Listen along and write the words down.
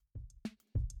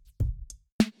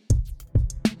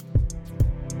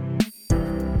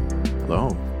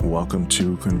Hello, welcome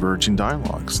to Converging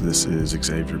Dialogues. This is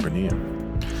Xavier Bonilla.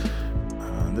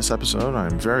 In this episode,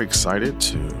 I'm very excited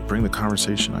to bring the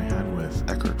conversation I had with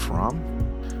Eckart Frahm.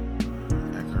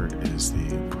 Eckart is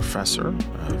the professor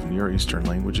of Near Eastern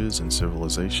Languages and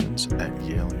Civilizations at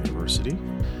Yale University.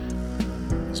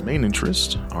 His main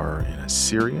interests are in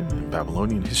Assyrian and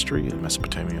Babylonian history and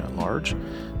Mesopotamia at large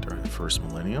during the first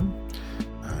millennium.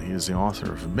 He is the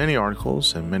author of many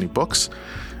articles and many books,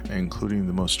 including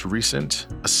the most recent,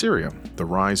 Assyria, the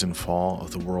Rise and Fall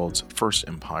of the World's First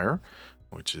Empire,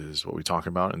 which is what we talk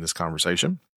about in this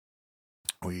conversation.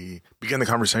 We begin the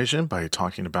conversation by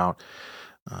talking about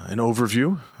an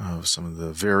overview of some of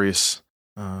the various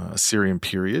Assyrian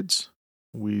periods.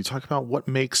 We talk about what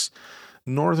makes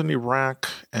northern Iraq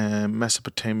and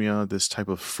Mesopotamia this type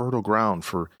of fertile ground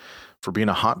for being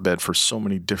a hotbed for so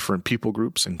many different people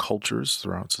groups and cultures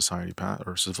throughout society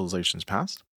or civilizations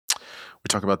past. We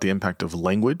talk about the impact of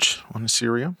language on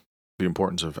Assyria, the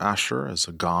importance of Ashur as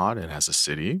a god and as a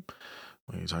city.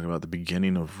 We talk about the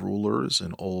beginning of rulers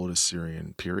in Old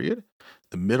Assyrian period,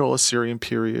 the Middle Assyrian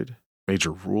period,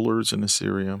 major rulers in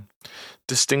Assyria,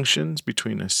 distinctions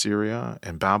between Assyria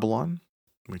and Babylon.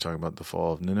 We talk about the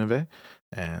fall of Nineveh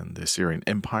and the Assyrian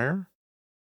Empire.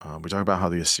 We talk about how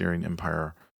the Assyrian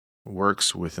Empire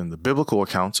works within the biblical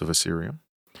accounts of Assyria,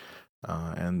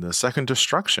 and the second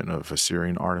destruction of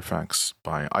Assyrian artifacts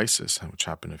by ISIS, which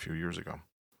happened a few years ago.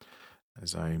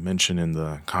 As I mentioned in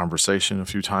the conversation a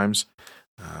few times,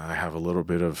 I have a little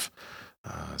bit of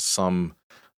some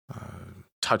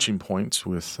touching points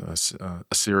with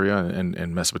Assyria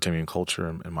and Mesopotamian culture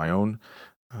in my own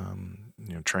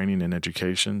training and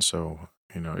education. So,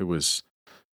 it was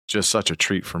just such a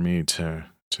treat for me to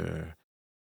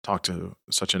talk to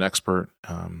such an expert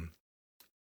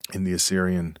in the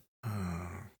Assyrian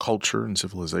culture and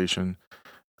civilization.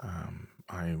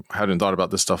 I hadn't thought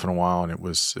about this stuff in a while, and it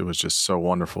was just so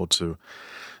wonderful to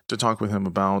talk with him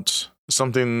about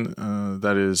something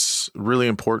that is really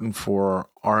important for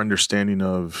our understanding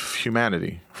of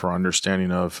humanity, for our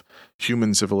understanding of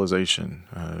human civilization,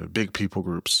 big people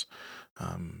groups,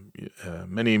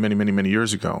 many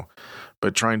years ago,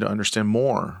 but trying to understand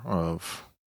more of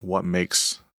what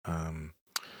makes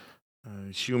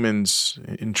humans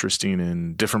interesting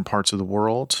in different parts of the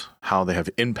world, how they have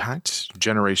impact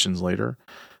generations later,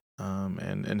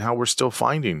 and how we're still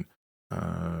finding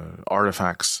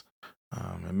artifacts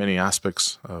and many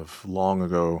aspects of long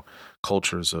ago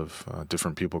cultures of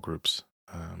different people groups.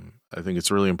 I think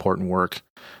it's really important work.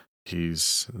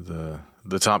 He's the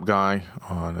top guy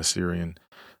on Assyrian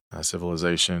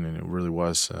civilization, and it really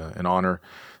was an honor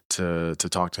to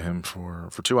talk to him for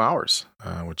 2 hours,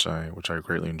 which I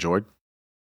greatly enjoyed.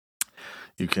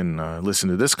 You can listen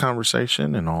to this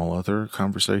conversation and all other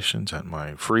conversations at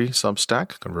my free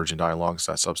Substack,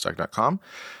 convergingdialogues.substack.com.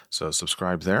 So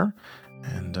subscribe there.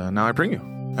 And now I bring you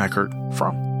Eckart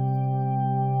Frahm.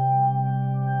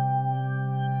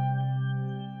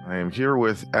 I am here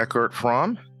with Eckart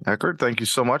Frahm. Eckart, thank you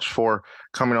so much for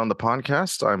coming on the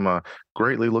podcast. I'm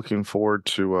greatly looking forward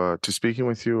to speaking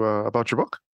with you about your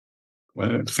book.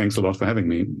 Well, thanks a lot for having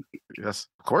me. Yes,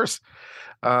 of course.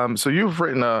 So you've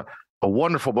written a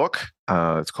wonderful book.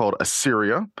 It's called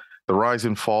Assyria, the Rise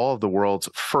and Fall of the World's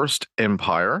First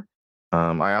Empire.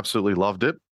 I absolutely loved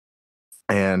it.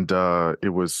 And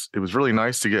it was really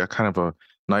nice to get kind of a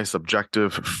nice,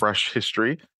 objective, fresh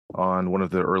history on one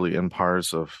of the early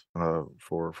empires of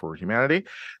for humanity.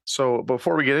 So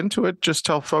before we get into it, just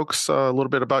tell folks a little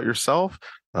bit about yourself,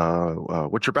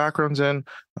 what your background's in,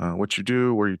 what you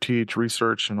do, where you teach,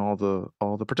 research, and all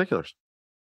the particulars.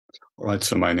 All right,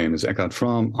 so my name is Eckart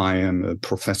Frahm. I am a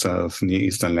professor of Near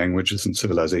Eastern Languages and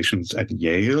Civilizations at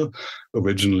Yale.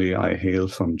 Originally, I hail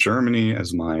from Germany,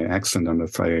 as my accent, I'm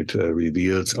afraid,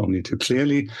 reveals only too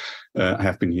clearly. I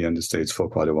have been here in the States for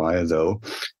quite a while, though.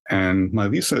 And my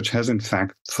research has, in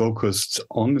fact, focused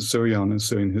on Assyria, on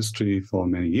Assyrian history for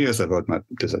many years. I wrote my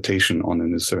dissertation on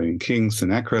an Assyrian king,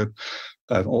 Sennacherib.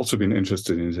 I've also been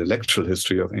interested in the intellectual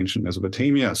history of ancient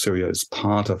Mesopotamia. Assyria is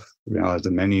part of the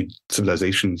many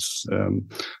civilizations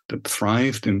that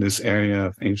thrived in this area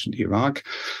of ancient Iraq.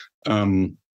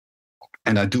 And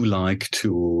I do like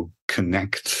to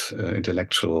connect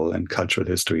intellectual and cultural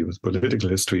history with political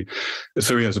history.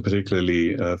 Assyria is a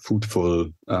particularly fruitful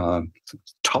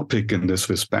topic in this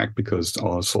respect because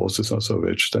our sources are so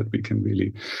rich that we can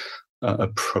really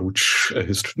approach a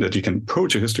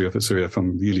history of Assyria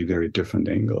from really very different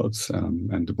angles.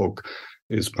 And the book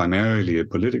is primarily a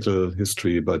political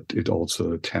history, but it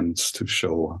also attempts to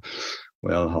show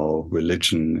how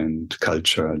religion and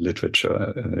culture,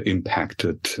 literature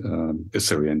impacted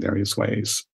Assyria in various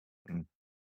ways.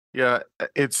 Yeah,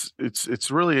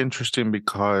 it's really interesting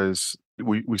because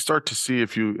we start to see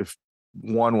if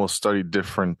one will study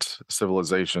different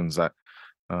civilizations that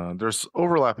there's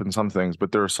overlap in some things,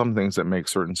 but there are some things that make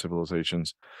certain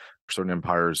civilizations, certain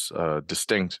empires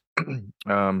distinct.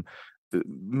 um,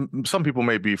 some people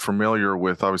may be familiar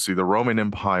with obviously the Roman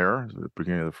Empire, the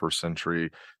beginning of the first century.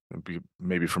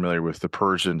 Maybe familiar with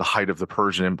the height of the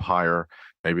Persian Empire,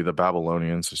 maybe the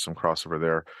Babylonians. There's some crossover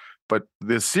there. But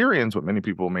the Assyrians, what many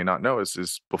people may not know,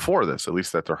 is before this, at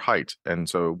least at their height. And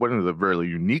so, one of the very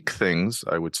unique things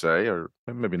I would say, or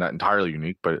maybe not entirely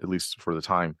unique, but at least for the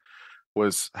time,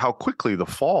 was how quickly the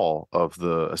fall of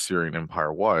the Assyrian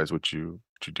Empire was, which you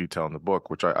detail in the book,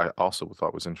 which I also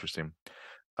thought was interesting.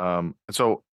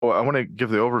 So well, I want to give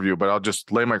the overview, but I'll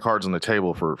just lay my cards on the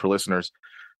table for listeners.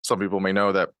 Some people may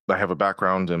know that I have a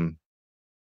background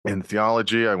in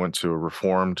theology. I went to a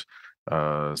Reformed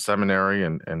seminary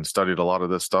and studied a lot of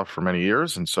this stuff for many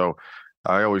years, and so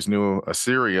I always knew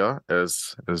Assyria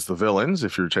as the villains.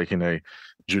 If you're taking a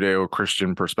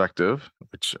Judeo-Christian perspective,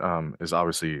 which is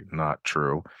obviously not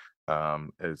true.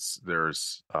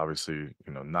 There's obviously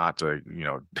not a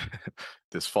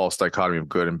this false dichotomy of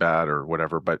good and bad or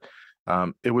whatever, but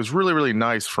it was really really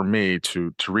nice for me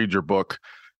to read your book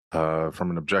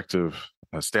from an objective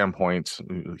standpoint,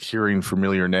 hearing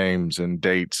familiar names and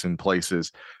dates and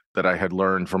places that I had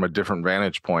learned from a different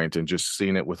vantage point and just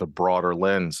seeing it with a broader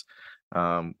lens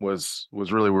was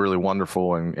really really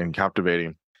wonderful and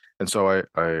captivating. And so I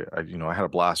had a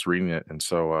blast reading it, and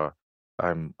so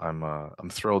I'm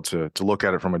thrilled to look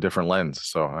at it from a different lens.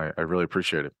 So I really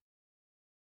appreciate it.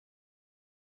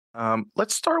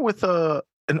 Let's start with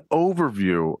an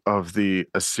overview of the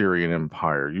Assyrian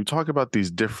Empire. You talk about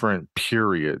these different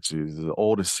periods: the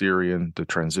Old Assyrian, the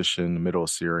transition, the Middle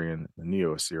Assyrian, the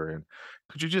Neo Assyrian.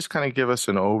 Could you just kind of give us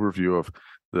an overview of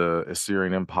the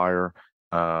Assyrian Empire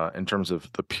in terms of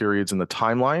the periods in the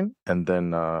timeline, and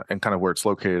then and kind of where it's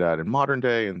located at in modern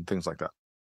day and things like that?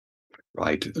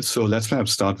 Right. So let's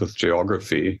perhaps start with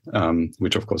geography,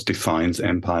 which of course defines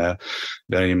empire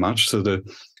very much. So the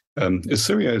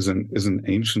Assyria is an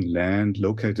ancient land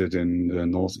located in the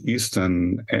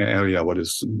northeastern area, what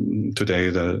is today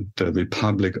the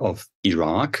Republic of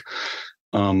Iraq,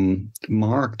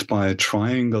 marked by a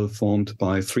triangle formed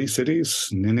by three cities: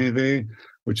 Nineveh,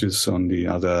 which is on the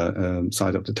other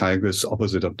side of the Tigris,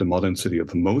 opposite of the modern city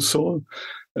of Mosul,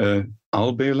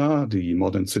 Al-Bela, the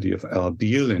modern city of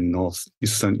Erbil in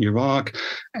northeastern Iraq,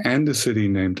 and a city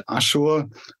named Ashur,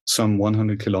 some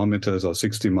 100 kilometers or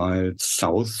 60 miles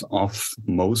south of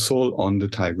Mosul on the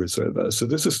Tigris River. So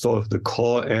this is sort of the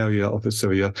core area of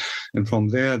Assyria. And from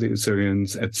there, the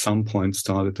Assyrians at some point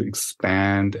started to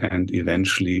expand and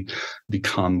eventually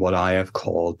become what I have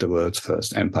called the world's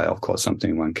first empire. Of course,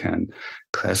 something one can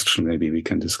question. Maybe we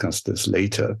can discuss this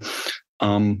later.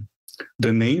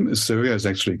 The name Assyria is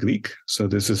actually Greek. So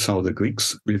this is how the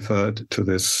Greeks referred to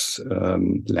this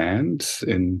land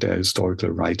in their historical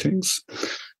writings.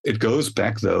 It goes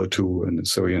back, though, to an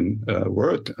Assyrian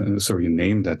word, an Assyrian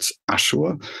name, that's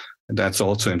Ashur. That's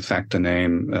also, in fact, the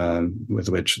name with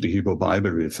which the Hebrew Bible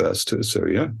refers to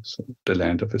Assyria. So the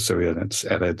land of Assyria, that's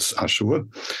Eretz Ashur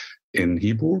in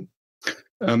Hebrew.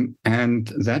 And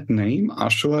that name,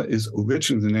 Ashur, is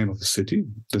originally the name of the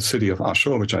city of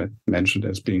Ashur, which I mentioned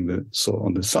as being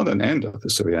on the southern end of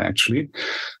Assyria, actually,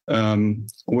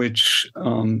 which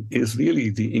is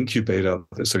really the incubator of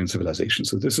Assyrian civilization.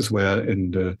 So this is where in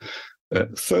the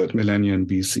third millennium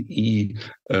BCE,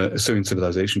 Assyrian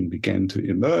civilization began to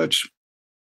emerge.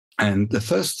 And the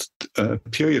first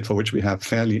period for which we have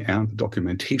fairly ample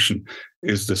documentation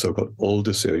is the so-called Old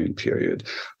Assyrian period.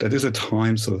 That is a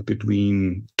time sort of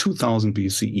between 2000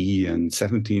 BCE and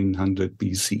 1700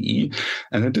 BCE.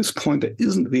 And at this point, there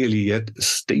isn't really yet a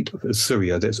state of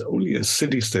Assyria. There's only a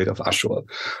city-state of Ashur.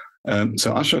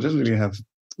 So Ashur doesn't really have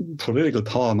political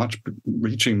power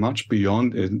reaching much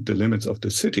beyond the limits of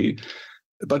the city.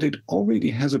 But it already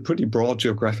has a pretty broad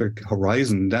geographic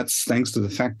horizon. That's thanks to the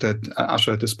fact that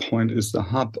Ashur at this point is the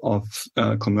hub of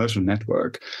a commercial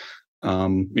network.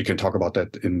 We can talk about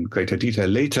that in greater detail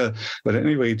later. But at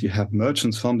any rate, you have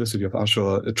merchants from the city of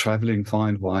Ashur traveling far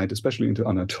and wide, especially into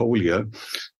Anatolia,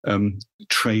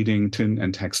 trading tin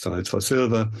and textiles for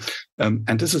silver.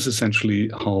 And this is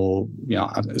essentially how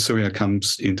Assyria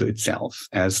comes into itself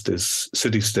as this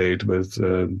city-state with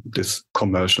this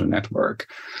commercial network.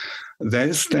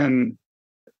 There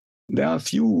are a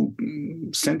few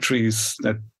centuries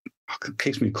that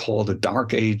occasionally called the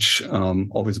Dark Age,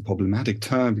 always a problematic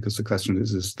term because the question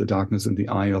is the darkness in the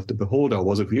eye of the beholder?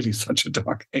 Was it really such a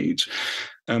dark age?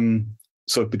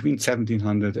 So between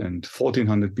 1700 and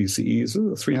 1400 BCE is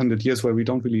 300 years where we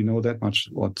don't really know that much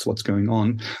what's going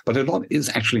on. But a lot is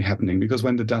actually happening, because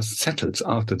when the dust settles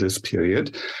after this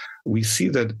period, we see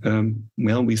that,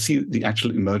 we see the actual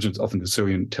emergence of an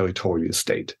Assyrian territorial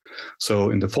state.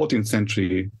 So in the 14th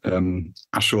century,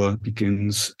 Ashur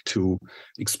begins to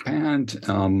expand.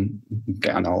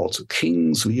 There are now also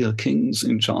kings, real kings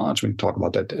in charge. We can talk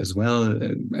about that as well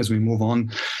as we move on.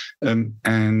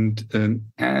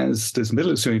 As this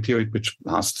Middle Assyrian period, which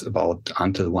lasts about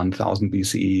until 1000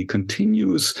 BCE,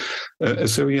 continues,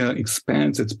 Assyria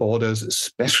expands its borders,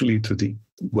 especially to the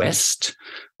west,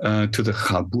 to the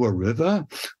Chabur River.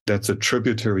 That's a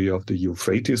tributary of the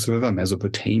Euphrates River.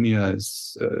 Mesopotamia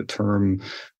is a term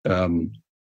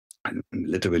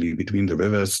literally between the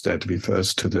rivers that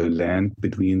refers to the land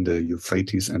between the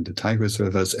Euphrates and the Tigris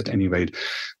rivers. At any rate,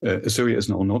 Assyria is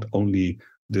now not only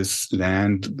this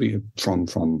land from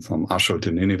Ashur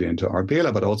to Nineveh and to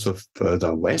Arbela, but also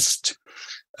further west.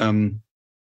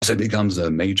 So it becomes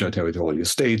a major territorial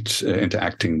state,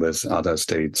 interacting with other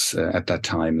states at that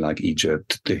time, like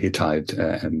Egypt, the Hittite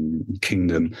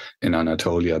kingdom in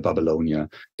Anatolia, Babylonia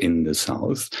in the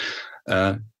south.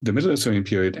 The Middle Assyrian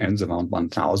period ends around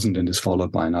 1000 and is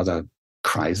followed by another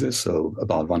crisis, so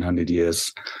about 100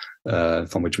 years,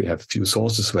 from which we have few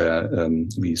sources where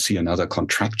we see another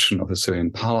contraction of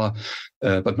Assyrian power,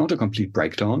 but not a complete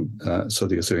breakdown. So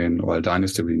the Assyrian royal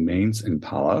dynasty remains in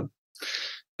power.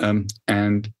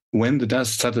 And when the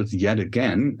dust settles yet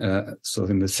again, so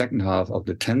in the second half of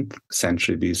the 10th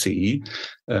century BCE,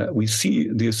 we see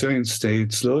the Assyrian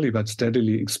state slowly but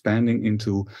steadily expanding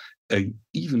into an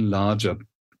even larger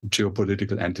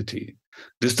geopolitical entity.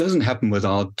 This doesn't happen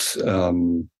without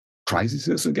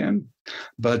crises again,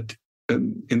 but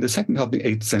in the second half of the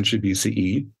 8th century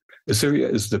BCE, Assyria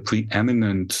is the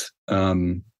preeminent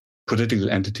political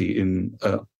entity in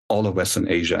all of Western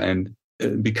Asia, and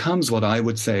becomes what I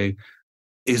would say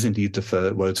is indeed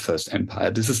the world's first empire.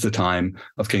 This is the time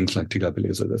of kings like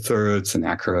Tiglath-Pileser III,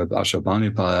 Sennacherib,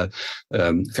 Ashurbanipal,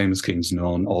 famous kings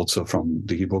known also from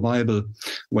the Hebrew Bible,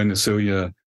 when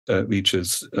Assyria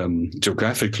reaches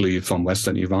geographically from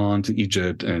Western Iran to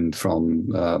Egypt and from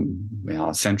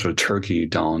central Turkey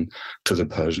down to the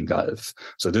Persian Gulf.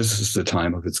 So this is the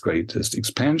time of its greatest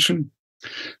expansion.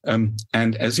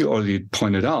 And as you already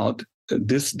pointed out,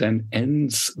 this then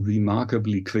ends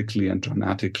remarkably quickly and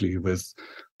dramatically with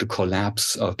the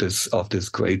collapse of this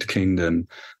great kingdom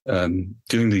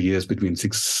during the years between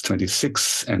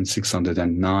 626 and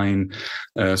 609.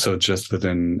 So just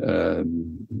within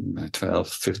 12,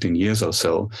 15 years or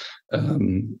so,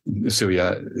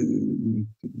 Assyria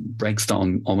breaks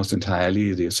down almost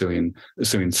entirely. The Assyrian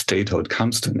statehood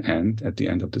comes to an end at the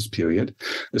end of this period.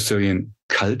 Assyrian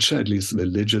culture, at least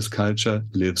religious culture,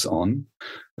 lives on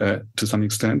to some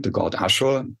extent. The god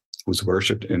Ashur, who's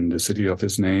worshipped in the city of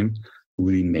his name,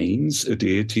 remains a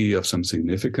deity of some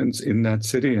significance in that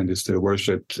city and is still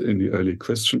worshipped in the early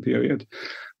Christian period.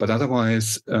 But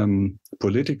otherwise,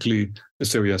 politically,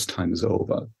 Assyria's time is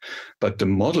over. But the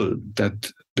model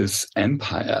that this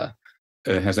empire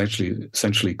has actually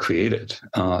essentially created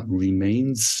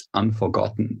remains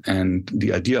unforgotten. And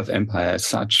the idea of empire as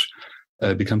such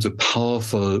becomes a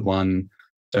powerful one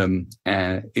in the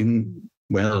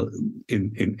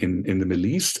Middle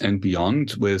East and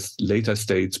beyond, with later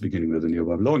states, beginning with the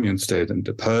Neo-Babylonian state and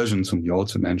the Persians, whom you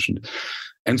also mentioned,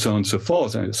 and so on and so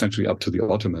forth, and essentially up to the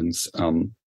Ottomans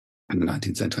in the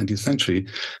 19th and 20th century,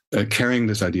 carrying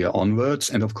this idea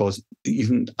onwards. And of course,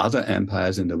 even other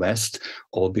empires in the West,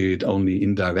 albeit only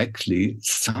indirectly,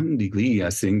 some degree, I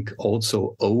think,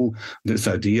 also owe this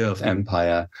idea of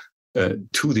empire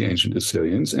to the ancient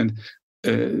Assyrians. And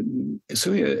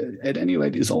Assyria, at any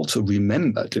rate, is also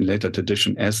remembered in later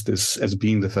tradition as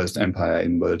being the first empire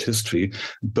in world history,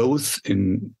 both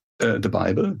in the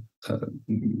Bible,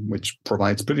 which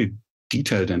provides pretty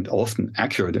detailed and often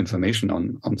accurate information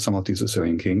on some of these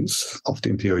Assyrian kings of the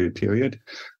imperial period,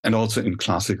 and also in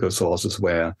classical sources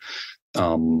where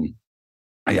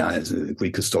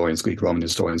Greek historians, Greek Roman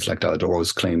historians like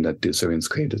Diodorus claim that the Assyrians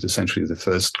created essentially the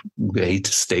first great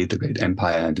state, the great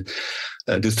empire. And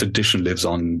this tradition lives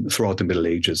on throughout the Middle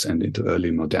Ages and into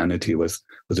early modernity, with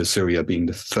Assyria being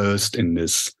the first in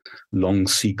this long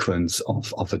sequence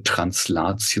of a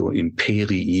translatio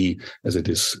imperii, as it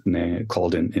is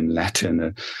called in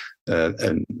Latin,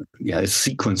 a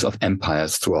sequence of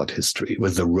empires throughout history,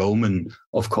 with the Roman,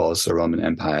 of course, the Roman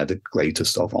Empire, the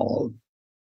greatest of all.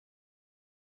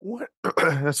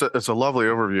 That's a lovely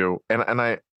overview,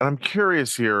 and I'm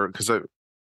curious here, because a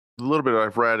little bit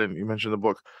I've read, and you mentioned the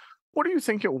book. What do you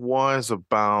think it was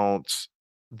about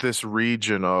this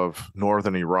region of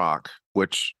northern Iraq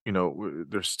which,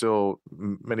 there's still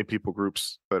many people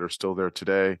groups that are still there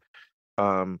today.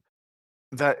 Um,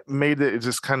 that made it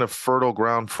just kind of fertile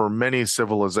ground for many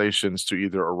civilizations to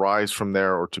either arise from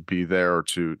there or to be there or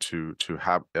to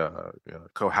have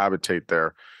cohabitate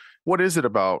there. What is it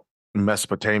about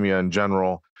Mesopotamia in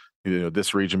general,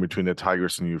 this region between the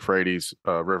Tigris and Euphrates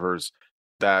rivers,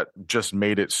 that just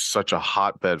made it such a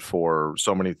hotbed for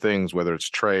so many things, whether it's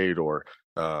trade or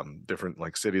different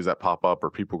like cities that pop up or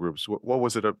people groups? What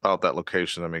was it about that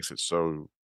location that makes it so,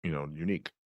 unique?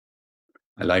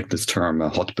 I like this term, a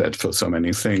hotbed for so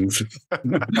many things.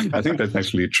 I think that's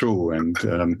actually true. And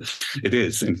it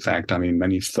is, in fact, I mean,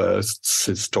 many firsts,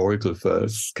 historical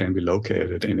firsts, can be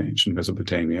located in ancient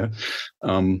Mesopotamia.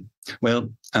 Well,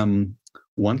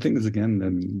 one thing is,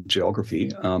 again,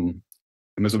 geography.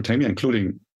 Mesopotamia,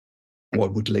 including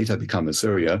what would later become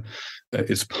Assyria,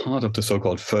 is part of the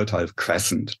so-called Fertile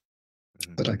Crescent.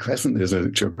 Fertile Crescent is a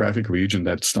geographic region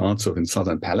that starts in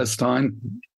southern Palestine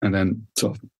and then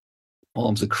sort of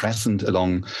forms a crescent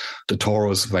along the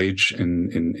Taurus Range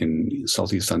in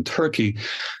southeastern Turkey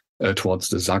towards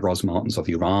the Zagros Mountains of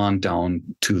Iran down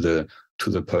to the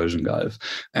Persian Gulf.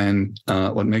 And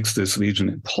what makes this region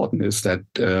important is that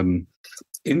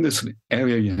in this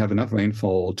area you have enough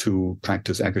rainfall to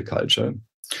practice agriculture.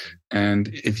 And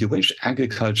if you wish,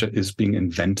 agriculture is being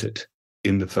invented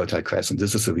in the Fertile Crescent.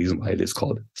 This is the reason why it is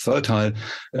called fertile.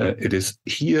 It is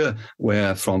here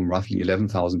where from roughly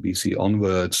 11,000 BC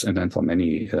onwards, and then for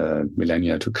many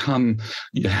millennia to come,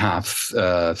 you have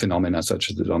phenomena such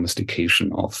as the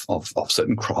domestication of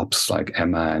certain crops like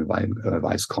emmer and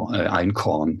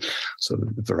einkorn, so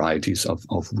varieties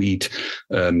of wheat,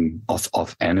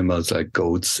 of animals like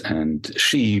goats and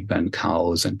sheep and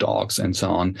cows and dogs and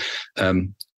so on.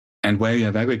 And where you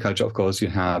have agriculture, of course, you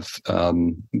have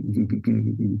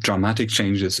dramatic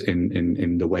changes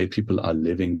in the way people are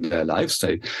living their lives.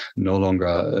 They no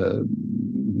longer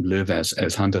live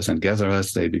as hunters and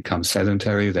gatherers. They become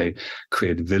sedentary. They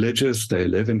create villages. They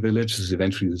live in villages.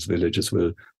 Eventually, these villages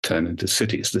will turn into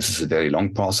cities. This is a very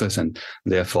long process, and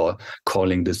therefore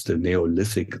calling this the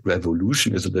Neolithic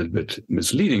revolution is a little bit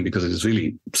misleading, because it is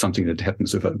really something that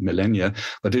happens over millennia,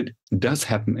 but it does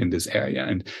happen in this area.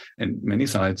 And many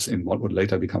sites in what would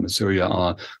later become Assyria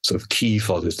are sort of key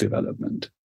for this development.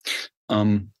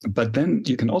 But then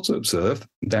you can also observe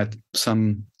that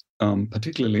some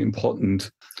particularly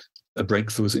important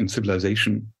breakthroughs in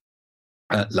civilization,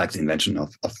 like the invention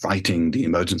of writing, the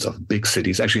emergence of big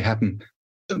cities, actually happen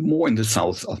more in the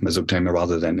south of Mesopotamia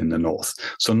rather than in the north.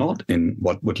 So not in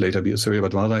what would later be Assyria,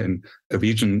 but rather in a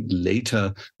region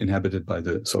later inhabited by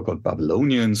the so-called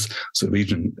Babylonians, so a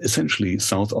region essentially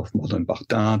south of modern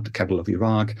Baghdad, the capital of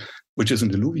Iraq, which is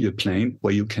an alluvial plain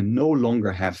where you can no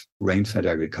longer have rain-fed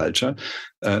agriculture,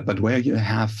 but where you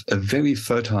have a very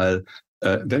fertile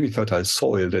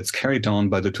soil that's carried down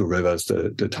by the two rivers,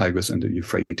 the Tigris and the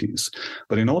Euphrates.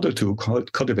 But in order to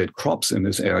cultivate crops in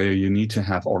this area, you need to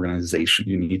have organization.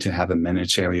 You need to have a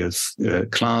managerial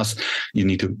class.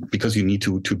 Because you need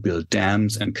to build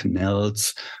dams and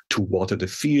canals to water the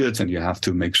fields, and you have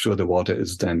to make sure the water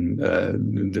is then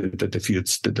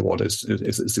the water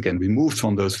is again removed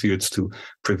from those fields to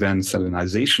prevent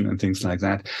salinization and things like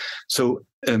that. So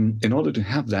in order to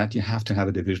have that, you have to have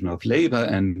a division of labor,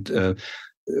 and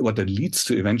what that leads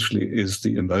to eventually is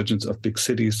the emergence of big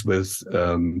cities with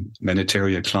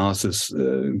managerial classes,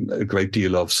 a great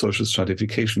deal of social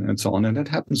stratification, and so on. And that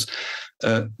happens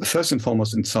first and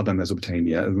foremost in southern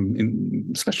Mesopotamia,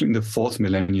 especially in the 4th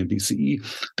millennium BCE.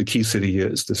 The key city here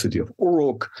is the city of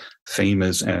Uruk,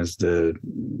 famous as the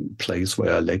place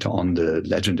where later on the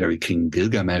legendary king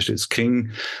Gilgamesh is king.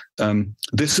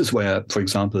 This is where, for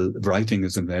example, writing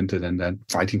is invented, and that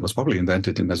writing was probably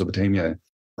invented in Mesopotamia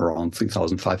around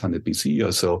 3,500 BC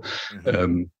or so,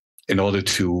 in order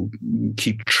to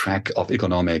keep track of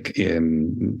economic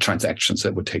transactions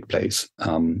that would take place,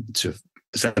 to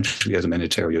essentially as a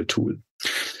managerial tool.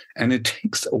 And it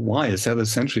takes a while, several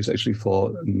centuries actually,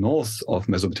 for north of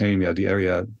Mesopotamia, the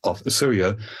area of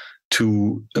Assyria,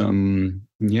 to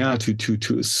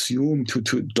assume,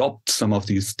 to adopt some of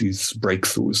these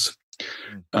breakthroughs.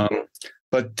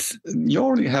 But you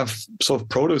already have sort of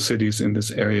proto-cities in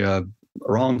this area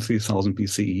around 3000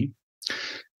 BCE.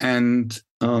 And,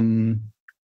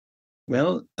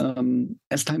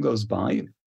 as time goes by,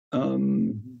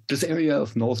 this area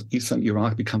of northeastern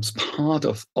Iraq becomes part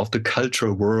of the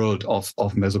cultural world of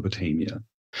Mesopotamia.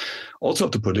 Also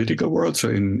of the political world. So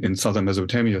in southern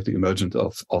Mesopotamia, you have the emergence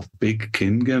of big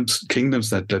kingdoms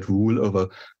that rule over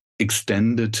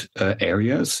extended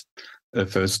areas.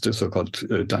 First, the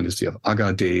so-called dynasty of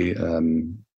Agade,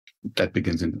 that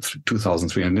begins in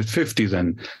 2350,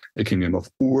 then the kingdom of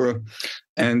Ur.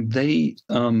 And they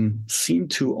seem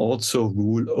to also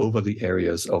rule over the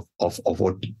areas of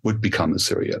what would become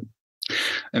Assyria.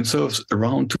 And so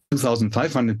around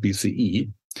 2500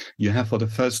 BCE, you have for the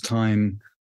first time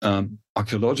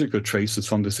archaeological traces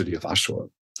from the city of Ashur,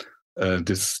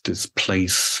 this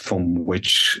place from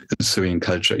which Assyrian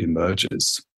culture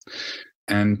emerges.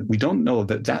 And we don't know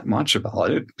that much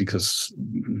about it because,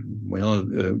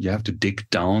 you have to dig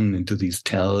down into these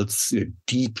tells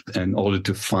deep in order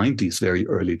to find these very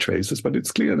early traces. But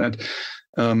it's clear that,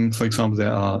 for example,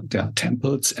 there are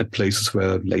temples at places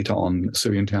where later on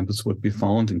Assyrian temples would be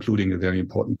found, including a very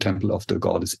important temple of the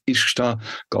goddess Ishtar,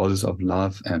 goddess of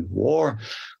love and war,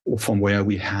 from where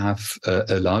we have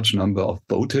a large number of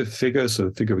votive figures, so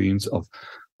figurines of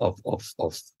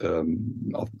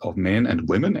men and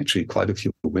women, actually quite a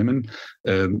few women,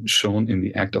 shown in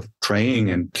the act of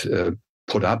praying and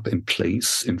put up in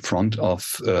place in front of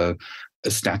a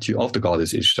statue of the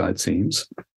goddess Ishtar, it seems,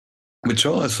 which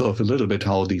shows us sort of a little bit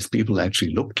how these people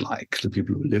actually looked like, the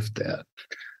people who lived there.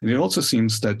 And it also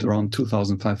seems that around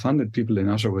 2,500 people in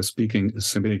Ashur were speaking a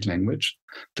Semitic language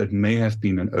that may have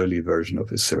been an early version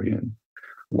of Assyrian.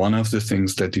 One of the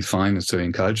things that define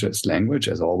Assyrian culture is language.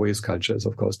 As always, culture is,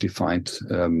 of course, defined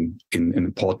in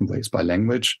important ways by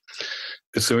language.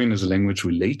 Assyrian is a language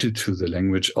related to the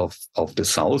language of the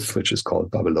south, which is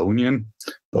called Babylonian.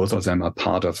 Both of them are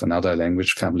part of another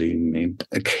language family named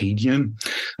Akkadian.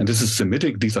 And this is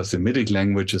Semitic. These are Semitic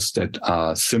languages that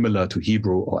are similar to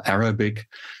Hebrew or Arabic.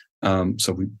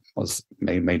 So we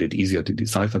made it easier to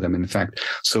decipher them, in fact.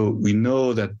 So we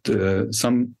know that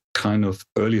some kind of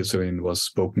early Assyrian was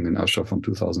spoken in Ashur from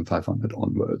 2500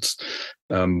 onwards.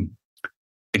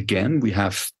 Again, we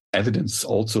have evidence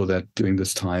also that during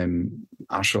this time,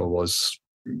 Ashur was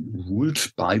ruled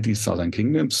by these southern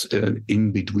kingdoms.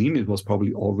 In between, it was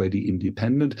probably already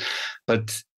independent,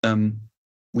 but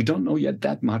we don't know yet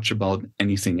that much about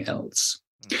anything else.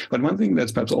 But one thing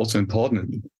that's perhaps also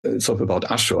important sort of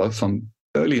about Ashur from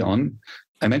early on,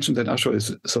 I mentioned that Ashur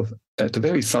is sort of at the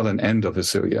very southern end of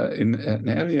Assyria, in an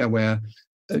area where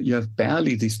you have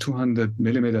barely these 200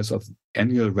 millimeters of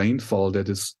annual rainfall that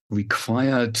is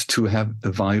required to have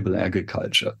a viable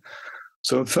agriculture.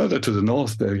 So further to the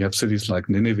north, where you have cities like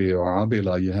Nineveh or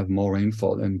Arbela, you have more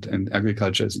rainfall and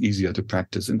agriculture is easier to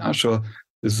practice. In Ashur,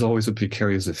 this is always a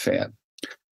precarious affair.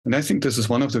 And I think this is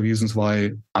one of the reasons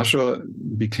why Ashur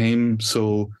became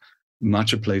so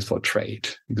much a place for trade,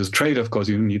 because trade, of course,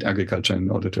 you need agriculture in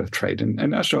order to have trade.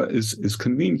 And Ashur is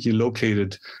conveniently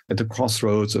located at the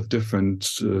crossroads of different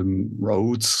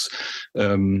roads,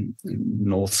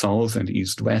 north-south and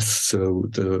east-west. So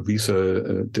the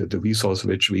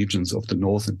resource-rich regions of the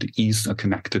north and the east are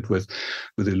connected with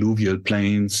alluvial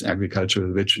plains,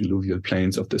 agricultural-rich alluvial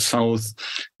plains of the south.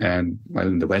 And while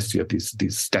in the west, you have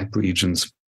these steppe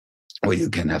regions where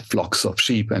you can have flocks of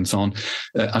sheep and so on.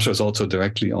 Ashur is also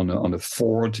directly on a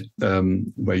ford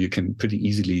where you can pretty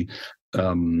easily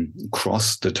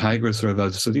cross the Tigris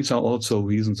River. So these are also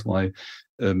reasons why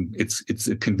it's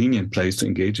a convenient place to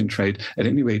engage in trade. At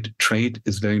any rate, trade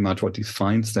is very much what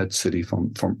defines that city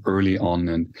from early on,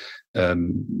 and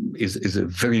is a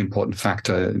very important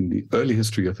factor in the early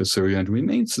history of Assyria, and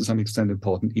remains to some extent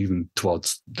important even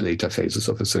towards the later phases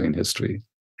of Assyrian history.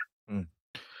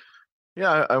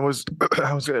 Yeah, I was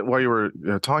while you were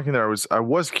talking there, I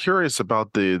was curious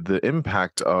about the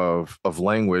impact of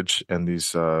language and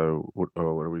these what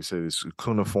do we say, these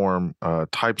cuneiform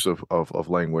types of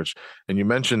language. And you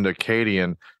mentioned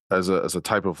Akkadian as a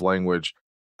type of language,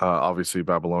 obviously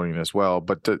Babylonian as well.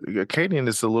 But Akkadian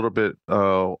is a little bit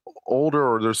older,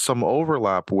 or there's some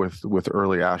overlap with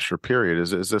early Ashur period.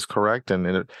 Is this correct?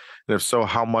 And if so,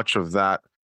 how much of that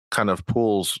kind of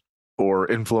pulls or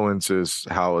influences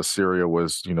how Assyria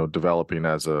was, developing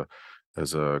as a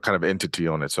kind of entity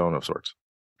on its own of sorts?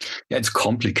 Yeah, it's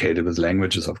complicated with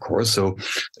languages, of course. So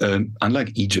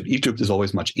unlike Egypt is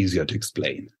always much easier to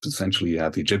explain. Essentially, you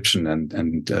have Egyptian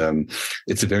and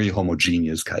it's a very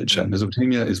homogeneous culture.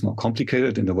 Mesopotamia is more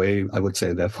complicated in a way, I would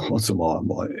say, therefore also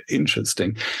more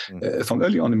interesting. From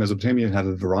early on in Mesopotamia, you have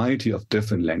a variety of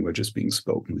different languages being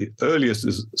spoken. The earliest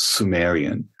is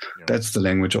Sumerian. Yeah. That's the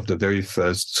language of the very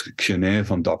first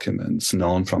cuneiform documents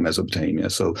known from Mesopotamia.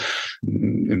 So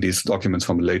in these documents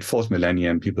from the late 4th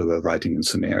millennium, people were writing in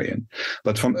Sumerian.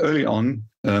 But from early on,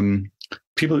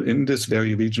 people in this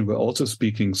very region were also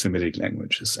speaking Semitic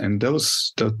languages. And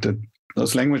those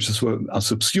languages are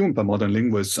subsumed by modern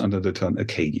linguists under the term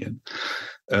Akkadian.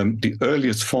 The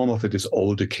earliest form of it is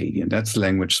Old Akkadian. That's the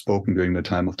language spoken during the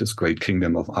time of this great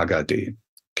kingdom of Agade,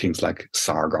 kings like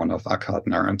Sargon of Akkad,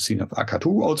 Naram-Sin of Akkad,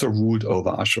 who also ruled over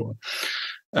Ashur.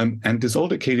 And this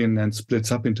Old Akkadian then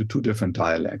splits up into two different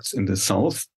dialects. In the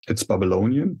south, it's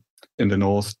Babylonian. In the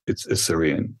north, it's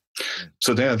Assyrian.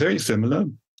 So they are very similar.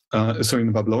 Assyrian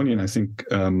and Babylonian, I think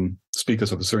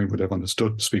speakers of Assyrian would have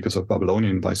understood speakers of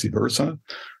Babylonian, vice versa.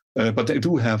 But they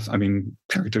do have,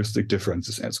 characteristic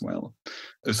differences as well.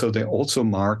 So they also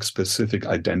mark specific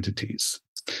identities.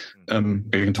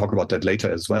 We can talk about that later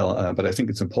as well, but I think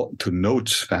it's important to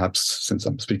note, perhaps since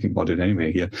I'm speaking about it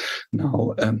anyway here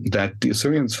now, that the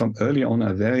Assyrians from early on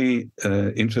are very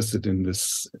interested in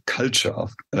this culture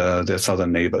of their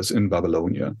southern neighbors in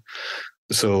Babylonia.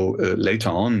 So later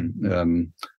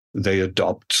on, they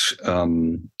adopt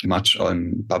much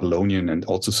on Babylonian and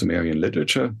also Sumerian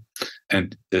literature.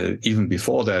 And even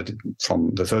before that,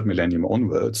 from the 3rd millennium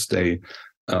onwards, they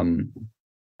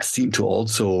seem to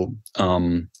also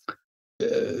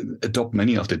adopt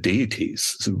many of the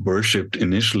deities worshipped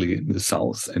initially in the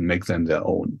south and make them their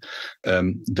own.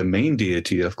 The main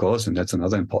deity, of course, and that's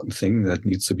another important thing that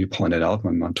needs to be pointed out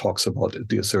when one talks about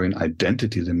the Assyrian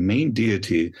identity, the main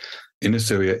deity in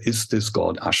Assyria is this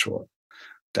god Ashur.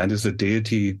 That is a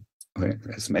deity,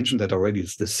 as mentioned that already,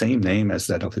 it's the same name as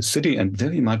that of a city and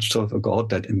very much sort of a god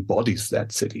that embodies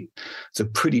that city. It's a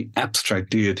pretty abstract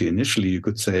deity. Initially, you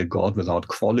could say a god without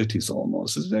qualities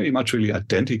almost. It's very much really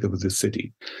identical with the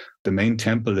city. The main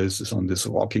temple is on this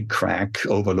rocky crag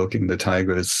overlooking the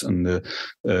Tigris on the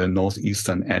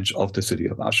northeastern edge of the city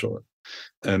of Ashur.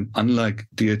 Unlike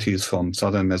deities from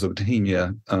southern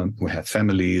Mesopotamia, who have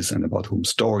families and about whom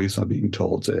stories are being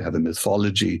told, they have a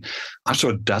mythology.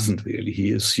 Ashur doesn't really.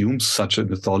 He assumes such a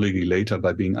mythology later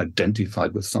by being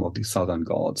identified with some of these southern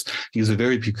gods. He is a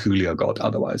very peculiar god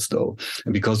otherwise, though.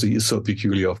 And because he is so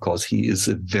peculiar, of course, he is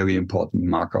a very important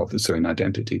marker of Assyrian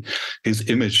identity. His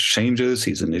image changes.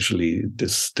 He's initially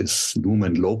this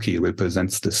Numen Loki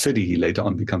represents the city. He later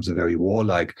on becomes a very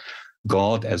warlike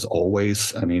God, as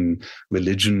always.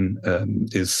 Religion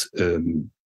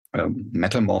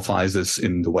metamorphizes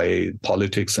in the way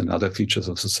politics and other features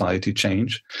of society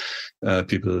change.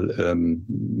 People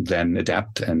then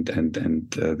adapt, and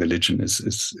religion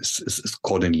is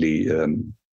accordingly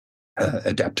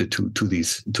adapted to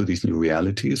these new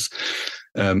realities.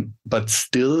 But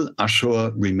still,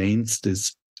 Ashur remains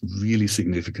this really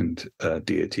significant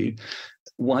deity.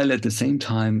 While at the same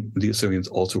time, the Assyrians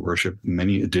also worship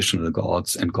many additional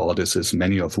gods and goddesses,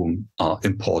 many of whom are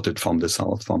imported from the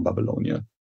south, from Babylonia.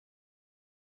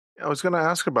 I was going to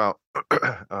ask about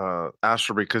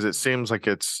Ashur, because it seems like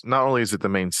it's not only is it the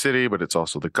main city, but it's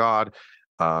also the god.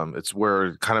 It's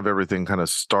where kind of everything kind of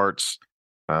starts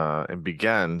and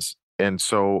begins. And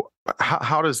so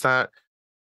how does that,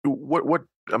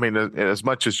 as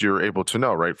much as you're able to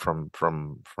know, right, from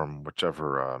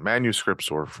whichever manuscripts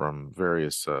or from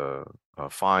various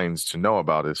finds to know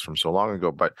about this from so long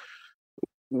ago, but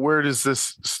where does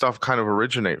this stuff kind of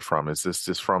originate from? Is this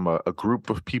just from a group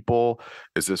of people?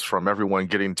 Is this from everyone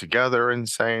getting together and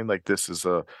saying, like, this is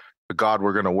a god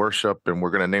we're going to worship and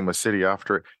we're going to name a city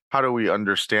after it? How do we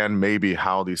understand maybe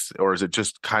how these, or is it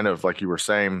just kind of like you were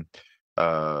saying,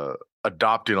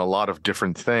 adopting a lot of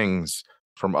different things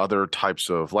from other types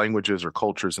of languages or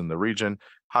cultures in the region?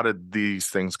 How did these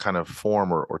things kind of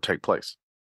form or take place?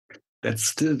 That's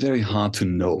still very hard to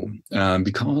know,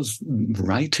 because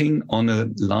writing on a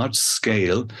large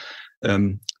scale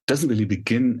doesn't really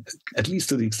begin, at least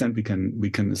to the extent we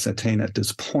can ascertain at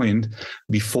this point,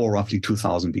 before roughly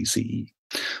 2000 BCE.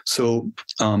 So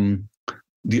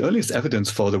the earliest evidence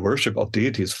for the worship of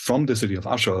deities from the city of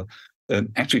Ashur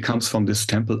actually comes from this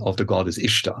temple of the goddess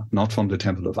Ishtar, not from the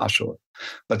temple of Ashur.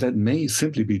 But that may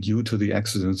simply be due to the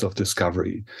accidents of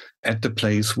discovery at the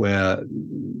place where,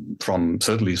 from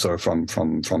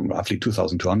roughly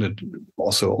 2200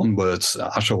 or so onwards,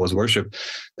 Ashur was worshipped.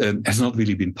 Has not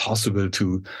really been possible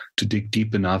to dig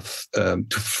deep enough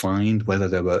to find whether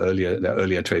there were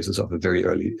earlier traces of a very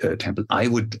early temple. I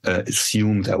would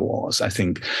assume there was. I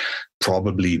think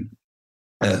probably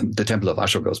the Temple of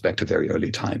Ashur goes back to very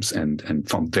early times, and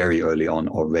from very early on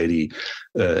already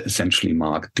essentially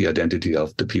marked the identity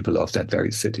of the people of that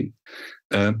very city.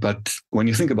 But when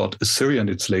you think about Assyria and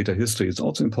its later history, it's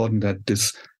also important that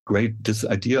this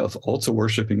idea of also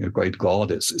worshiping a great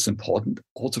goddess is important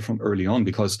also from early on,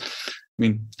 because,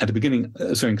 at the beginning,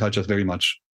 Assyrian culture is very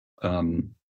much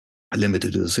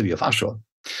limited to the city of Ashur.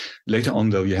 Later on,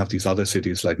 though, you have these other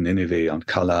cities like Nineveh and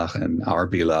Kalach and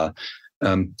Arbela.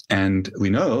 And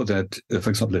we know that, for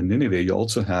example, in Nineveh, you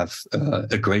also have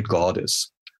a great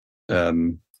goddess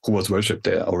who was worshipped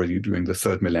there already during the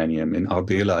 3rd millennium. In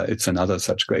Arbela, it's another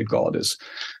such great goddess.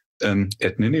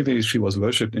 At Nineveh, she was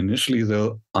worshipped initially,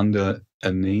 though, under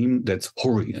a name that's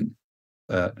Hurrian,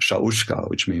 Shaushka,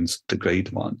 which means the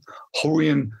Great One.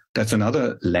 Hurrian, that's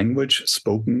another language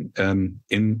spoken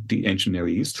in the ancient Near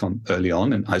East from early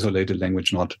on, an isolated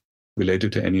language not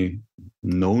related to any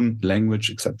known language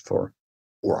except for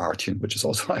Urartian, which is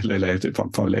also related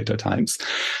from later times.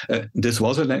 There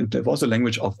was a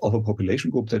language of a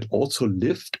population group that also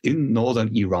lived in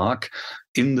northern Iraq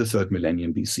in the 3rd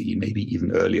millennium BCE, maybe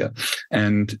even earlier.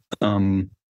 And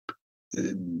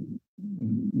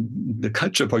the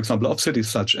culture, for example, of cities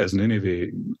such as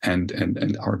Nineveh and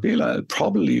Arbela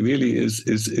probably really is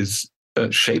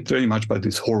shaped very much by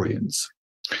these Hurrians.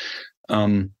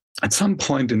 At some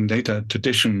point in later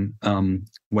tradition,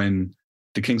 when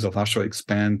the kings of Ashur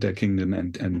expand their kingdom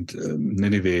and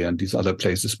Nineveh and these other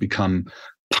places become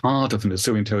part of an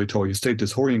Assyrian territorial state,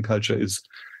 this Hurrian culture is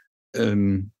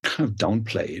kind of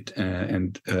downplayed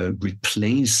and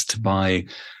replaced by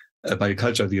a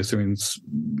culture the Assyrians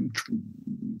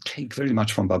take very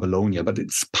much from Babylonia, but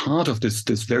it's part of this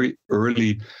very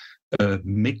early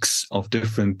mix of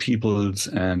different peoples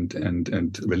and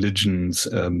religions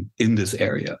in this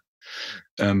area.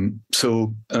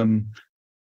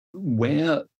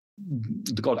 Where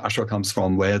the god Ashur comes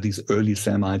from, where these early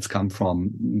Semites come from,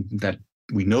 that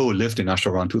we know lived in Ashur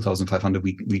around 2,500,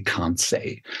 we can't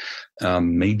say.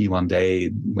 Maybe one day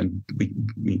when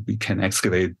we can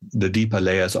excavate the deeper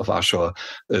layers of Ashur,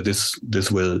 we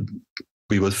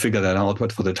will figure that out.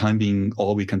 But for the time being,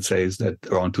 all we can say is that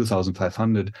around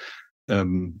 2,500,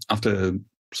 after a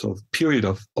sort of period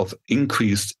of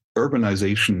increased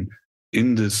urbanization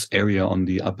in this area on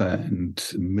the upper and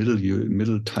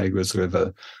middle Tigris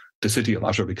River, the city of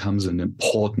Ashur becomes an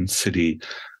important city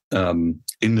in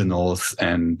the north,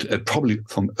 and probably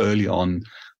from early on,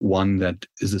 one that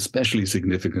is especially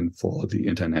significant for the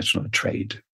international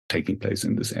trade taking place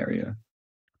in this area.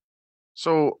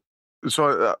 So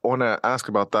I want to ask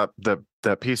about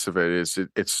that piece of it. Is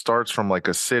it starts from like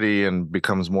a city and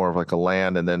becomes more of like a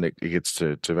land, and then it gets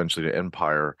to eventually the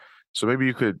empire. So maybe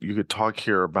you could talk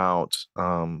here about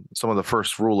some of the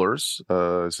first rulers.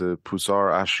 Is it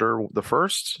Pusar Ashur the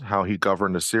first, how he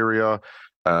governed Assyria,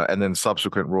 and then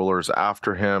subsequent rulers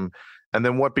after him, and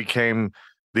then what became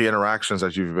the interactions,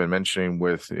 as you've been mentioning,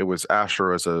 with it was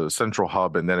Ashur as a central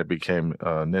hub, and then it became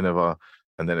Nineveh,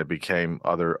 and then it became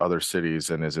other cities,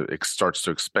 and as it starts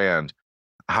to expand,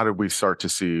 how did we start to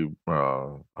see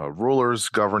rulers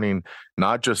governing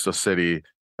not just a city,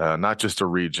 not just a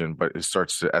region, but it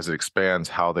starts to, as it expands,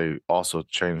 how they also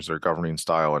change their governing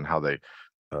style and how they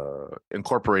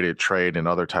incorporated trade and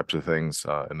other types of things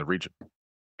in the region?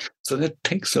 So that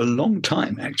takes a long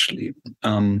time, actually.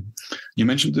 You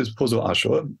mentioned this Poso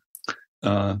Ashur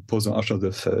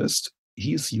the First.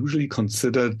 He's usually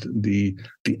considered the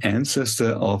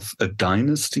ancestor of a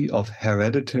dynasty of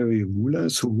hereditary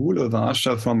rulers who rule over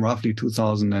Ashur from roughly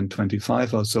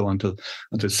 2025 or so until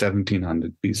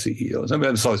 1700 BCE or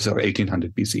so. Sorry,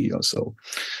 1800 BCE or so.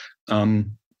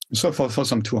 So for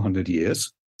some 200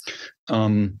 years.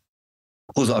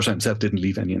 Poso Ashur himself didn't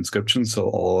leave any inscriptions, so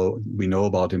all we know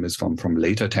about him is from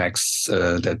later texts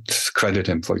that credit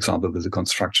him, for example, with the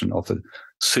construction of a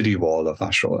city wall of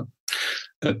Ashur.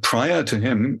 Prior to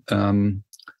him,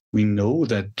 we know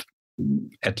that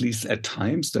at least at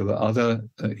times there were other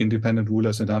independent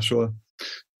rulers in Ashur,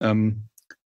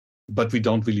 but we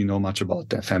don't really know much about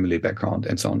their family background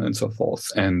and so on and so forth.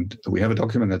 And we have a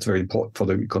document that's very important for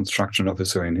the reconstruction of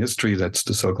Assyrian history. That's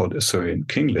the so-called Assyrian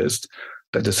King List,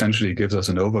 that essentially gives us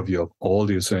an overview of all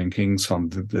the Assyrian kings from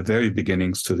the very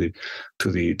beginnings to the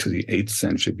 8th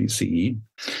century BCE.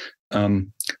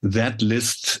 That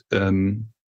list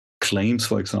claims,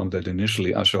 for example, that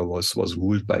initially Ashur was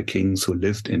ruled by kings who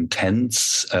lived in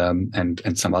tents and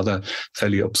some other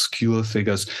fairly obscure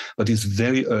figures. But these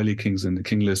very early kings in the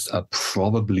king list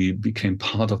probably became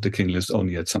part of the king list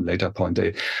only at some later point.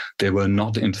 They were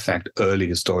not, in fact, early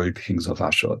historic kings of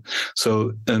Ashur.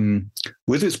 So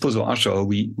with this Poso Ashur,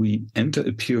 we enter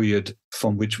a period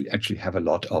from which we actually have a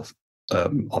lot of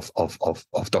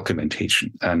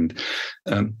documentation. And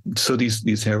so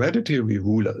these hereditary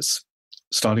rulers,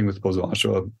 starting with Poso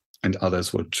Ashur, and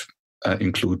others would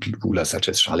include rulers such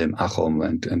as Shalem Achom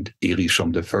and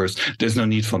Erishom I. There's no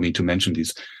need for me to mention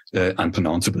these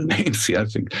unpronounceable names here. I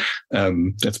think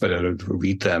that's better to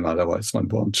read them, otherwise one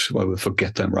will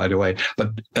forget them right away.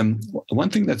 But one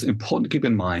thing that's important to keep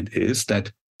in mind is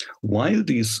that while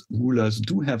these rulers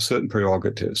do have certain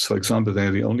prerogatives, for example,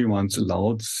 they're the only ones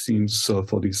allowed, seems so,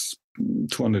 for these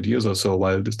 200 years or so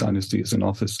while this dynasty is in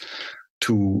office,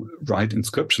 to write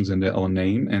inscriptions in their own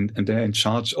name, and they're in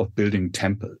charge of building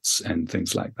temples and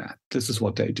things like that. This is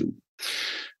what they do.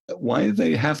 while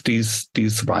they have these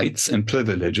rights and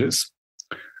privileges,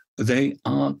 they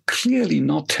are clearly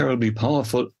not terribly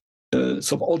powerful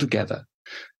sort of altogether.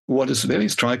 What is very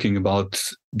striking about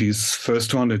these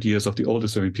first 200 years of the old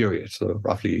Assyrian period, so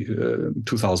roughly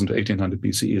 2000 to 1800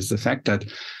 BCE, is the fact that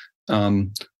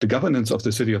the governance of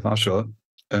the city of Ashur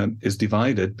is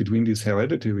divided between these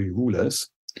hereditary rulers,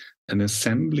 an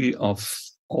assembly of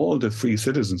all the free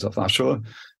citizens of Ashur,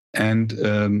 and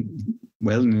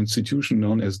an institution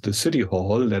known as the city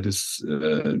hall that is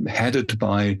headed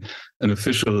by an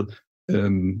official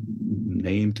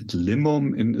named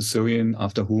Limum in Assyrian,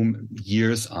 after whom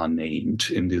years are named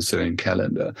in the Assyrian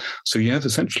calendar. So you have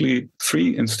essentially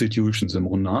three institutions: a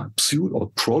pseudo or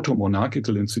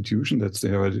proto-monarchical institution, that's the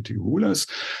hereditary rulers,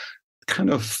 kind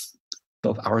of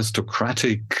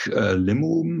aristocratic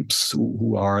limums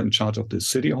who are in charge of the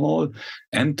city hall,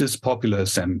 and this popular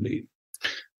assembly.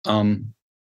 And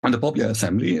the popular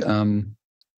assembly,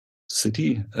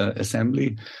 city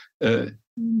assembly,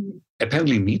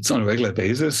 apparently meets on a regular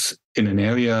basis in an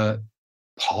area,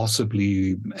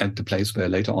 possibly at the place where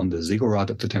later on the ziggurat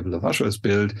of the Temple of Ashur is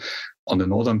built, on the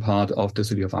northern part of the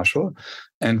city of Ashur.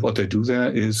 And what they do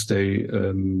there is they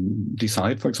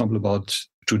decide, for example, about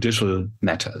judicial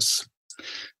matters.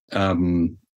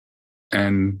 And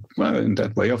well, in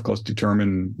that way, of course,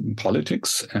 determine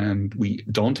politics. And we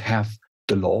don't have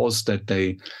the laws that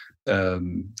they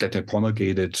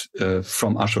promulgated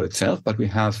from Ashur itself, but we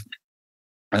have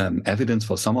evidence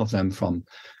for some of them from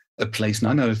a place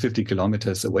 950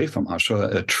 kilometers away from Ashur,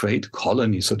 a trade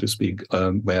colony, so to speak,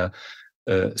 where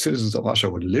citizens of Ashur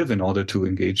would live in order to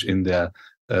engage in their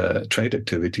trade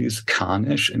activities,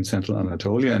 Kanesh in central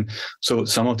Anatolia. And so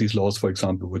some of these laws, for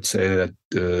example, would say that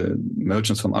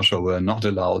merchants from Ashur were not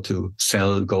allowed to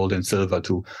sell gold and silver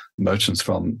to merchants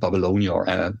from Babylonia or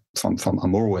from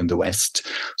Amurru in the west.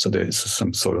 So there is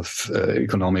some sort of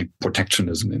economic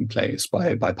protectionism in place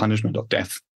by punishment of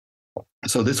death.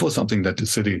 So this was something that the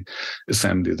city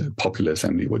assembly, the popular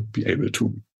assembly, would be able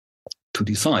to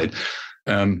decide.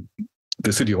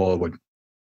 The city hall would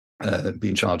be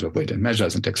in charge of weight and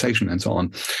measures and taxation and so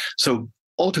on. So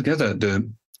altogether,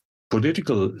 the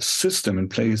political system in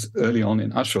place early on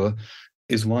in Ashur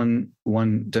is one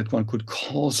that one could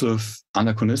call sort of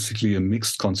anachronistically a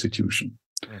mixed constitution.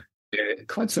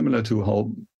 Quite similar to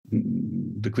how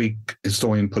the Greek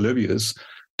historian Polybius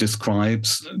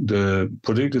describes the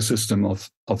political system of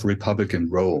Republican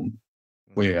Rome,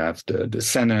 where you have the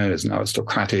Senate as an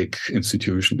aristocratic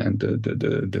institution, and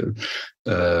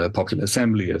the popular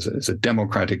assembly as a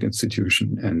democratic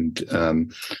institution, and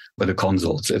where the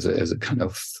consuls as a kind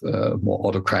of more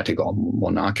autocratic or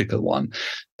monarchical one.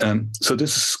 So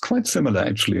this is quite similar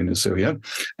actually in Assyria,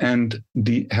 and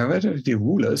the hereditary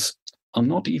rulers are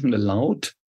not even allowed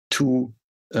to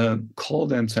call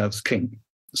themselves king.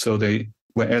 So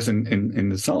whereas in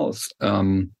the south,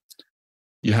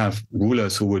 you have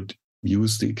rulers who would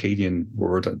use the Akkadian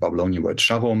word, the Babylonian word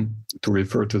Shalom, to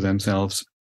refer to themselves,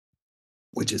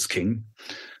 which is king.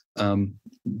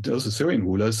 Those Assyrian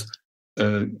rulers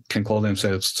can call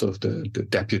themselves sort of the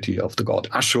deputy of the god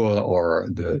Ashur, or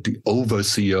the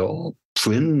overseer or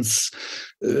prince,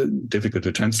 difficult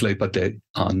to translate, but they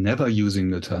are never using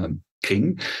the term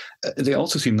king. They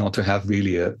also seem not to have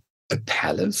really a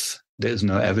palace. There's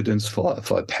no evidence for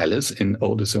a palace in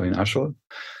old Assyrian Ashur.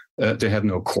 They have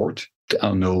no court. There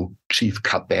are no chief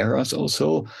cupbearers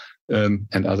also,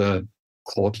 and other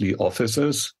courtly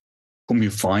officers, whom you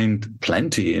find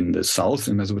plenty in the south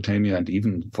in Mesopotamia, and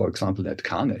even, for example, at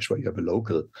Kanesh, where you have a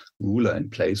local ruler in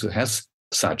place who has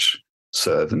such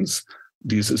servants.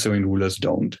 These Assyrian rulers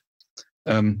don't.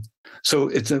 So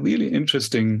it's a really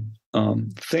interesting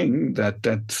thing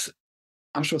that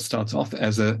Ashur starts off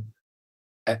as a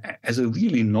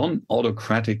really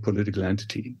non-autocratic political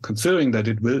entity, considering that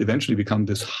it will eventually become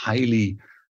this highly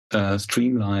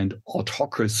streamlined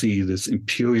autocracy, this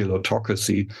imperial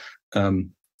autocracy,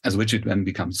 as which it then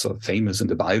becomes so famous in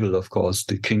the Bible. Of course,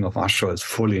 the king of Ashur is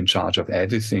fully in charge of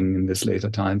everything in this later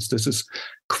times. This is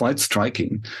quite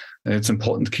striking. It's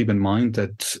important to keep in mind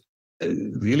that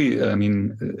really, I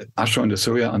mean, Ashur and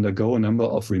Assyria undergo a number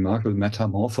of remarkable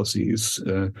metamorphoses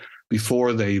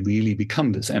before they really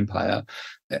become this empire.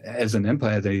 As an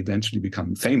empire, they eventually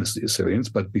become famous, the Assyrians,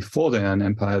 but before they are an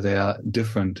empire, they are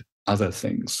different other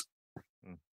things.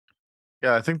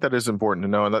 Yeah, I think that is important to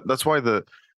know, and that's why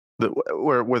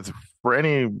for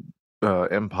any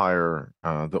empire,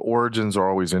 the origins are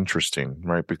always interesting,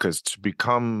 right? Because to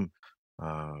become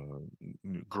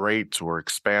great or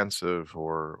expansive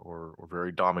or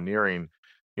very domineering,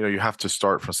 you have to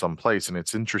start from some place, and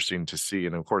it's interesting to see.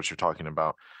 And of course, you're talking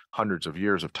about hundreds of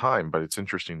years of time, but it's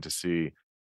interesting to see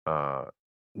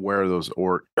where those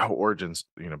origins,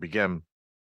 begin.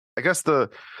 I guess the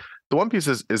one piece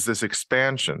is this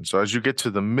expansion. So as you get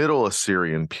to the Middle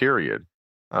Assyrian period,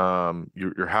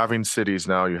 you're having cities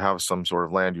now. You have some sort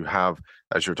of land. You have,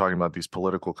 as you're talking about, these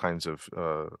political kinds of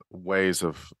ways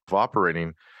of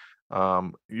operating.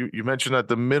 You mentioned that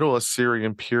the Middle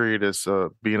Assyrian period is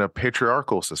being a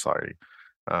patriarchal society,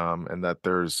 and that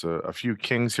there's a few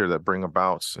kings here that bring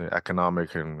about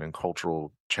economic and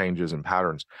cultural changes and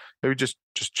patterns. Maybe just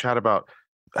chat about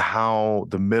how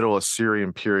the Middle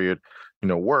Assyrian period,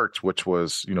 worked, which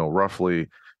was, roughly,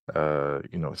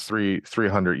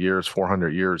 300 years,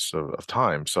 400 years of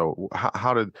time. So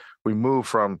how did we move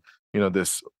from,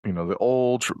 this, the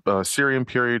old Syrian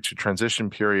period to transition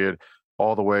period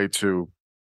all the way to,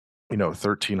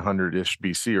 1300-ish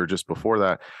BC or just before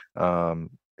that,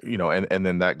 and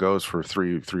then that goes for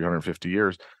 350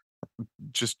 years.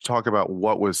 Just talk about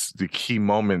what was the key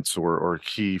moments or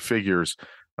key figures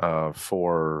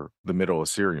for the Middle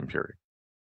Assyrian period.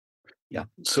 Yeah.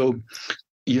 So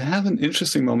you have an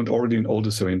interesting moment already in Old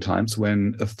Assyrian times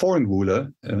when a foreign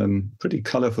ruler, pretty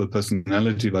colorful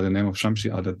personality by the name of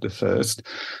Shamshi-Adad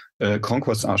I,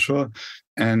 conquers Ashur,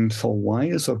 and for a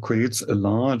while so creates a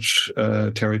large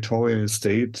territorial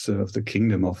state of the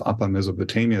kingdom of Upper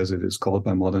Mesopotamia, as it is called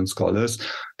by modern scholars,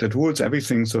 that rules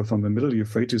everything so from the Middle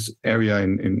Euphrates area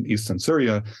in eastern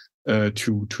Syria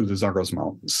to the Zagros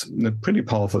Mountains. A pretty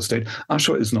powerful state.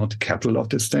 Ashur is not the capital of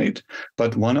the state,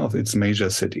 but one of its major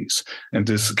cities. And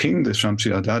this king, the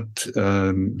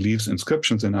Shamshi-Adad, leaves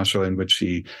inscriptions in Ashur in which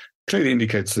he clearly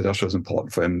indicates that Ashur is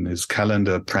important for him. His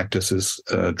calendar practices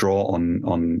draw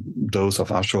on those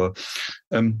of Ashur.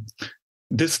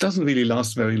 This doesn't really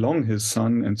last very long. His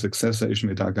son and successor,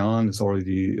 Ishme-Dagan, is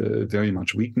already very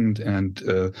much weakened.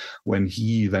 And when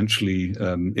he eventually,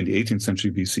 in the 18th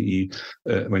century BCE,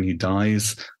 when he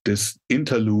dies, this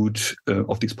interlude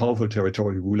of these powerful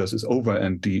territorial rulers is over,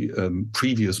 and the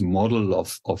previous model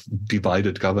of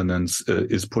divided governance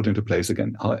is put into place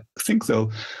again. I think, though,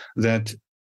 that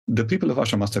the people of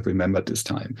Ashur must have remembered this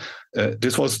time.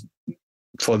 This was,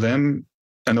 for them,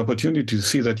 an opportunity to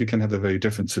see that you can have a very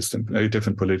different system, very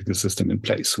different political system in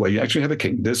place, where you actually have a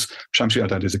king. This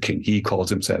Shamshi-Adad is a king. He calls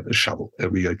himself a shavu, a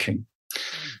real king.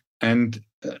 And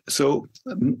so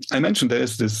I mentioned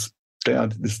there's this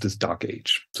dark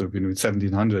age. So between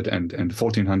 1700 and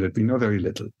 1400, we know very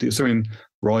little. The Assyrian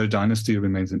royal dynasty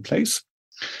remains in place.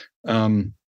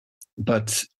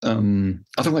 But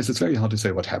otherwise, it's very hard to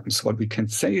say what happens. What we can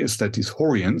say is that these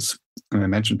Hurrians, I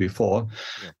mentioned before,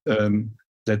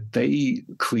 that they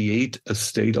create a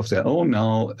state of their own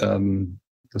now,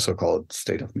 the so-called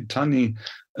state of Mitanni,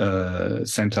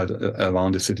 centered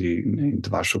around a city named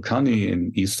Vashukani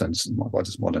in what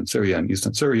is modern Syria and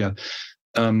eastern Syria,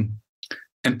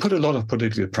 and put a lot of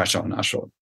political pressure on Ashur.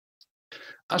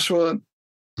 Ashur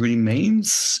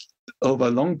remains over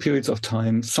long periods of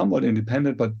time somewhat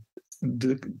independent, but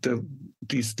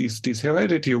these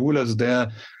hereditary rulers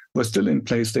there were still in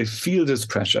place. They feel this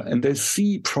pressure, and they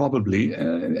see probably,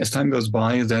 as time goes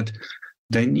by, that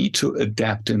they need to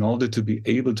adapt in order to be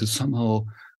able to somehow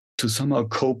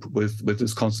cope with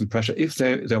this constant pressure if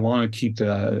they want to keep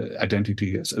their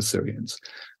identity as Assyrians.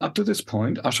 Up to this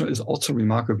point, Ashur is also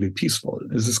remarkably peaceful.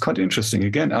 This is quite interesting.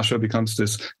 Again, Ashur becomes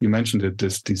this, you mentioned it,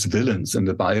 these villains in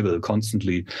the Bible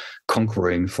constantly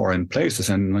conquering foreign places.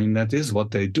 And I mean, that is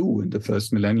what they do in the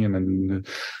first millennium and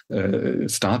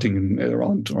starting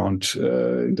around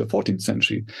in the 14th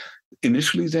century.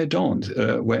 Initially, they don't.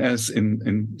 Whereas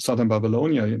in southern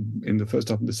Babylonia, in the first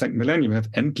half of the second millennium, you have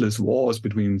endless wars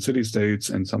between city-states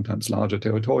and sometimes larger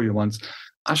territorial ones.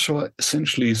 Ashur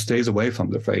essentially stays away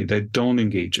from the fray. They don't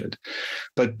engage it.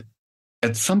 But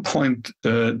at some point,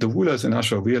 the rulers in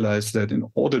Ashur realize that in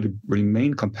order to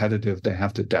remain competitive, they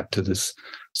have to adapt to this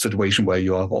situation where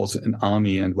you have also an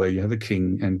army and where you have a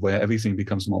king and where everything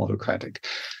becomes more autocratic.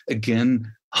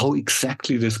 Again, how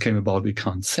exactly this came about, we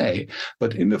can't say.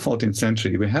 But in the 14th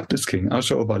century, we have this king,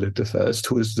 Ashur-uballit I,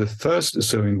 who is the first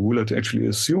Assyrian ruler to actually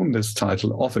assume this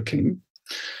title of a king,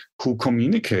 who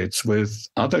communicates with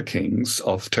other kings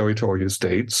of territorial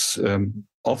states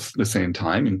of the same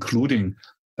time, including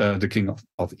the king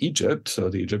of Egypt. So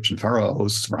the Egyptian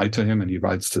pharaohs write to him, and he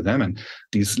writes to them. And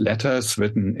these letters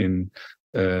written in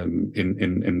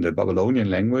the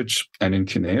Babylonian language and in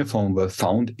cuneiform were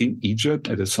found in Egypt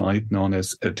at a site known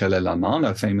as Tel El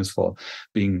Amarna, famous for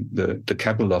being the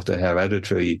capital of the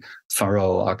hereditary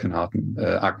pharaoh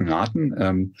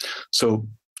Akhenaten. So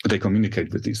they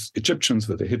communicate with these Egyptians,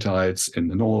 with the Hittites in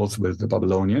the north, with the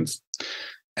Babylonians,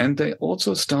 and they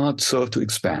also start to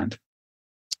expand.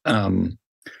 And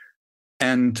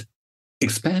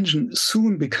expansion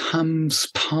soon becomes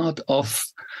part of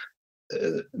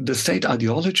the state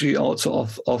ideology also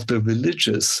of the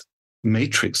religious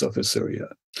matrix of Assyria.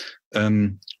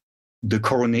 The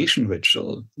coronation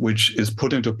ritual, which is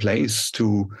put into place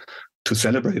to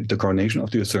celebrate the coronation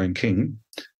of the Assyrian king,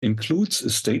 includes a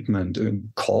statement, a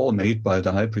call made by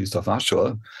the high priest of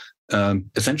Ashur,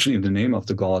 essentially in the name of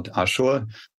the god Ashur,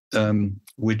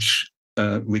 which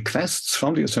requests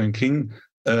from the Assyrian king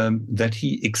that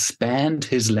he expand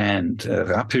his land,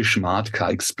 Rapish Matka,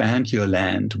 expand your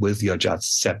land with your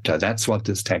just scepter. That's what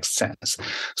this text says.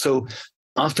 So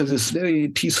after this very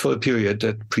peaceful period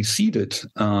that preceded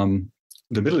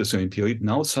the Middle Assyrian period,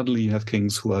 now suddenly you have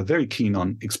kings who are very keen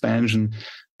on expansion,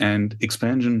 and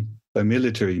expansion by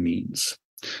military means.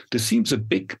 This seems a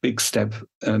big step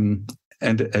and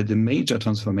a major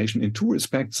transformation in two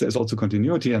respects. There's also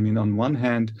continuity. I mean, on one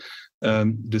hand,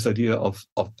 this idea of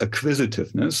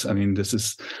acquisitiveness. I mean,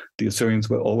 the Assyrians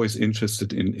were always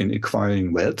interested in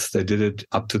acquiring wealth. They did it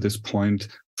up to this point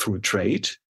through trade.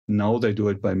 Now they do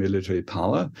it by military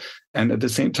power. And at the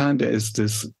same time, there is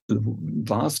this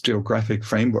vast geographic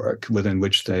framework within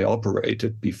which they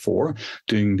operated before.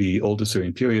 During the Old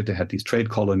Assyrian period, they had these trade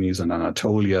colonies in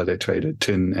Anatolia. They traded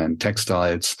tin and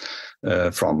textiles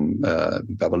from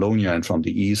Babylonia and from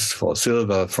the east for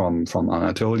silver from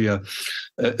Anatolia.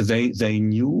 They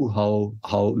knew how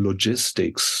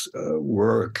logistics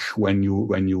work when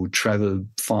you travel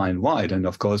far and wide, and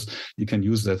of course you can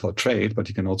use that for trade, but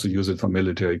you can also use it for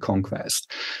military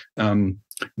conquest.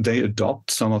 They adopt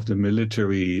some of the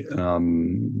military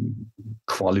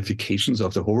qualifications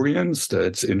of the Hurrians.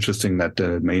 It's interesting that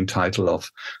the main title of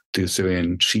the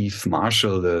Assyrian chief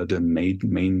marshal, the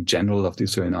main general of the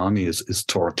Assyrian army, is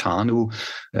Tortanu.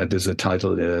 There's a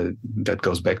title that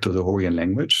goes back to the Hurrian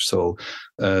language. So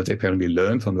they apparently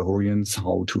learn from the Hurrians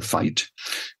how to fight,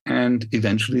 and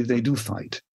eventually they do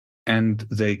fight. And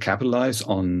they capitalize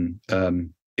on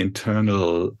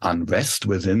internal unrest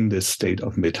within this state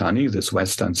of Mitanni, this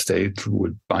western state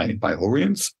ruled by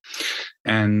Hurrians,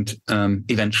 and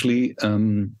eventually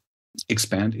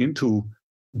expand into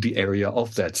the area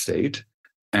of that state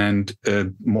and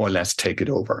more or less take it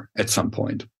over at some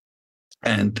point.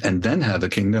 And then have a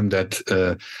kingdom that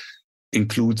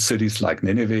includes cities like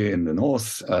Nineveh in the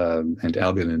north and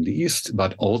Erbil in the east,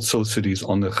 but also cities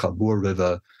on the Chabur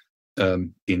River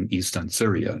in eastern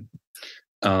Syria.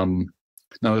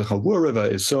 Now, the Chabur River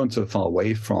is so and so far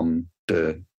away from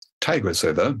the Tigris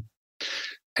River.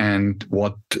 And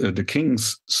what the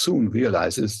kings soon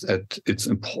realize is that it's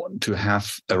important to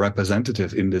have a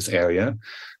representative in this area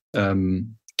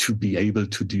to be able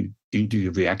to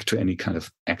react to any kind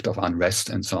of act of unrest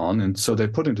and so on. And so they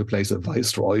put into place a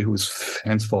viceroy who's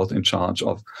henceforth in charge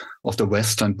of the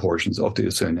western portions of the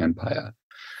Assyrian Empire.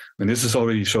 And this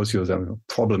already shows you the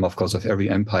problem, of course, of every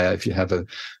empire. If you have a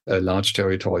large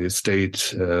territorial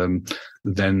state, then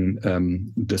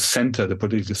the center, the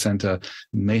political center,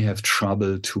 may have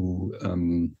trouble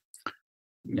to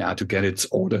get its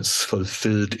orders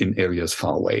fulfilled in areas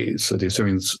far away. So the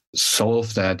Assyrians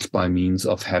solve that by means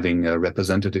of having a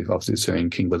representative of the Assyrian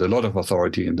king with a lot of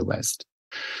authority in the West.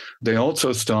 They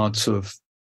also start sort of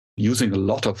using a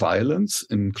lot of violence,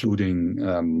 including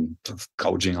sort of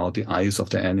gouging out the eyes of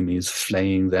their enemies,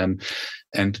 flaying them,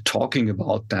 and talking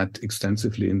about that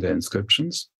extensively in their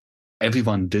inscriptions.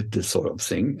 Everyone did this sort of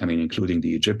thing. I mean, including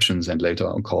the Egyptians and later,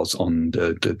 of course, on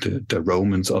the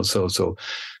Romans also. So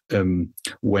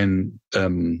when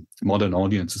modern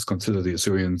audiences consider the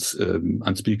Assyrians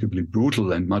unspeakably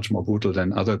brutal and much more brutal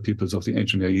than other peoples of the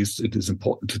ancient Near East, it is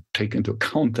important to take into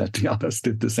account that the others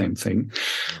did the same thing.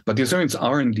 But the Assyrians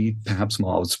are indeed perhaps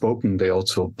more outspoken. They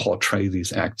also portray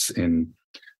these acts in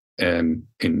imagery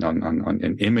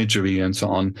and so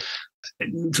on.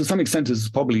 To some extent, this is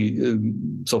probably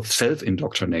sort of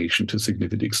self-indoctrination to a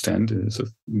significant extent, sort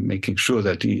of making sure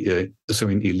that the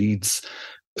Assyrian elites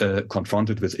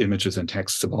confronted with images and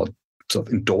texts about sort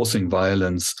of endorsing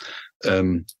violence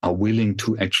are willing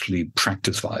to actually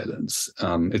practice violence.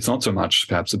 It's not so much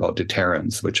perhaps about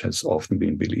deterrence, which has often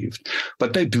been believed.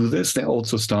 But they do this. They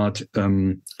also start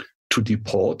to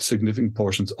deport significant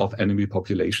portions of enemy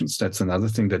populations. That's another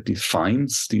thing that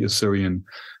defines the Assyrian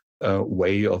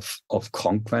way of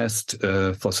conquest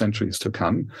for centuries to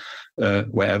come.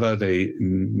 Wherever they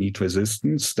meet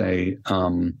resistance, they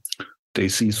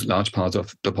seize large parts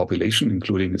of the population,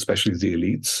 including especially the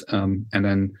elites, and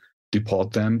then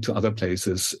deport them to other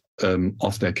places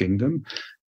of their kingdom.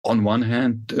 On one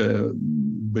hand,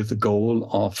 with the goal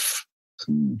of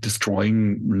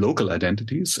destroying local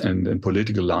identities and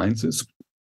political alliances,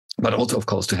 but also, of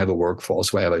course, to have a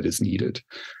workforce wherever it is needed.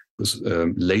 because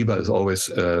labor is always,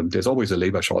 there's always a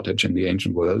labor shortage in the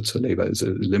ancient world. So labor is a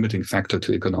limiting factor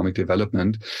to economic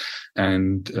development.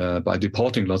 And by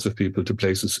deporting lots of people to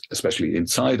places, especially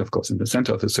inside, of course, in the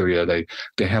center of Assyria,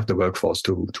 they have the workforce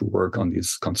to work on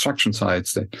these construction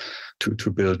sites,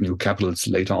 to build new capitals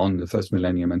later on in the first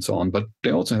millennium and so on. But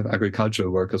they also have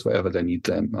agricultural workers wherever they need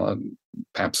them,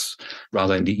 perhaps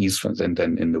rather in the east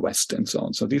than in the west and so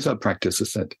on. So these are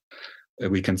practices that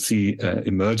we can see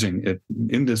emerging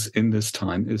in this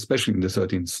time, especially in the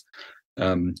 13th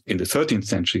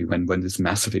century when this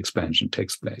massive expansion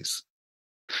takes place.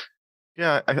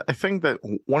 Yeah, I think that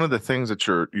one of the things that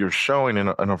you're showing in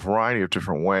a variety of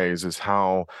different ways is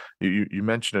how you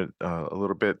mentioned it a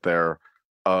little bit there,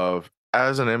 of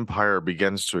as an empire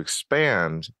begins to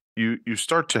expand, you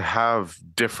start to have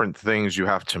different things you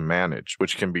have to manage,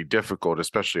 which can be difficult,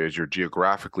 especially as you're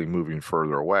geographically moving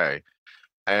further away.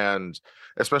 And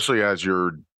especially as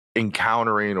you're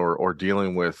encountering or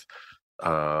dealing with,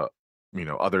 other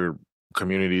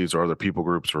communities or other people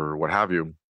groups or what have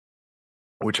you,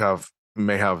 which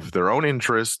may have their own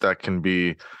interests that can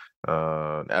be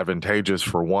advantageous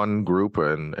for one group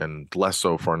and less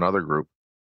so for another group.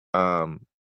 And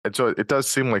so it does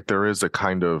seem like there is a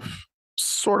kind of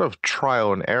sort of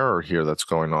trial and error here that's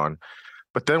going on.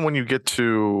 But then when you get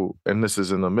to, and this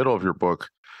is in the middle of your book,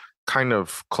 kind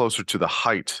of closer to the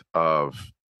height of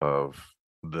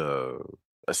the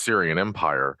Assyrian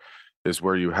Empire, is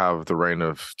where you have the reign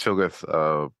of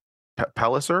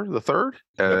Tiglath-Pileser III,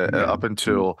 up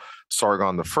until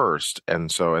Sargon I,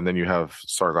 and then you have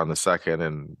Sargon II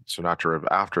and Sennacherib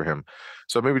after him.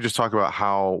 So maybe just talk about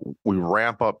how we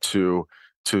ramp up to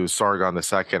Sargon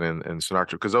II and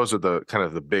Sennacherib, because those are the kind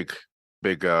of the big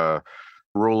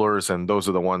rulers, and those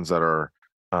are the ones that are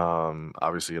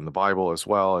obviously in the Bible as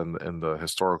well, and in the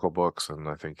historical books, and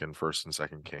I think in First and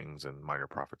Second Kings and Minor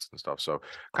Prophets and stuff. So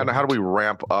kind of how do we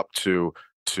ramp up to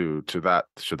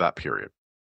that period?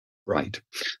 Right.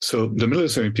 So the Middle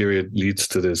Assyrian period leads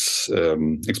to this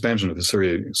expansion of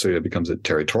Assyria. Assyria becomes a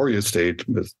territorial state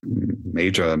with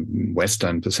major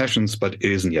Western possessions, but it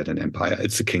isn't yet an empire.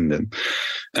 It's a kingdom.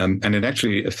 And it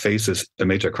actually faces a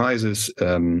major crisis.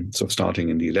 So starting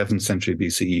in the 11th century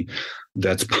BCE,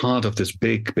 that's part of this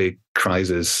big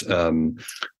crisis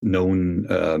known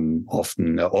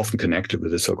often connected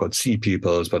with the so-called Sea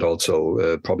Peoples, but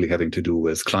also probably having to do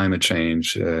with climate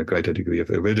change, greater degree of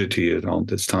aridity around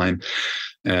this time.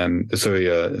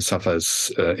 Assyria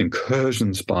suffers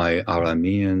incursions by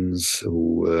Arameans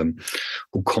who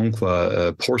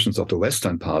conquer portions of the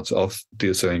western parts of the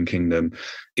Assyrian kingdom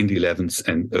in the 11th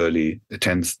and early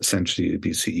 10th century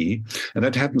BCE. And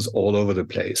that happens all over the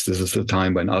place. This is the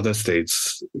time when other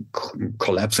states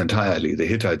collapse entirely. The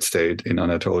Hittite state in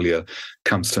Anatolia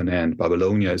comes to an end.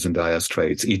 Babylonia is in dire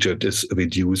straits. Egypt is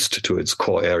reduced to its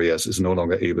core areas, is no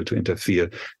longer able to interfere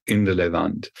in the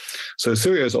Levant. So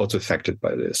Assyria is also affected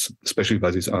by this, especially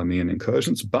by these Aramean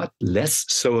incursions, but less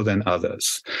so than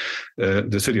others.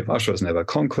 The city of Ashur is never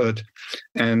conquered,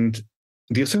 and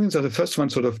the Assyrians are the first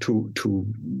ones sort of to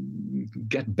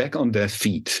get back on their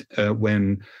feet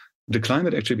when the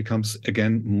climate actually becomes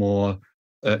again more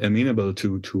amenable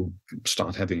to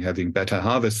start having better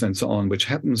harvests and so on, which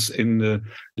happens in the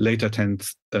later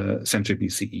 10th century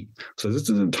BCE. So this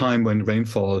is a time when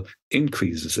rainfall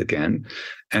increases again.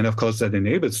 And of course, that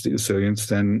enables the Assyrians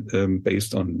then,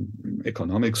 based on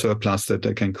economic surplus that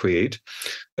they can create,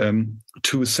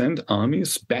 to send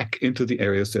armies back into the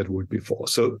areas that ruled before.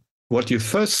 So what you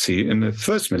first see in the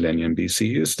first millennium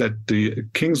BC is that the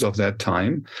kings of that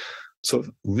time sort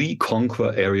of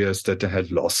reconquer areas that they had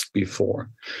lost before.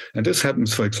 And this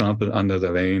happens, for example, under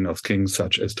the reign of kings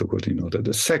such as Tukulti-Nota II,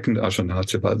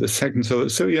 Ashurnasirpal II. So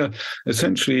Assyria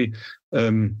essentially,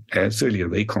 Assyria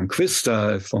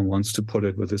reconquista, if one wants to put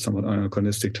it with a somewhat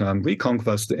anachronistic term,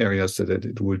 reconquers the areas that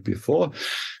it ruled before.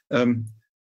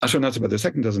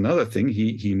 Ashurnasirpal II does another thing.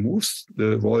 He moves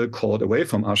the royal court away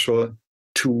from Ashur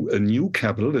to a new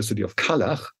capital, the city of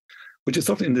Kalach, which is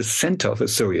sort of in the center of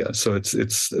Assyria. So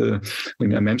it's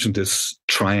when I mentioned this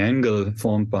triangle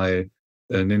formed by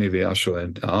Nineveh, Ashur,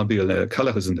 and Arbil,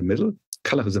 Kalach is in the middle.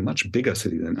 Kalach is a much bigger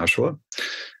city than Ashur,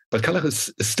 but Kalach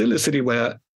is still a city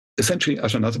where essentially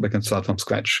Ashurnasirpal can start from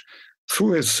scratch.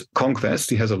 Through his conquest,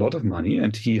 he has a lot of money,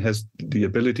 and he has the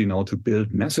ability now to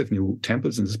build massive new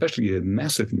temples, and especially a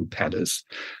massive new palace,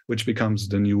 which becomes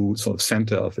the new sort of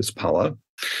center of his power.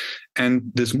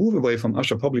 And this move away from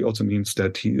Ashur probably also means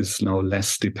that he is now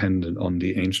less dependent on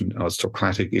the ancient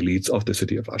aristocratic elites of the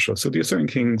city of Ashur. So the Assyrian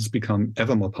kings become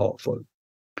ever more powerful.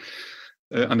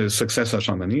 Under his successor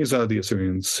Shalmaneser, the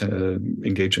Assyrians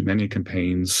engaged in many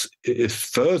campaigns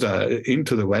further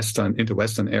into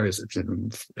Western areas,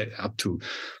 up to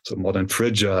modern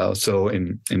Phrygia, or so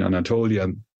in Anatolia.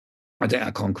 There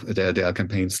are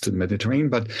campaigns to the Mediterranean,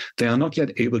 but they are not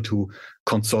yet able to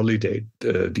consolidate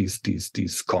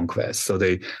these conquests. So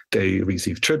they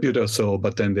receive tribute or so,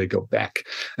 but then they go back.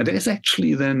 And there's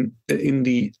actually then in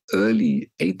the early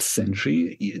 8th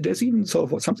century, there's even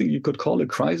sort of something you could call a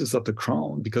crisis of the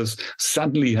crown, because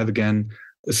suddenly you have again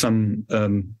some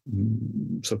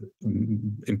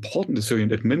important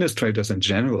Assyrian administrators and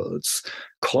generals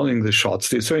calling the shots.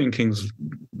 The Assyrian kings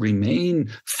remain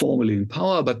formally in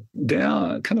power, but they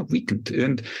are kind of weakened.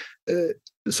 And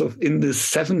so in the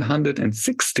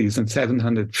 760s and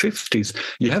 750s,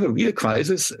 you have a real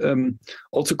crisis,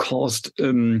 also caused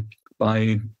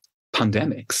by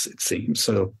pandemics, it seems.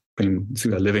 So we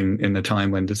are living in a time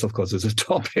when this, of course, is a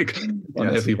topic on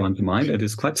everyone's mind. It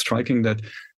is quite striking that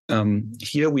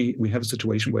here we have a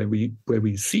situation where we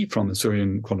see from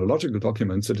Assyrian chronological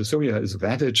documents that Assyria is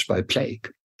ravaged by plague.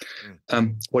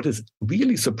 What is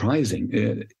really surprising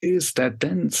is that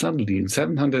then suddenly in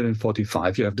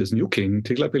 745 you have this new king,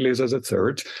 Tiglath-Pileser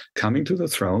III, coming to the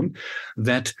throne,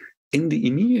 that in the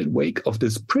immediate wake of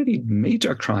this pretty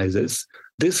major crisis,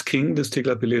 this king, this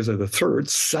Tiglath-Pileser III,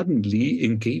 suddenly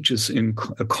engages in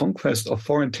a conquest of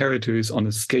foreign territories on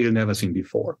a scale never seen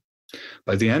before.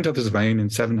 By the end of his reign in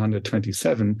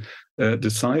 727, the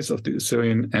size of the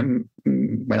Assyrian,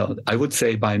 I would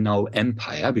say by now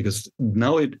empire, because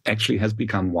now it actually has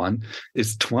become one,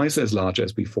 is twice as large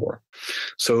as before.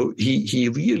 So he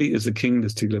really is a king,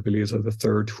 this Tiglath-Pileser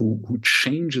III, who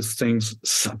changes things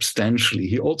substantially.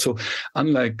 He also,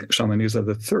 unlike Shalmaneser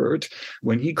III,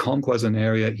 when he conquers an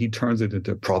area, he turns it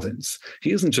into a province.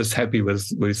 He isn't just happy with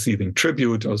receiving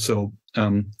tribute or so,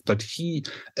 but he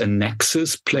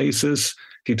annexes places.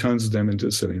 He turns them into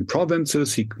Assyrian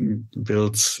provinces. He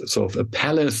builds sort of a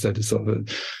palace that is sort of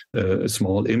a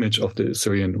small image of the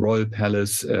Assyrian royal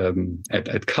palace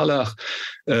at Kalach.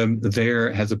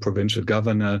 There has a provincial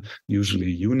governor, usually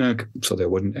eunuch, so they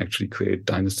wouldn't actually create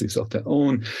dynasties of their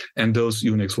own. And those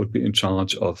eunuchs would be in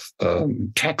charge of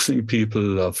taxing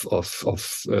people,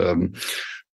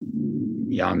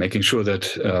 making sure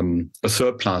that a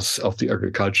surplus of the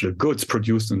agricultural goods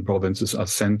produced in the provinces are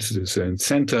sent to the Assyrian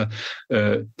center,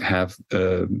 have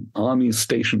armies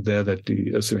stationed there that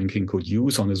the Assyrian king could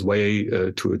use on his way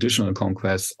to additional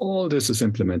conquests. All this is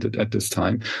implemented at this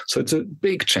time. So it's a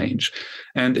big change.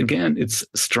 And again, it's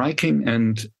striking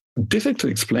and difficult to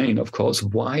explain, of course,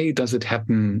 why does it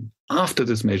happen after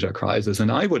this major crisis?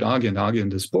 And I would argue in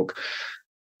this book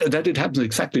that it happens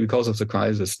exactly because of the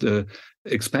crisis. The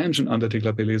expansion under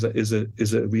Tiglath-Pileser is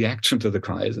a reaction to the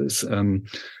crisis.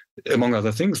 Among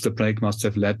other things, the plague must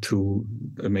have led to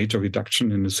a major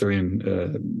reduction in the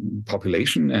Syrian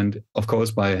population. And of course,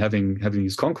 by having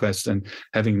these conquests and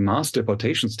having mass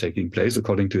deportations taking place,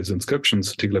 according to his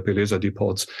inscriptions, Tiglath-Pileser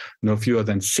deports no fewer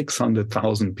than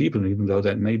 600,000 people, even though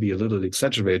that may be a little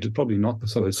exaggerated, probably not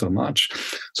so much.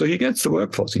 So he gets the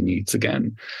workforce he needs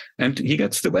again, and he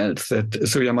gets the wealth that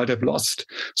Syria might have lost.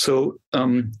 So,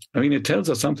 it tells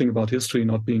us something about history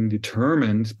not being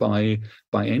determined by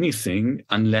anything,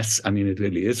 unless, it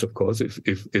really is, of course, if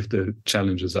the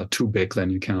challenges are too big, then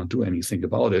you cannot do anything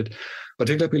about it. But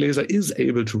Tiglath-Pileser is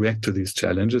able to react to these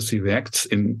challenges. He reacts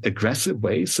in aggressive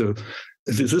ways. So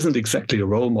this isn't exactly a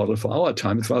role model for our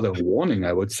time. It's rather a warning,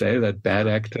 I would say, that bad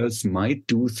actors might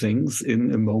do things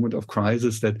in a moment of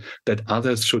crisis that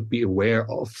others should be aware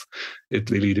of.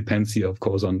 It really depends here, of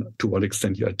course, on to what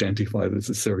extent you identify with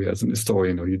Assyria as an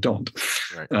historian or you don't.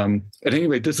 Right. At any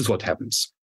rate, this is what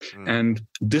happens. And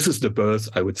this is the birth,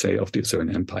 I would say, of the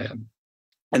Assyrian Empire.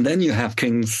 And then you have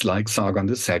kings like Sargon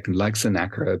II, like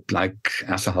Sennacherib, like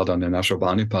Esarhaddon and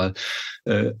Ashurbanipal,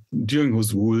 during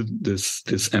whose rule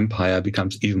this empire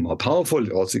becomes even more powerful.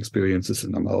 It also experiences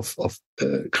a number of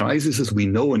crises. We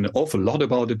know an awful lot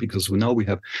about it because now we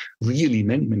have really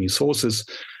many sources,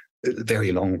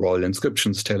 very long royal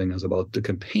inscriptions telling us about the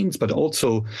campaigns, but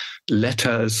also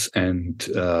letters and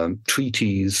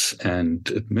treaties and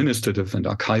administrative and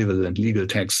archival and legal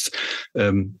texts,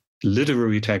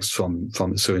 literary texts from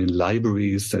Assyrian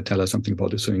libraries that tell us something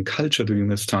about Assyrian culture during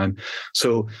this time.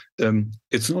 So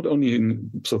it's not only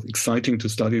sort of exciting to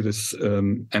study this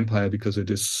empire because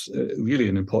it is really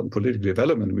an important political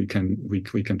development we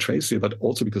can trace here, but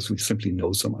also because we simply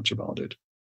know so much about it.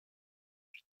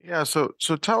 Yeah, so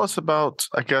tell us about,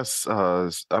 I guess,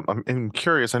 I'm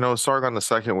curious. I know Sargon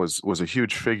II was a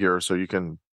huge figure, so you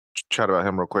can chat about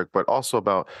him real quick, but also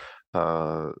about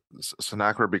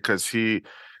Sennacherib, because he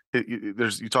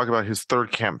you talk about his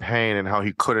third campaign and how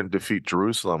he couldn't defeat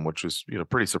Jerusalem, which is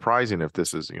pretty surprising if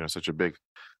this is such a big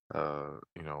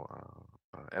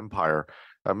empire.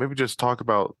 Maybe just talk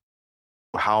about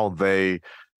how they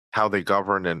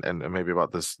govern and maybe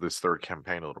about this third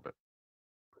campaign a little bit.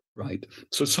 Right.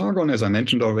 So Sargon, as I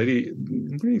mentioned already,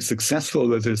 really successful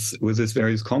with his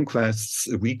various conquests,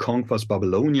 reconquers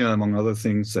Babylonia, among other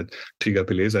things that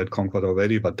Tiglath-Pileser had conquered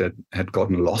already, but that had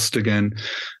gotten lost again.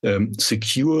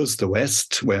 Secures the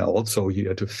West, where also he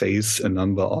had to face a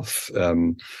number of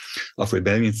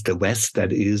rebellions. The West,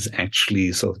 that is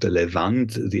actually sort of the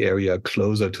Levant, the area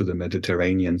closer to the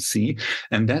Mediterranean Sea,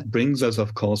 and that brings us,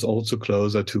 of course, also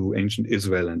closer to ancient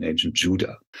Israel and ancient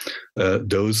Judah.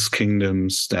 Those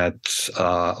kingdoms that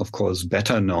are, of course,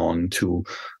 better known to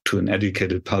an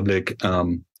educated public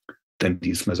than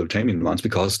these Mesopotamian ones,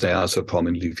 because they are so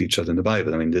prominently featured in the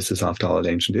Bible. I mean, this is after all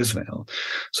ancient Israel.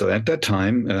 So at that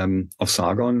time of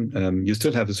Sargon, you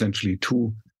still have essentially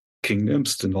two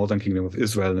kingdoms, the northern kingdom of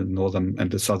Israel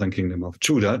and the southern kingdom of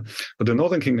Judah. But the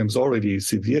northern kingdom is already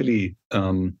severely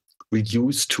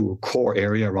reduced to a core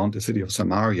area around the city of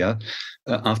Samaria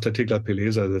after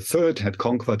Tiglath-Pileser III had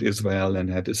conquered Israel and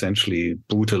had essentially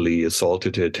brutally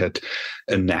assaulted it, had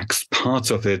annexed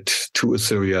parts of it to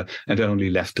Assyria, and then only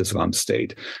left this rump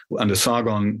state. Under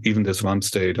Sargon, even this rump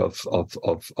state of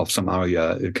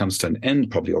Samaria, it comes to an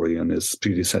end, probably already on his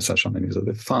predecessor, Shalmaneser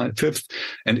V,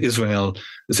 and Israel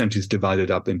essentially is divided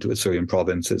up into Assyrian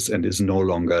provinces and is no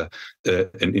longer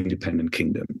an independent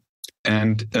kingdom.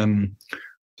 And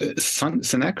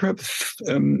Sennacherib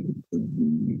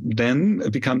then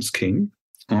becomes king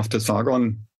after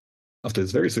Sargon, after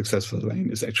his very successful reign,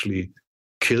 is actually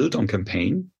killed on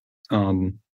campaign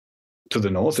to the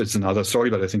north. It's another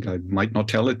story, but I think I might not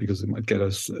tell it because it might get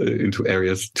us into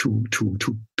areas too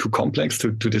complex to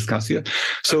discuss here.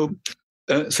 So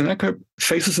Sennacherib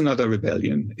faces another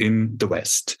rebellion in the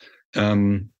west.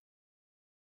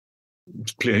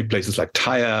 Places like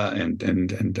Tyre and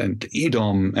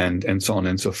Edom and so on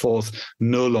and so forth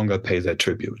no longer pay their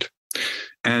tribute.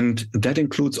 And that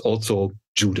includes also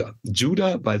Judah.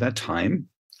 Judah, by that time,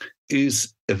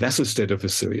 is a vassal state of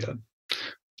Assyria.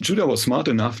 Judah was smart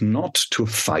enough not to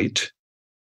fight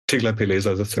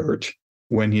Tiglath-Pileser III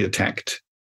when he attacked.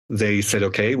 They said,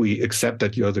 okay, we accept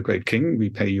that you're the great king, we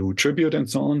pay you tribute and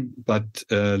so on, but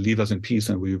leave us in peace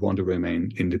and we want to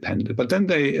remain independent. But then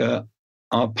they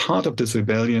are part of this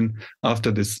rebellion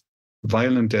after this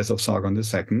violent death of Sargon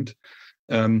II,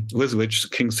 with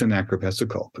which King Sennacherib has to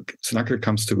cope. Sennacherib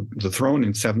comes to the throne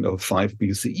in 705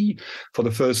 BCE. For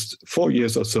the first 4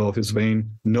 years or so of his reign,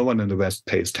 no one in the West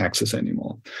pays taxes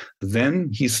anymore. Then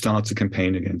he starts a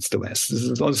campaign against the West. This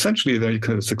is essentially a very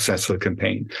successful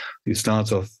campaign. He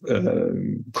starts off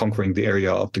conquering the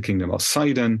area of the kingdom of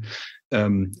Sidon,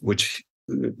 which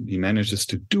he manages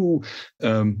to do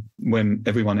when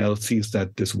everyone else sees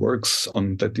that this works,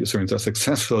 that the Assyrians are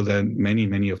successful. Then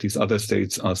many of these other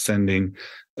states are sending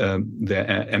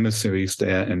their emissaries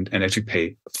there and actually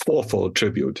pay fourfold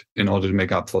tribute in order to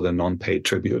make up for the non-paid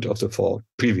tribute of the 4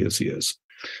 previous years.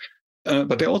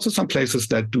 But there are also some places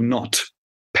that do not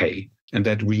pay and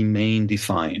that remain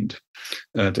defined.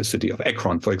 The city of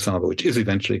Eckart, for example, which is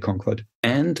eventually conquered,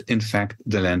 and in fact,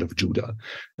 the land of Judah.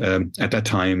 At that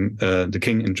time, the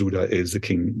king in Judah is a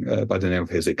king by the name of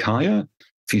Hezekiah,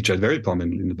 featured very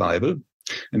prominently in the Bible.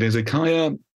 And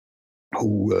Hezekiah,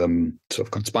 who sort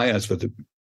of conspires with the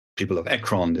people of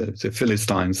Ekron, the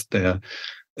Philistines there,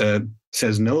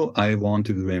 says, no, I want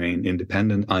to remain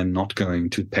independent. I'm not going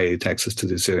to pay taxes to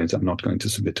the Assyrians. I'm not going to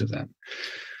submit to them.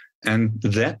 And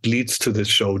that leads to this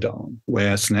showdown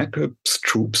where Sennacherib's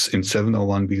troops in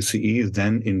 701 BCE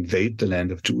then invade the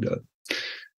land of Judah.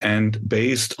 And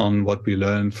based on what we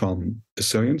learn from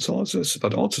Assyrian sources,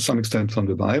 but also to some extent from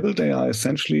the Bible, they are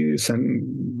essentially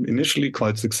initially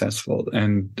quite successful.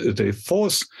 And they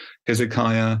force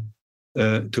Hezekiah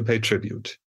to pay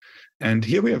tribute. And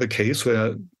here we have a case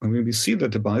where we see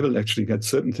that the Bible actually gets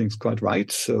certain things quite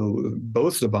right. So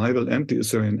both the Bible and the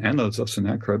Assyrian annals of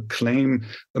Sennacherib claim,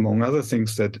 among other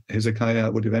things, that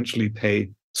Hezekiah would eventually pay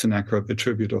Sennacherib a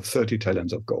tribute of 30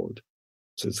 talents of gold.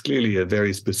 So it's clearly a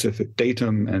very specific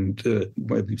datum. And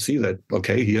where we see that,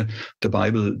 okay, here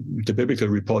the biblical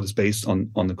report is based on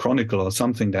the chronicle or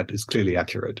something that is clearly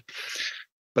accurate.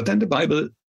 But then the Bible,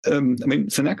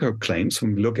 Sennacherib claims,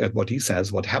 when we look at what he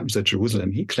says, what happens at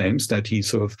Jerusalem, he claims that he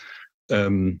sort of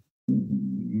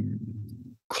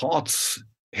caught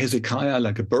Hezekiah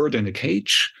like a bird in a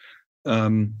cage.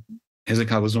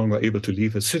 Hezekiah was no longer able to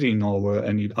leave his city, nor were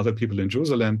any other people in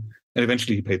Jerusalem. And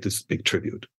eventually he paid this big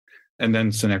tribute. And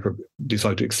then Sennacherib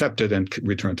decided to accept it and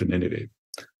return to Nineveh.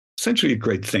 Essentially a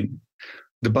great thing.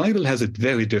 the Bible has it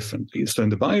very differently. So in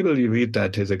the Bible, you read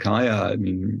that Hezekiah,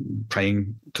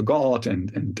 praying to God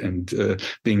and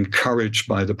being encouraged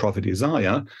by the prophet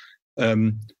Isaiah,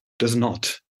 does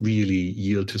not really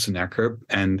yield to Sennacherib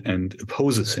and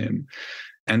opposes him.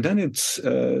 And then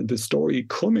the story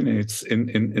culminates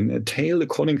in a tale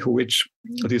according to which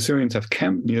the Assyrians have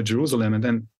camped near Jerusalem, and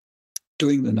then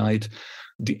during the night,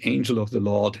 the angel of the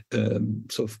Lord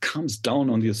sort of comes down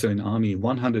on the Assyrian army.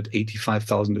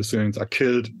 185,000 Assyrians are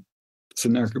killed.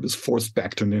 Sennacherib is forced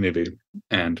back to Nineveh,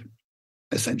 and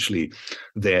essentially,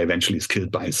 there eventually is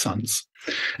killed by his sons.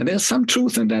 And there's some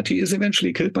truth in that. He is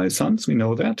eventually killed by his sons. We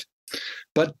know that.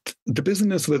 But the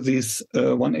business with these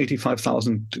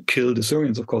 185,000 killed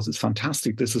Assyrians, of course, is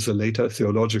fantastic. This is a later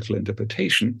theological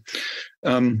interpretation,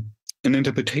 an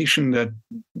interpretation that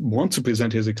wants to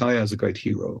present Hezekiah as a great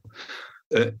hero.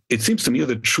 It seems to me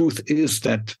the truth is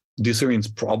that the Assyrians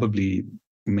probably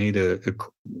made a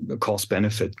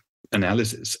cost-benefit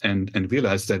analysis and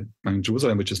realized that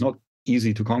Jerusalem, which is not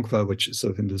easy to conquer, which is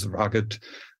sort of in this rugged,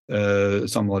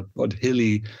 somewhat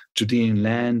hilly Judean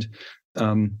land,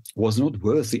 was not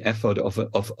worth the effort of a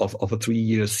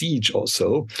 3-year siege or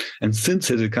so. And since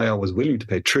Hezekiah was willing to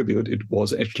pay tribute, it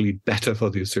was actually better for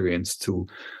the Assyrians to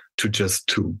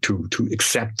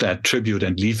accept that tribute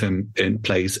and leave him in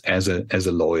place as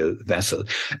a loyal vassal.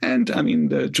 And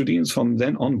the Judeans from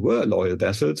then on were loyal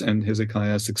vassals, and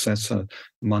Hezekiah's successor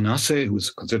Manasseh,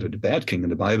 who's considered a bad king in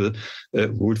the Bible,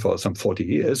 ruled for some 40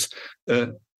 years,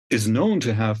 is known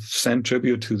to have sent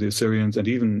tribute to the Assyrians and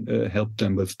even helped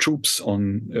them with troops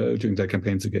during their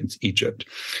campaigns against Egypt.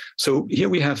 So here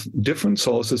we have different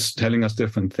sources telling us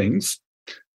different things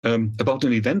about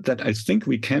an event that I think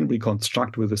we can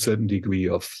reconstruct with a certain degree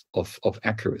of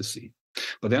accuracy.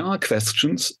 But there are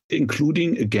questions,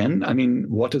 including, again,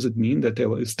 what does it mean that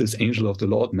there is this angel of the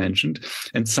Lord mentioned?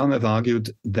 And some have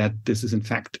argued that this is, in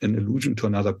fact, an allusion to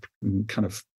another kind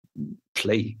of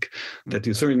plague, that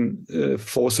the Assyrian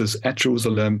forces at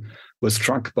Jerusalem were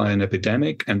struck by an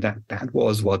epidemic, and that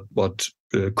was what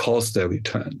caused their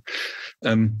return.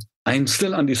 I'm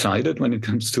still undecided when it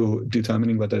comes to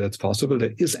determining whether that's possible.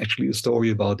 There is actually a story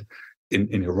about,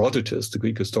 in Herodotus, the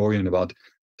Greek historian, about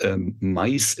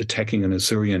mice attacking an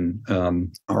Assyrian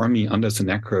army under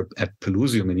Sennacherib at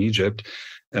Pelusium in Egypt.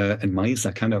 And mice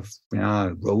are kind of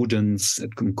rodents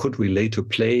that could relate to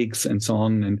plagues and so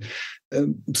on. And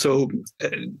so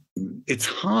it's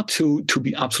hard to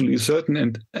be absolutely certain.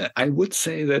 And I would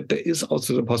say that there is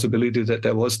also the possibility that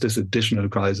there was this additional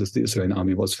crisis the Assyrian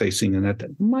army was facing, and that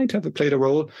might have played a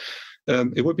role.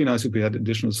 It would be nice if we had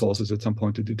additional sources at some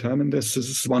point to determine this. This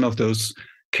is one of those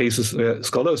cases where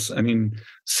scholars,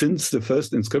 since the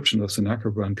first inscription of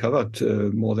Sennacherib were uncovered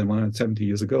more than 170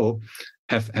 years ago,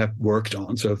 have worked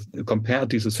on. So have compared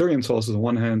these Assyrian sources on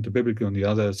one hand, the biblical on the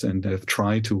others, and have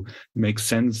tried to make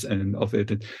sense of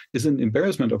it. It is an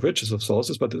embarrassment of riches of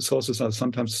sources, but the sources are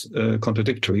sometimes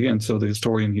contradictory. And so the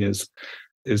historian here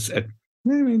is at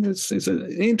it's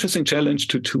an interesting challenge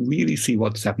to really see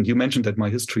what's happened. You mentioned that my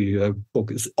history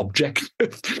book is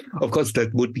objective. Of course,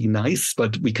 that would be nice,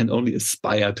 but we can only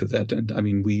aspire to that. And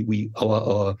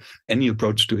our any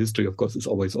approach to history, of course, is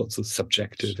always also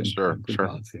subjective. Sure. You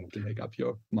have to make up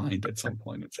your mind at some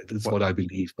point and say, this is what I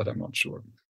believe, but I'm not sure.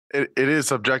 It is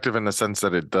subjective in the sense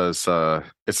that it does.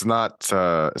 It's not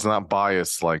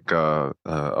biased like a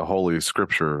holy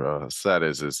scripture said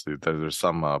is. There's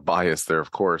some bias there,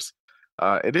 of course.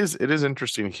 It is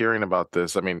interesting hearing about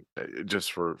this.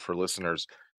 Just for listeners,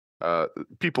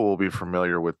 people will be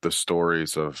familiar with the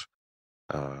stories of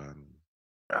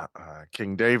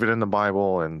King David in the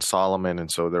Bible and Solomon, and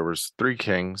so there was 3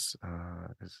 kings.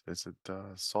 Is it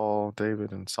Saul,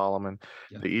 David, and Solomon?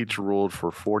 Yeah. They each ruled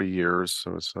for 40 years,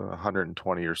 so it's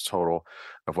 120 years total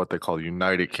of what they call the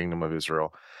United Kingdom of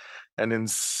Israel. And in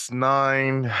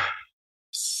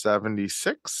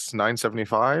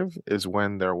 975 is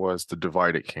when there was the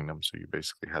divided kingdom. So you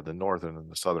basically had the northern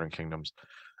and the southern kingdoms,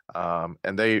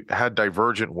 and they had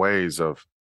divergent ways of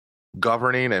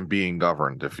governing and being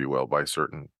governed, if you will, by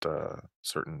certain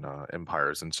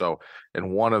empires. And so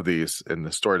in one of these, in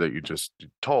the story that you just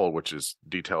told, which is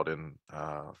detailed in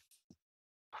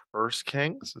First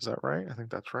Kings, is that right? I think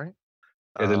that's right.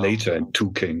 Yeah, the later in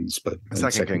 2 Kings, but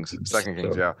Second Kings,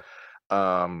 yeah,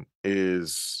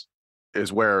 is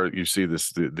where you see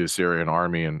the Assyrian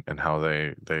army and how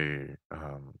they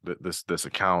this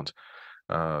account.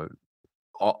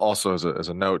 Also as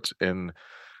a note,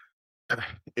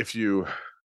 if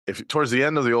towards the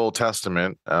end of the Old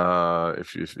Testament,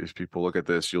 if people look at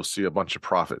this, you'll see a bunch of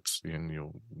prophets, and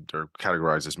they're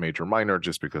categorized as major, minor,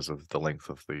 just because of the length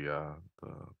of the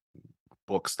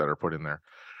books that are put in there.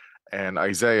 And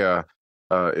Isaiah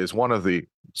is one of the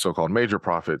so-called major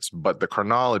prophets, but the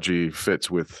chronology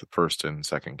fits with First and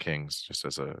Second Kings, just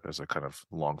as a kind of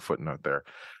long footnote there.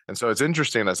 And so it's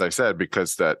interesting, as I said,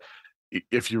 because that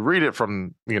if you read it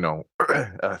from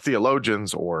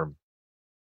theologians or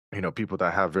people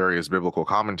that have various biblical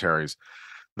commentaries,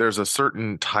 there's a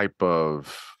certain type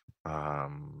of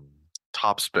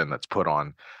topspin that's put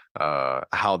on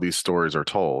how these stories are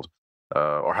told,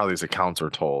 or how these accounts are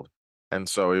told. And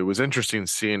so it was interesting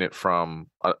seeing it from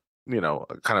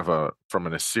from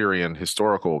an Assyrian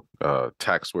historical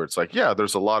text, where it's like, yeah,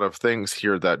 there's a lot of things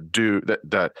here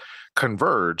that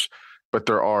converge, but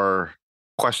there are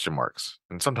question marks,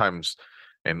 and sometimes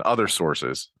in other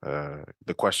sources,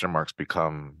 the question marks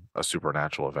become a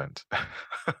supernatural event.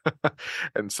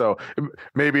 And so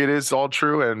maybe it is all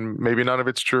true and maybe none of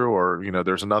it's true, or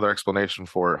there's another explanation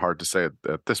for it. Hard to say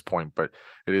at this point, but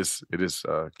it is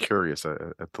curious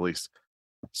at the least.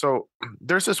 So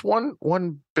there's this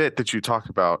one bit that you talk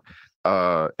about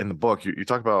in the book. You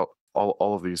talk about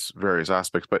all of these various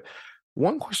aspects, but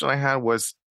one question I had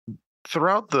was,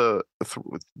 during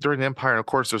the empire, and of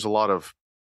course there's a lot of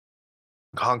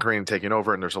conquering and taking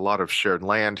over, and there's a lot of shared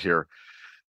land here.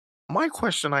 My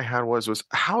question I had was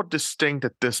how distinct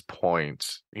at this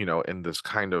point, in this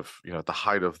kind of, at the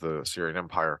height of the Assyrian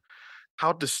Empire,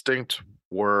 how distinct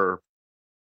were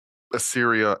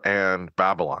Assyria and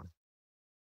Babylon?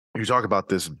 You talk about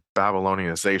this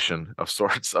Babylonianization of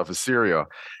sorts of Assyria,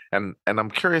 and I'm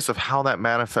curious of how that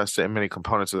manifests in many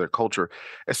components of their culture,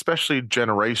 especially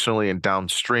generationally and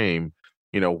downstream.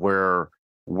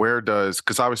 Where does,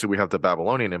 because obviously we have the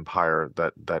Babylonian Empire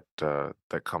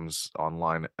that comes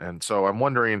online, and so I'm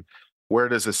wondering, where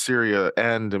does Assyria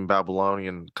end and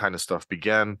Babylonian kind of stuff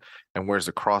begin, and where's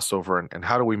the crossover, and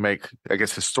how do we make, I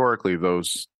guess, historically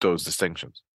those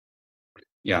distinctions?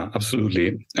 Yeah,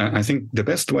 absolutely. I think the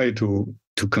best way to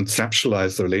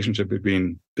conceptualize the relationship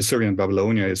between Assyria and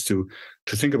Babylonia is to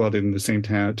think about it in the same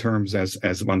terms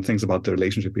as one thinks about the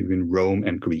relationship between Rome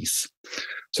and Greece.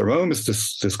 So Rome is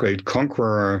this great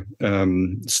conqueror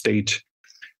state.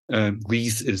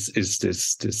 Greece is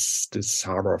this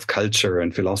harbor of culture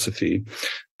and philosophy.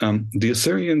 The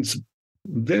Assyrians,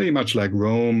 very much like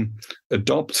Rome,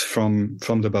 adopt from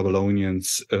the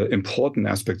Babylonians important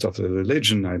aspects of the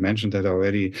religion. I mentioned that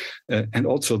already, and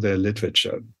also their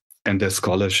literature and their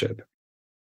scholarship.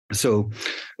 So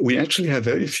we actually have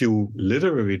very few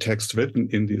literary texts written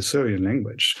in the Assyrian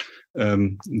language.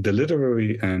 The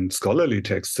literary and scholarly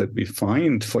texts that we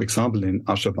find, for example, in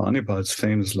Ashurbanipal's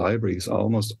famous libraries, are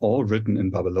almost all written in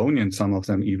Babylonian, some of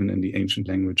them even in the ancient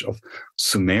language of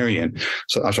Sumerian.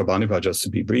 So Ashurbanipal, just to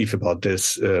be brief about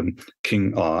this,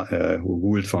 king who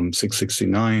ruled from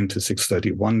 669 to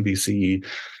 631 BCE,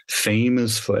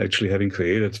 famous for actually having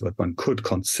created what one could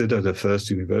consider the first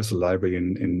universal library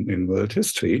in world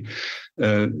history.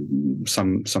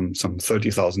 Some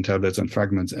 30,000 tablets and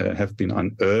fragments have been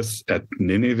unearthed at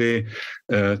Nineveh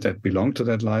that belong to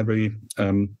that library.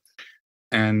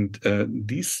 And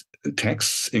these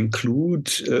texts include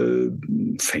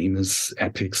famous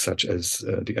epics such as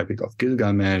the Epic of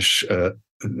Gilgamesh,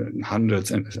 hundreds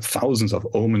and thousands of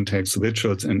omen texts,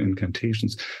 rituals and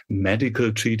incantations,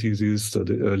 medical treatises. So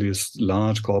the earliest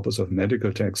large corpus of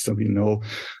medical texts that we know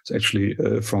is actually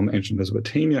from ancient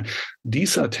Mesopotamia.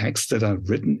 These are texts that are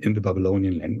written in the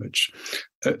Babylonian language.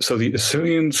 So the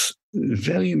Assyrians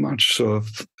very much sort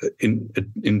of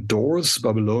endorse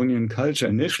Babylonian culture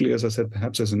initially, as I said,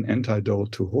 perhaps as an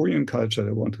antidote to Hurrian culture.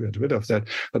 They want to get rid of that,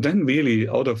 but then really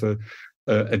out of a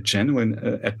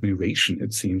genuine admiration,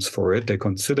 it seems, for it. They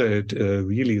consider it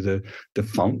really the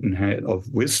fountainhead of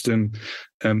wisdom.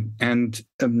 This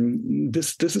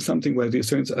is something where the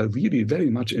Assyrians are really very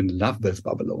much in love with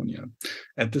Babylonia.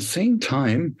 At the same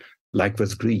time, like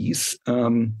with Greece,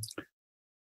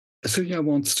 Assyria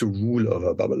wants to rule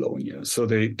over Babylonia. So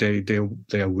they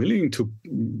are willing to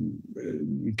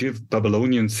give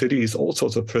Babylonian cities all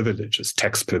sorts of privileges,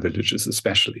 tax privileges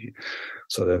especially.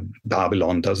 So that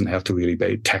Babylon doesn't have to really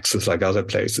pay taxes like other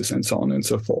places and so on and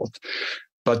so forth.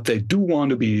 But they do want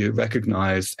to be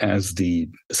recognized as the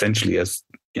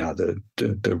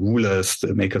rulers,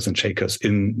 the makers and shakers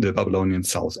in the Babylonian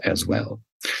south as well.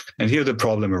 And here the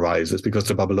problem arises because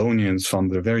the Babylonians from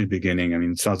the very beginning,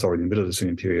 it starts already in the middle of the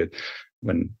Assyrian period,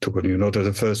 when Tukulti-Ninurta,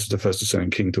 the first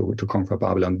Assyrian king to conquer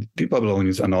Babylon, the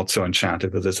Babylonians are not so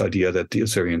enchanted with this idea that the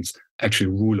Assyrians actually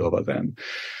rule over them.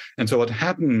 And so what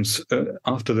happens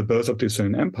after the birth of the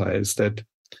Assyrian Empire is that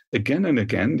again and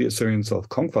again, the Assyrians sort of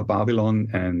conquer Babylon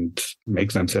and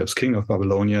make themselves king of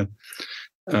Babylonia.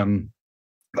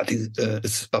 But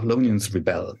the Babylonians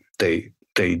rebel. They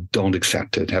they don't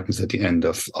accept it. It happens at the end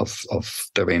of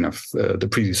the reign of the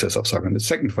predecessor of Sargon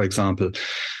II, for example.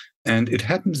 And it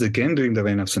happens again during the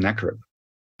reign of Sennacherib,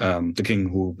 the king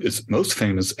who is most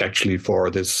famous actually for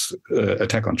this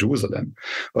attack on Jerusalem.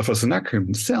 But for Sennacherib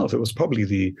himself, it was probably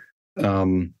the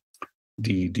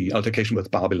altercation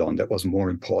with Babylon that was more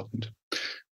important.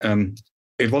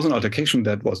 It was an altercation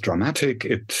that was dramatic.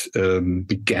 It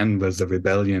began with the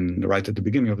rebellion right at the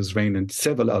beginning of his reign, and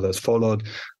several others followed.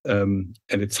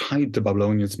 At its height, the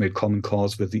Babylonians made common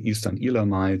cause with the Eastern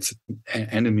Elamites,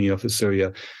 enemy of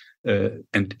Assyria,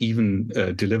 and even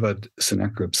delivered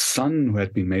Sennacherib's son, who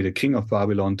had been made a king of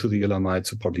Babylon, to the Elamites,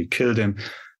 who probably killed him.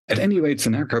 At any rate,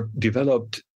 Sennacherib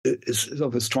developed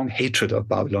of a strong hatred of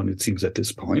Babylon, it seems, at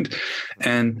this point.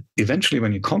 And eventually,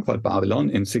 when he conquered Babylon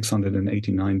in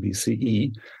 689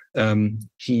 BCE,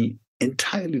 he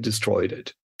entirely destroyed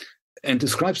it and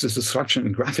describes this destruction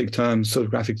in graphic terms, so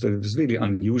graphic that it was really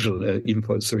unusual, even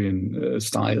for Assyrian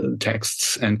style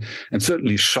texts, and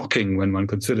certainly shocking when one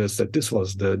considers that this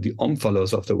was the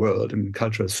omphalos of the world,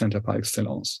 cultural center par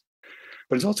excellence.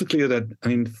 But it's also clear that,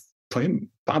 for him,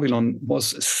 Babylon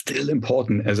was still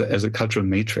important as a cultural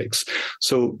matrix.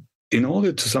 So in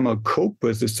order to somehow cope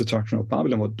with this destruction of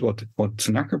Babylon, what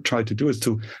Sennacherib tried to do is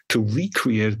to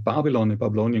recreate Babylon and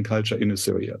Babylonian culture in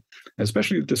Assyria,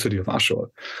 especially the city of Ashur.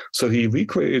 So he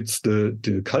recreates the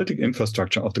cultic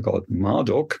infrastructure of the god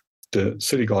Marduk, the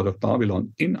city god of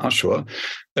Babylon, in Ashur,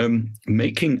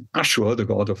 making Ashur, the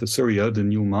god of Assyria, the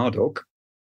new Marduk,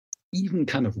 even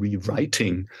kind of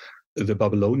rewriting the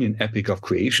Babylonian epic of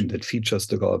creation that features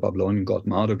the Babylonian god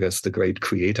Marduk as the great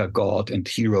creator god and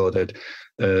hero that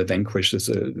vanquishes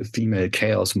a female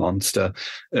chaos monster.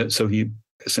 So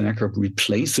Sennacherib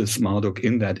replaces Marduk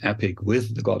in that epic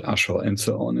with the god Ashur, and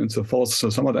so on and so forth. So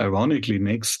somewhat ironically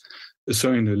makes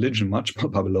Assyrian religion much more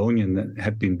Babylonian than it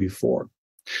had been before.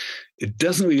 It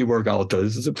doesn't really work out, though.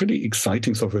 This is a pretty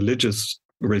exciting sort of religious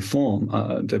reform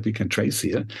that we can trace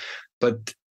here.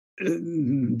 But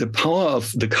the power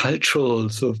of the cultural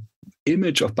sort of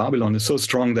image of Babylon is so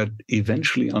strong that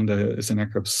eventually, under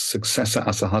Sennacherib's successor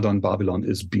Esarhaddon, Babylon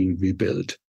is being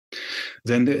rebuilt.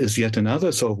 Then there is yet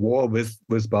another sort of war with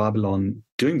Babylon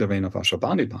during the reign of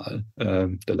Ashurbanipal,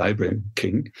 the library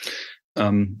king.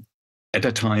 At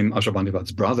that time,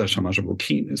 Ashurbanipal's brother,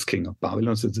 Shamash-shum-ukin, is king of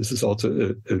Babylon. So this is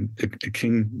also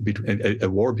a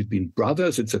war between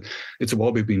brothers. It's a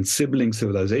war between sibling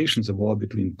civilizations, a war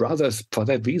between brothers. For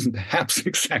that reason, perhaps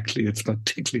exactly, it's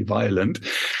particularly violent.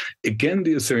 Again,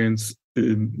 the Assyrians,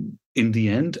 in the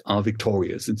end, are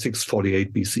victorious. In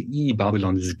 648 BCE,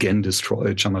 Babylon is again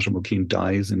destroyed. Shamash-shum-ukin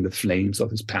dies in the flames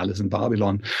of his palace in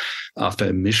Babylon after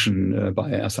a mission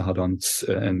by Esarhaddon's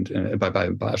by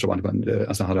Ashurbanipal and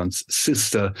Esarhaddon's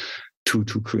sister to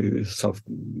sort of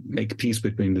make peace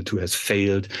between the two has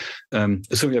failed.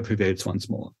 Assyria prevails once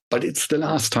more, but it's the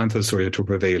last time for Assyria to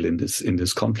prevail in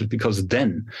this conflict, because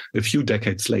then, a few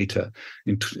decades later,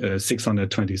 in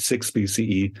 626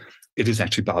 BCE, it is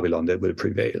actually Babylon that will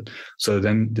prevail. So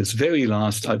then this very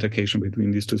last altercation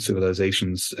between these two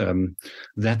civilizations,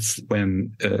 that's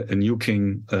when a new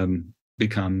king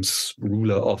becomes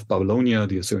ruler of Babylonia.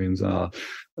 The Assyrians are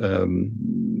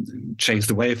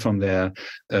chased away from there.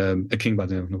 A king by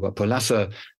the name of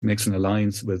Nabopolassar makes an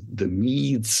alliance with the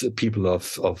Medes, people of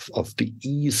the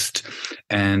east,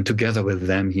 and together with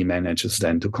them he manages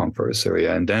then to conquer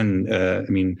Assyria. And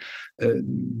then,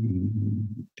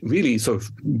 really sort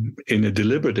of in a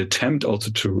deliberate attempt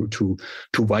also to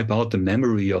wipe out the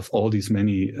memory of all these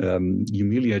many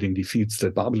humiliating defeats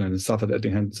that Babylon has suffered at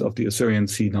the hands of the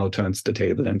Assyrians, he now turns the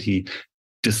table and he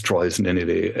destroys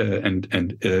Nineveh,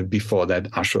 and before that,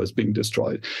 Ashur is being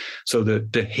destroyed. So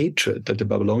the hatred that the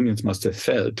Babylonians must have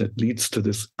felt that leads to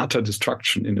this utter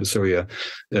destruction in Assyria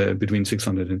between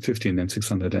 615 and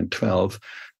 612,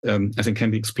 I think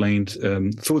can be explained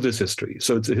through this history.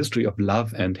 So it's a history of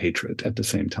love and hatred at the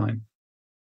same time.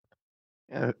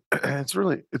 Yeah, it's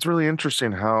really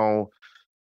interesting how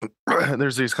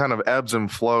there's these kind of ebbs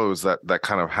and flows that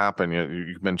kind of happen.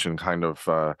 You mentioned kind of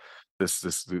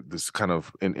this kind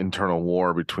of internal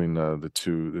war between the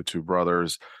two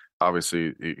brothers.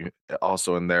 Obviously,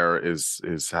 also in there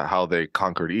is how they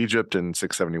conquered Egypt in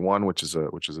 671, which is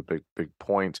a big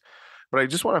point. But I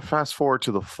just want to fast forward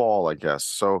to the fall, I guess.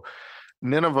 So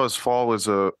Nineveh's fall was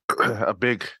a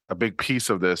big piece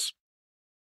of this.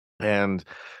 And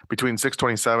between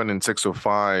 627 and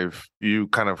 605, you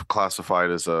kind of classified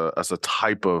as a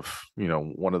type of,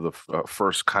 one of the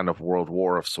first kind of world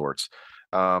war of sorts.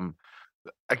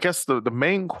 I guess the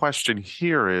main question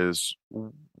here is,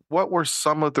 what were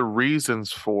some of the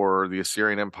reasons for the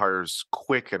Assyrian Empire's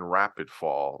quick and rapid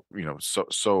fall,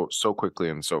 so quickly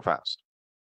and so fast?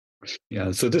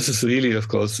 Yeah, so this is really, of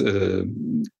course, a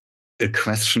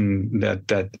question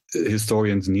that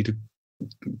historians need to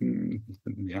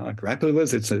grapple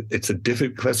with. It's a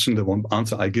difficult question. The one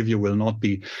answer I give you will not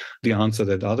be the answer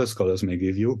that other scholars may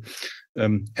give you.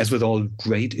 As with all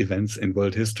great events in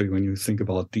world history, when you think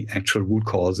about the actual root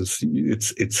causes,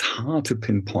 it's hard to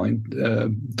pinpoint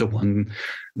the one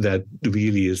that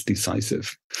really is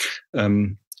decisive.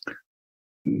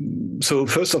 So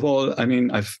first of all, I mean,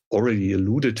 I've already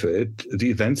alluded to it. The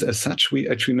events as such, we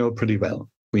actually know pretty well.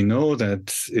 We know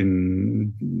that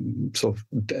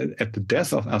at the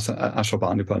death of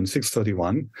Ashurbanipal in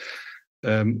 631,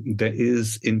 there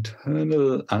is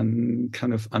internal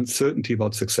kind of uncertainty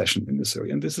about succession in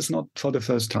Assyria. And this is not for the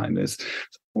first time. There's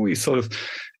always sort of,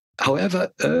 however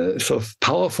sort of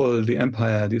powerful the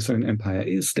Assyrian Empire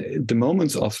is, the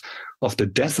moments of the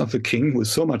death of a king, who is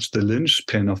so much the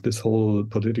linchpin of this whole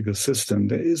political system,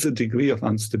 there is a degree of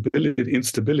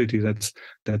instability that's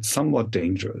somewhat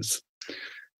dangerous.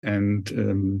 And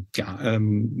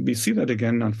we see that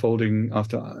again unfolding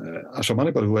after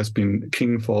Ashurbanipal, who has been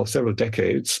king for several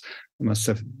decades, must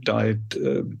have died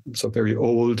so very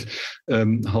old.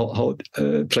 How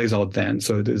it plays out then?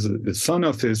 So it is a son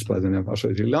of his by the name of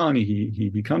Ashur-etililani. He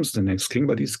becomes the next king,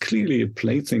 but he's clearly a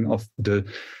plaything of the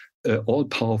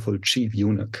all-powerful chief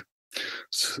eunuch,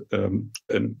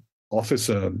 an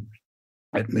officer,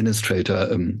 administrator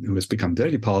who has become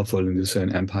very powerful in the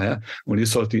Assyrian Empire, when he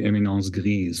sort of the eminence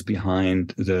grise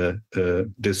behind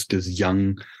this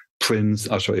young prince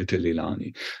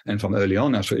Ashur-etililani. And from early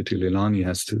on, Ashur-etililani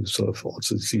has to sort of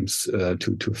also seems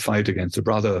to fight against a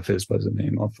brother of his by the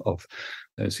name of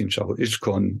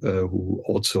Sin-Shahu-Ishkon, who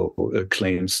also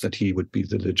claims that he would be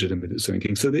the legitimate Assyrian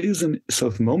king. So there is a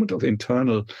sort of moment of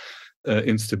internal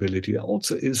instability. There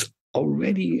also is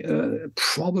already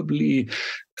probably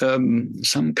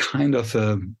some kind of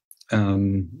a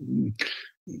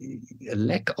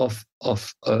lack of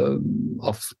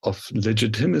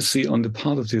legitimacy on the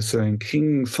part of the Assyrian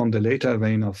king from the later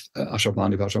reign of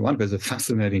Ashurbanipal. Ashurbanipal is a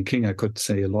fascinating king. I could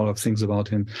say a lot of things about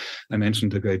him. I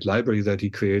mentioned the great library that he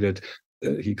created.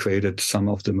 He created some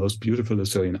of the most beautiful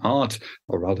Assyrian art,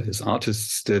 or rather his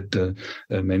artists did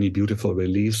many beautiful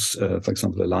reliefs. For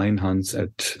example, the lion hunts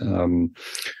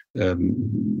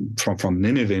from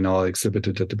Nineveh now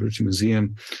exhibited at the British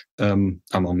Museum,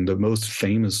 among the most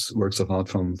famous works of art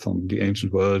from the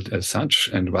ancient world as such,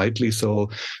 and rightly so.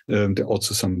 There are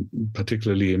also some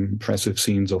particularly impressive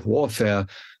scenes of warfare.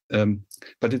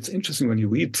 But it's interesting when you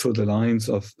read through the lines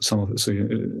of some of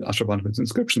Ashurbanipal's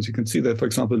inscriptions, you can see that, for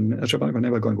example, Ashurbanipal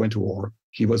never went to war.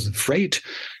 He was afraid.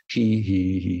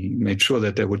 He made sure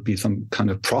that there would be some kind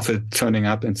of prophet turning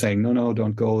up and saying, no,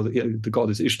 don't go. The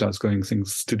goddess Ishtar is going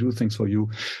to do things for you.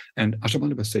 And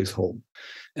Ashurbanipal stays home.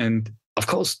 And of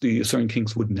course, the Assyrian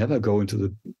kings would never go into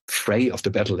the fray of the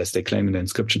battle as they claim in the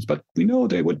inscriptions, but we know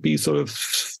they would be sort of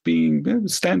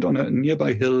stand on a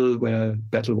nearby hill where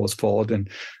battle was fought and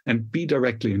be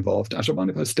directly involved.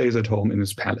 Ashurbanipal stays at home in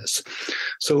his palace.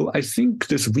 So I think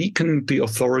this weakened the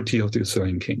authority of the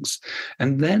Assyrian kings.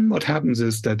 And then what happens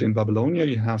is that in Babylonia,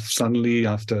 you have suddenly,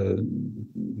 after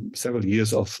several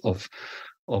years of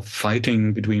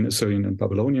fighting between Assyrian and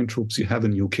Babylonian troops, you have a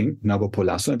new king,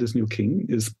 Nabopolassar. This new king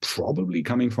is probably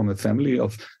coming from a family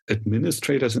of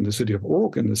administrators in the city of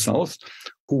Uruk in the south,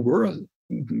 who were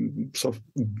sort of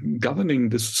governing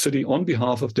this city on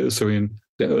behalf of the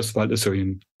erstwhile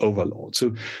Assyrian overlord.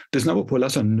 So this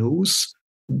Nabopolassar knows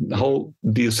how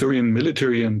the Assyrian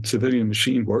military and civilian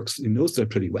machine works. He knows that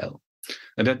pretty well.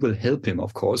 And that will help him,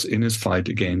 of course, in his fight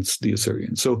against the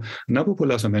Assyrians. So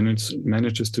Nabopolassar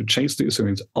manages to chase the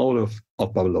Assyrians out of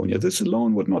Babylonia. This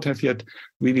alone would not have yet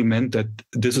really meant that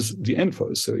this is the end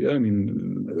for Assyria. I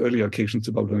mean, earlier occasions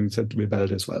the Babylonians had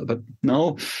rebelled as well. But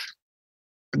now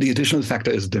the additional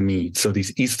factor is the Medes, so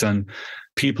these eastern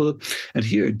people. And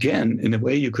here again, in a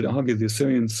way, you could argue the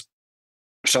Assyrians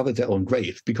shoveled their own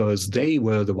grave, because they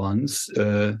were the ones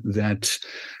that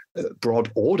brought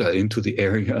order into the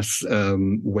areas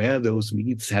where those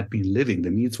Medes had been living.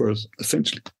 The Medes were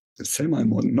essentially a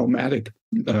semi-nomadic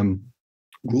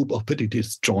group of pretty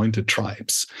disjointed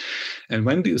tribes. And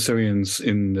when the Assyrians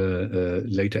in the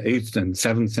later 8th and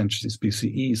 7th centuries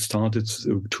BCE started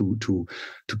to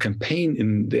campaign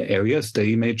in the areas,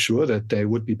 they made sure that they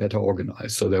would be better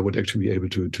organized, so they would actually be able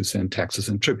to send taxes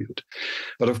and tribute.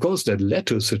 But of course, that led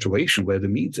to a situation where the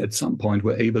Medes at some point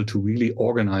were able to really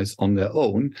organize on their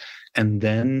own, and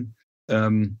then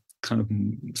kind of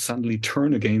suddenly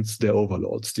turn against their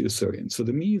overlords, the Assyrians. So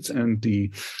the Medes and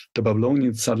the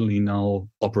Babylonians suddenly now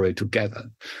operate together.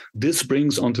 This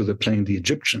brings onto the plane the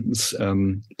Egyptians,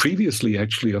 previously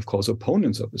actually, of course,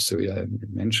 opponents of Assyria. I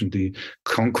mentioned the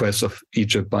conquest of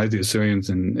Egypt by the Assyrians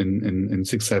in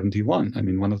 671. I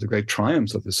mean, one of the great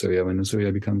triumphs of Assyria, when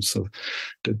Assyria becomes so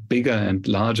bigger and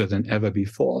larger than ever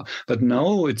before. But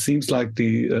now it seems like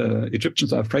the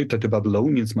Egyptians are afraid that the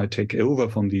Babylonians might take over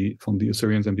from the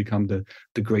Assyrians and become the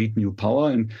great new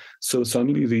power. And so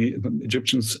suddenly the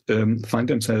Egyptians find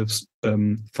themselves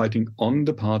fighting on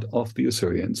the part of the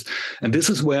Assyrians. And this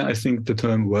is where I think the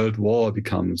term world war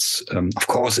becomes, of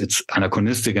course, it's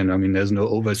anachronistic. And I mean, there's no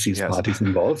overseas parties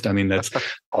involved. I mean, that's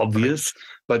obvious,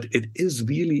 but it is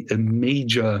really a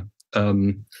major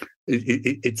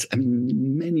it's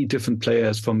many different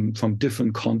players from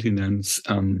different continents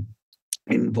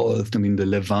involved. I mean, the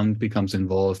Levant becomes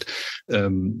involved.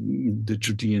 The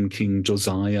Judean king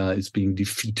Josiah is being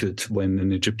defeated when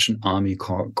an Egyptian army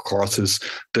crosses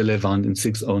the Levant in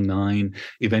 609.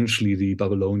 Eventually, the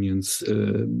Babylonians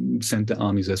sent their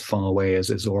armies as far away as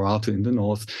Zorata in the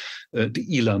north. The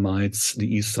Elamites, the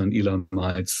eastern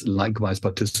Elamites, likewise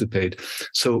participate.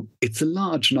 So it's a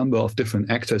large number of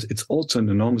different actors. It's also an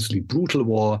enormously brutal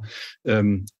war.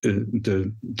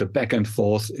 The back and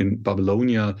forth in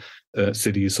Babylonia,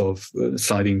 cities of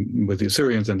siding with the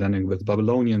Assyrians and then with the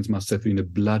Babylonians must have been a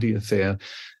bloody affair.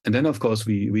 And then, of course,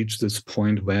 we reach this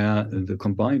point where the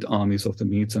combined armies of the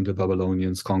Medes and the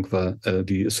Babylonians conquer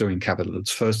the Assyrian capital.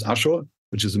 It's first Ashur,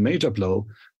 which is a major blow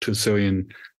to Assyrian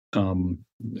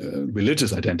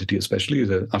religious identity, especially.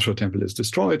 The Ashur temple is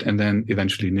destroyed, and then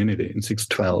eventually Nineveh in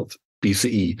 612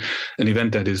 BCE, an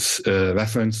event that is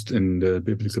referenced in the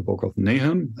biblical book of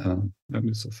Nahum.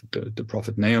 The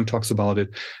prophet Nahum talks about it,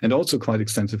 and also quite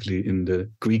extensively in the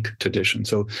Greek tradition.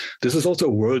 So this is also a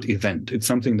world event. It's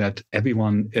something that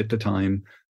everyone at the time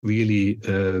really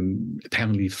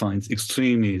apparently finds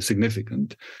extremely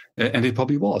significant. And it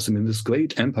probably was. I mean, this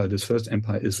great empire, this first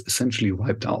empire, is essentially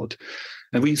wiped out.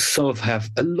 And we sort of have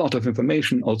a lot of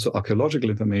information, also archaeological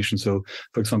information. So,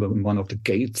 for example, in one of the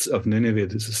gates of Nineveh,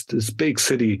 this is this big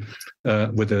city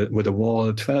with a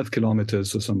wall 12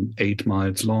 kilometers or some 8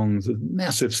 miles long. It's a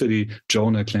massive city.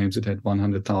 Jonah claims it had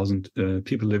 100,000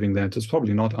 people living there. It's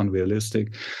probably not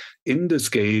unrealistic. In this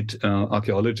gate,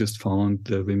 archaeologists found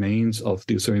the remains of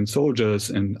the Assyrian soldiers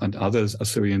and others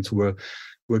Assyrians who were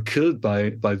killed by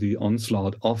the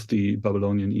onslaught of the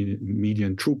Babylonian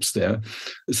Median troops there,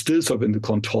 still sort of in the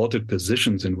contorted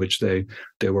positions in which they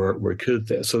were killed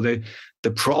there. So the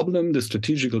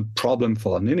strategical problem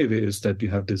for Nineveh is that you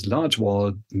have this large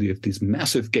wall, you have these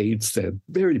massive gates, they're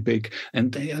very big,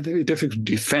 and they are very difficult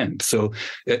to defend. So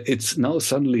it's now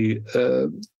suddenly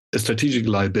a strategic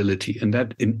liability, and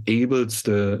that enables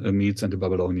the Medes and the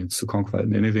Babylonians to conquer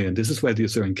Nineveh. And this is where the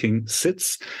Assyrian king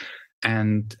sits.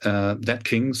 And that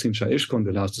king, Sin-Shar-Ishkun,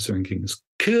 the last Assyrian king, is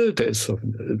killed. There is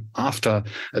after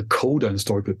a coda, an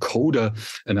historical coda,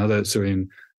 another Assyrian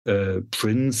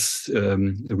prince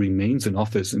remains in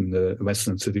office in the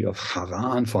western city of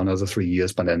Haran for another 3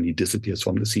 years, but then he disappears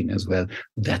from the scene as well.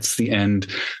 That's the end.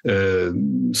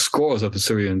 Scores of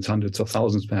Assyrians, hundreds of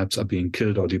thousands perhaps, are being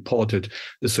killed or deported.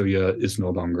 Assyria is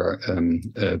no longer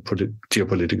a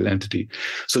geopolitical entity.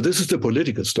 So this is the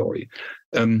political story.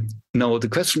 Now, the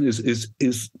question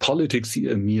is politics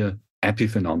here a mere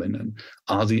epiphenomenon?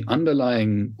 Are the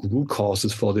underlying root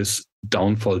causes for this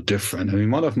downfall different? I mean,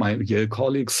 one of my Yale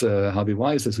colleagues, Harvey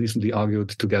Weiss, has recently argued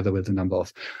together with a number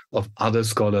of other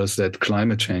scholars that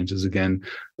climate change is again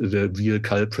the real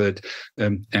culprit.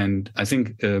 And I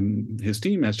think his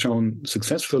team has shown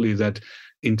successfully that,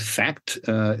 in fact,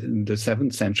 in the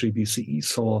 7th century BCE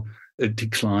saw a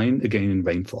decline again in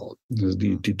rainfall.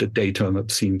 The data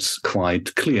seems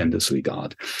quite clear in this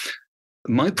regard.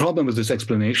 My problem with this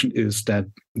explanation is that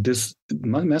this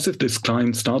massive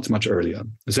decline starts much earlier.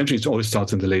 Essentially, it always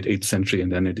starts in the late 8th century,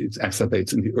 and then it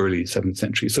exacerbates in the early 7th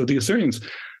century. So the Assyrians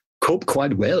cope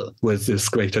quite well with this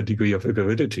greater degree of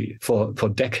aridity for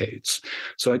decades.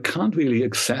 So I can't really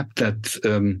accept that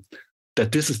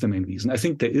that this is the main reason. I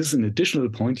think there is an additional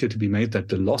point here to be made, that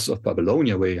the loss of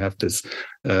Babylonia, where you have this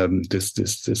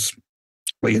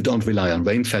where you don't rely on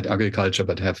rain-fed agriculture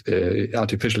but have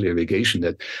artificial irrigation,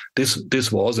 that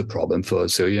this was a problem for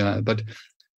Assyria. But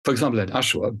for example, at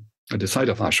Ashur, at the site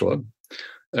of Ashur,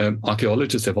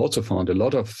 archaeologists have also found a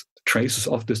lot of traces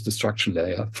of this destruction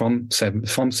layer from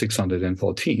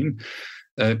 614,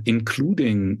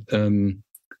 including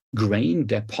grain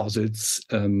deposits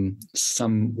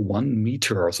some 1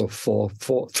 meter or so,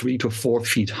 3 to 4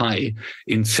 feet high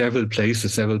in several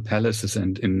places, several palaces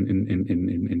and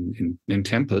in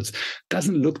temples,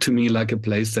 doesn't look to me like a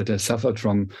place that has suffered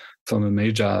from a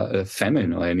major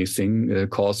famine or anything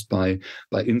caused by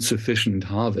insufficient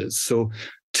harvest. So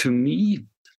to me,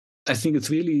 I think it's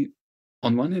really,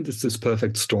 on one hand, it's this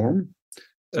perfect storm.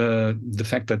 The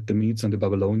fact that the Medes and the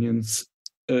Babylonians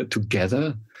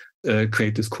together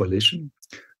create this coalition.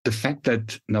 The fact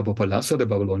that Nabopolassar, the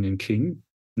Babylonian king,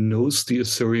 knows the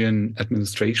Assyrian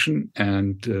administration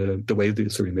and the way the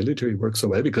Assyrian military works so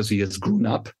well, because he has grown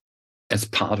up as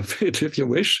part of it, if you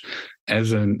wish,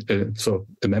 as a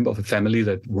member of a family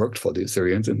that worked for the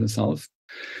Assyrians in the south.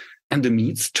 And the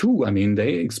Medes too. I mean,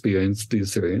 they experienced the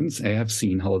Assyrians. They have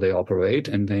seen how they operate,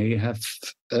 and they have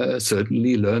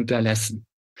certainly learned their lesson.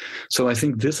 So I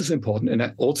think this is important. And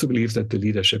I also believe that the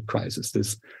leadership crisis,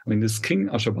 this king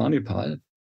Ashurbanipal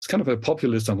is kind of a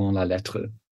populist avant la lettre.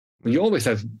 You always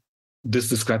have this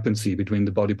discrepancy between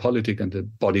the body politic and the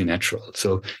body natural.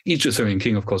 So each Assyrian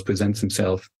king, of course, presents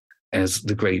himself as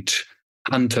the great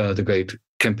hunter, the great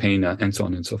campaigner, and so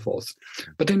on and so forth.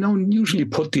 But they don't usually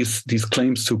put these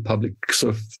claims to public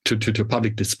to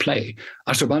public display.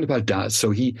 Ashurbanipal does.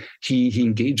 So he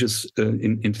engages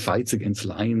in fights against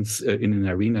lions in an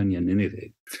arena near Nineveh,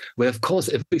 where of course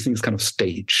everything is kind of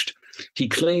staged. He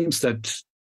claims that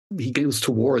he goes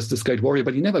to war as this great warrior,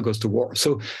 but he never goes to war.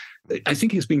 So I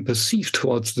think he's being perceived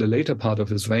towards the later part of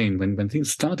his reign, when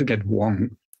things start to get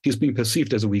warm, he's being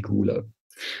perceived as a weak ruler.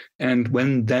 And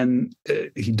when then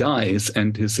he dies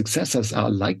and his successors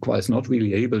are likewise not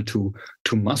really able to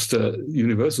muster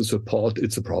universal support,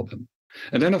 it's a problem.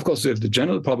 And then, of course, we have the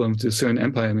general problem of the Assyrian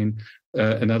Empire. I mean,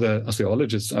 another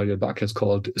Assyriologist, Ariel Bach, has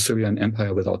called Assyrian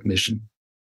Empire without mission.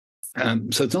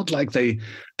 So it's not like they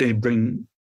bring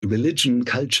religion,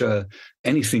 culture,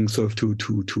 anything sort of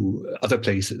to other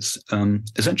places.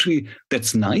 Essentially,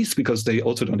 that's nice because they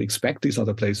also don't expect these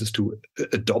other places to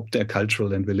adopt their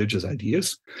cultural and religious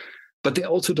ideas. But they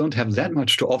also don't have that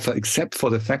much to offer, except for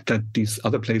the fact that these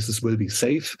other places will be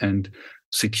safe and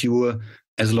secure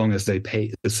as long as they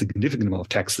pay a significant amount of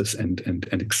taxes and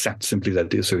accept simply that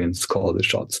the Assyrians call the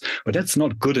shots. But that's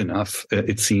not good enough,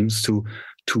 it seems, to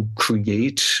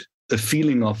create a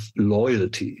feeling of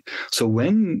loyalty. So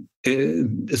when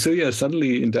Assyria is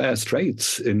suddenly in dire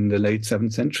straits in the late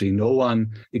 7th century, no one,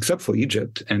 except for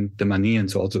Egypt and the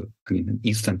Manians also,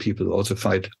 Eastern people also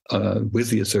fight with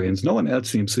the Assyrians, no one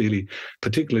else seems really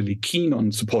particularly keen on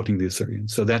supporting the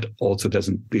Assyrians. So that also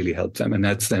doesn't really help them. And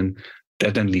that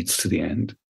then leads to the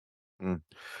end. Mm.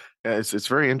 Yeah, it's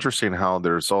very interesting how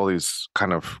there's all these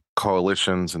kind of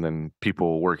coalitions and then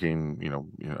people working,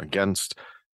 against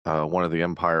one of the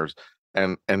empires,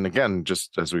 and again,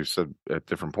 just as we've said at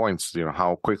different points,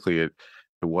 how quickly it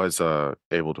was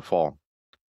able to fall.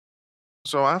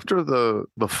 So after the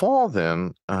fall,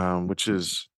 then, which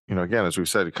is again, as we've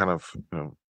said, kind of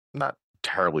not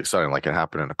terribly sudden, like it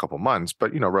happened in a couple months,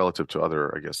 but relative to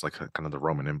other, I guess, like kind of the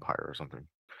Roman Empire or something.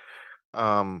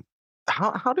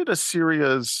 How did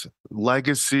Assyria's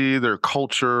legacy, their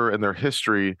culture, and their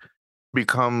history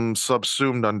become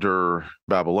subsumed under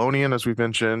Babylonian, as we've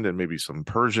mentioned, and maybe some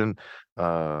Persian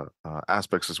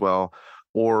aspects as well?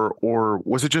 Or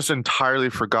was it just entirely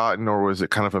forgotten, or was it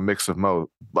kind of a mix of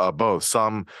both?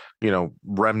 Some,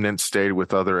 remnants stayed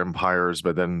with other empires,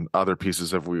 but then other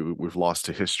pieces we've lost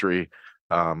to history.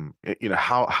 How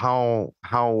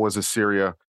was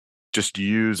Assyria just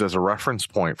used as a reference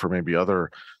point for maybe other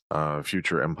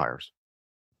future empires?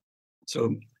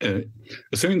 So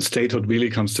Assyrian statehood really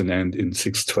comes to an end in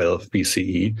 612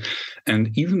 BCE,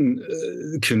 and even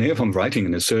cuneiform writing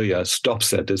in Assyria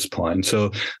stops at this point.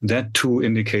 So that too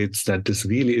indicates that this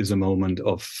really is a moment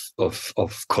of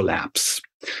collapse.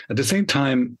 At the same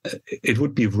time, it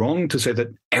would be wrong to say that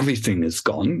everything is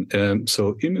gone.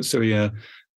 So in Assyria,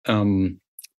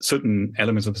 certain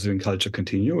elements of Assyrian culture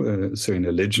continue. Assyrian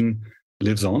religion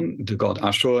lives on. The god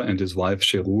Ashur and his wife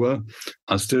Sheruah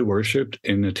are still worshipped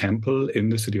in a temple in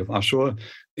the city of Ashur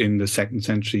in the 2nd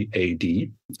century AD.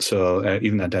 So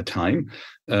even at that time,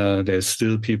 there's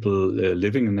still people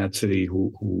living in that city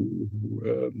who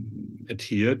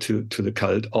adhere to the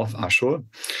cult of Ashur.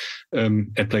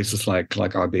 At places like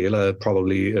Arbela,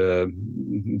 probably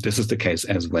this is the case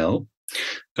as well.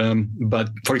 But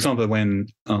for example, when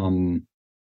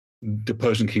the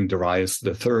Persian king Darius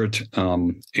III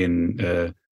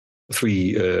in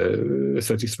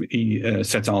 333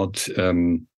 sets out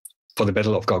for the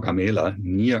Battle of Gaugamela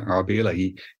near Arbela.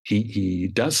 He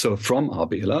does so from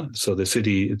Arbela. So this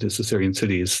Assyrian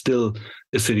city, is still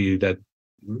a city that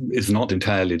is not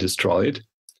entirely destroyed.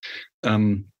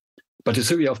 But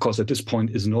Assyria, of course, at this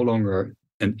point is no longer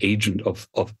an agent of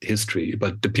history,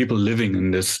 but the people living in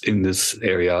this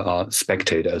area are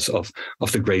spectators of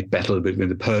the great battle between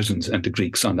the Persians and the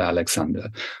Greeks under Alexander.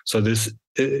 So this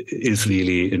is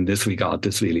really, in this regard,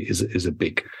 this really is a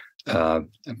big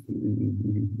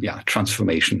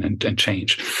transformation and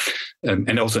change,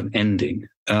 and also an ending.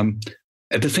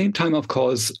 At the same time, of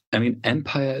course, I mean,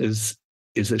 empire is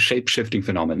a shape-shifting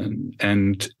phenomenon,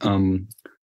 and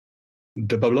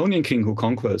the Babylonian king who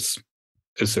conquers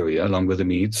Assyria, along with the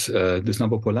Medes, this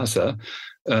Nabopolassar,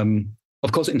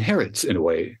 of course, inherits in a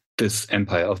way this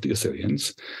empire of the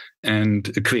Assyrians,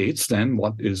 and creates then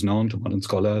what is known to modern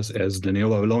scholars as the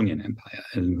Neo-Babylonian Empire,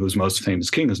 and whose most famous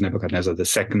king is Nebuchadnezzar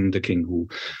II, the king who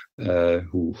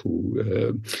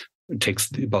takes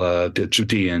the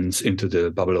Judeans into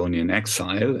the Babylonian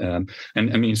exile. And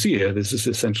I mean, you see here, this is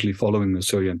essentially following the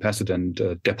Assyrian precedent.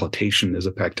 Deportation is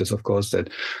a practice, of course, that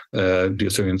the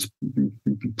Assyrians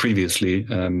previously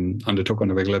undertook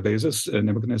on a regular basis.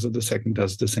 Nebuchadnezzar II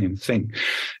does the same thing.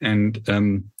 And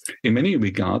in many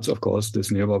regards, of course, this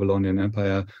Neo-Babylonian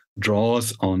Empire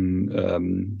draws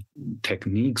on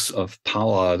techniques of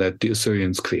power that the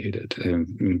Assyrians created,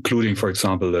 including, for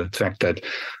example, the fact that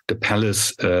the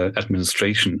palace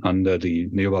administration under the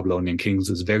Neo-Babylonian kings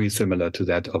is very similar to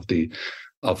that of the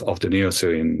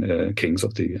Neo-Assyrian kings,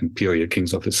 of the imperial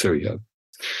kings of Assyria.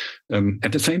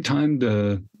 At the same time,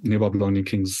 the Neo-Babylonian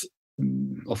kings,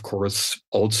 of course,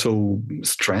 also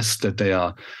stress that they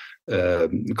are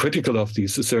critical of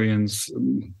these Assyrians,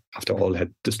 after all,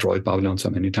 had destroyed Babylon so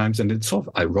many times. And it's sort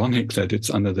of ironic that it's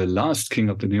under the last king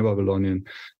of the Neo-Babylonian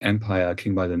Empire, a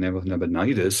king by the name of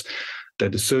Nabonidus,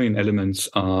 that Assyrian elements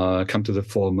come to the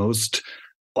fore most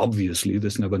obviously.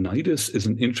 This Nabonidus is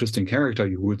an interesting character.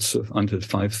 He ruled until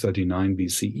 539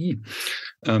 BCE.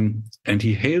 And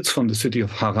he hails from the city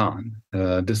of Haran.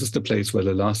 This is the place where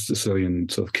the last Assyrian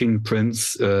sort of king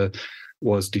prince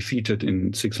was defeated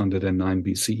in 609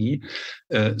 BCE.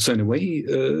 So in a way,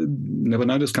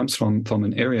 Nabonidus comes from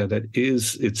an area that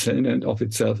is in and of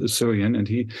itself Assyrian, and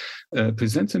he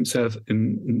presents himself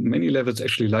in many levels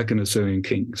actually like an Assyrian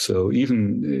king. So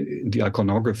even the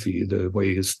iconography, the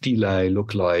way his stelae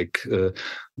look like,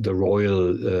 the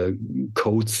royal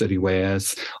coats that he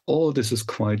wears, all this is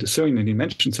quite Assyrian, and he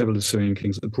mentions several Assyrian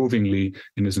kings approvingly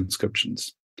in his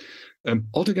inscriptions.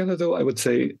 Altogether, though, I would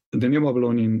say the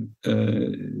Neo-Babylonian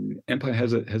Empire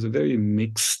has a very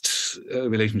mixed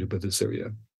relationship with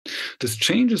Assyria. This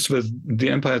changes with the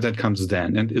empire that comes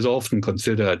then, and is often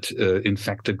considered, in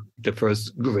fact, the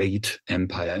first great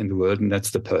empire in the world, and that's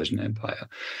the Persian Empire.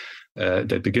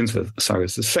 That begins with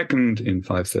Cyrus II in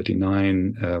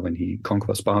 539, when he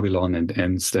conquers Babylon, and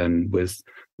ends then with,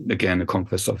 again, a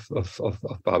conquest of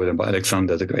Babylon by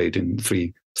Alexander the Great in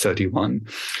 331.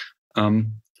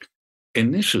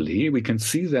 Initially, we can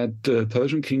see that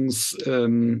Persian kings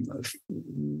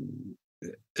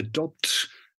adopt,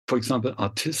 for example,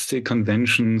 artistic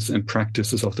conventions and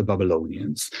practices of the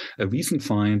Babylonians. A recent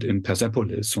find in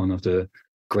Persepolis, one of the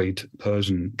great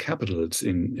Persian capitals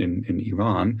in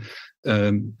Iran,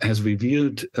 has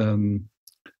revealed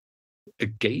a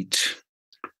gate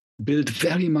built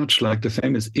very much like the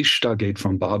famous Ishtar gate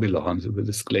from Babylon, with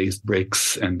its glazed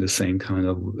bricks and the same kind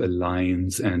of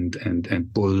lions and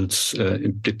bulls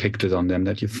depicted on them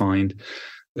that you find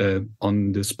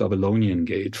on this Babylonian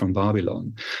gate from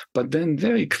Babylon. But then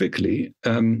very quickly,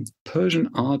 Persian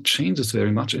art changes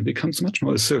very much and becomes much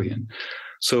more Assyrian.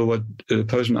 So what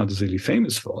Persian art is really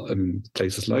famous for,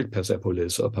 places like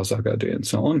Persepolis or Pasargadae and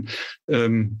so on,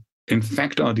 in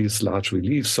fact, are these large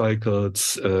relief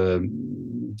cycles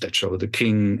that show the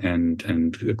king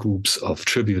and groups of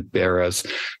tribute bearers,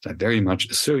 that very much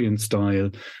Assyrian style,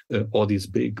 or these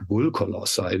big bull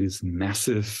colossi, these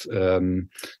massive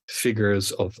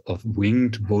figures of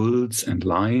winged bulls and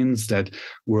lions that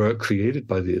were created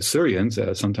by the Assyrians,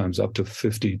 sometimes up to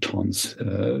 50 tons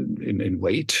in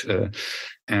weight,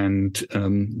 and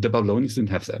the Babylonians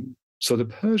didn't have them. So the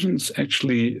Persians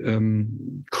actually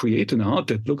create an art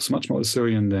that looks much more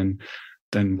Assyrian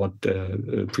than what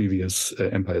the previous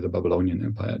empire, the Babylonian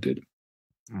Empire, did.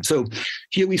 So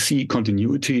here we see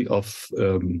continuity of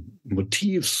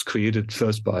motifs created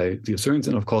first by the Assyrians,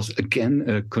 and of course, again,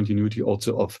 a continuity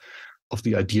also of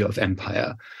the idea of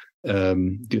empire.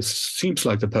 This seems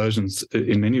like the Persians,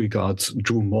 in many regards,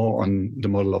 drew more on the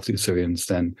model of the Assyrians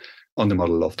than on the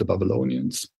model of the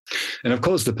Babylonians. And of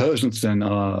course, the Persians then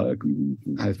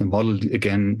have the model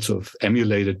again sort of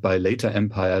emulated by later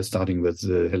empires, starting with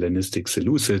the Hellenistic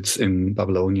Seleucids in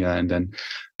Babylonia, and then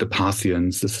the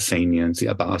Parthians, the Sasanians, the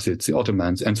Abbasids, the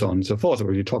Ottomans, and so on and so forth. I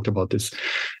already talked about this.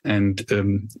 And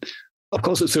Of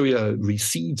course, Assyria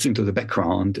recedes into the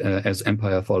background as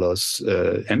empire follows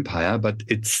empire, but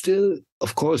it's still,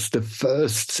 of course, the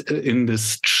first in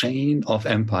this chain of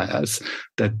empires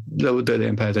the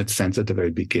empire that stands at the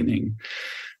very beginning.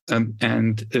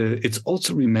 And it's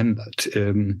also remembered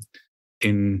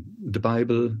in the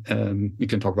Bible. We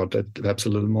can talk about that perhaps a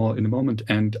little more in a moment,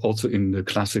 and also in the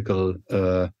classical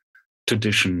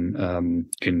tradition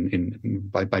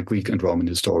by Greek and Roman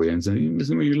historians. And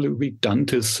when you read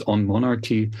Dante's On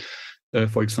Monarchy,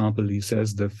 for example, he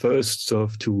says the first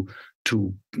sort of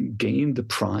to gain the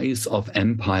prize of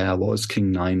empire was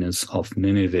King Ninus of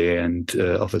Nineveh and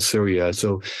of Assyria.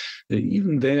 So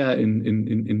even there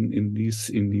in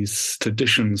these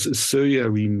traditions, Assyria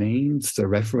remains the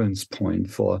reference point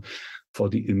for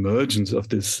the emergence of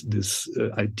this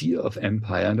idea of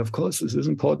empire. And of course, this is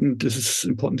important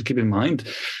to keep in mind.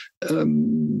 I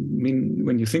mean,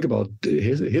 when you think about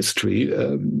history,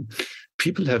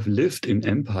 people have lived in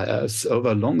empires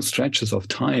over long stretches of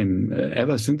time.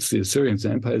 Ever since the Assyrians,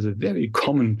 the empire is a very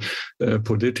common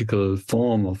political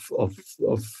form of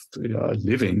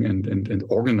living and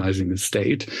organizing a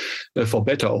state, for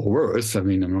better or worse. I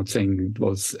mean, I'm not saying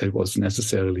it was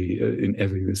necessarily in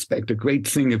every respect a great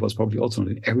thing. It was probably also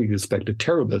in every respect a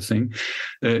terrible thing.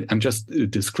 I'm just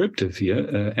descriptive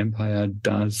here. Empire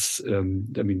does. I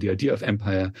mean, the idea of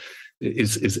empire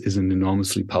is an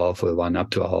enormously powerful one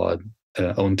up to our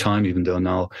own time, even though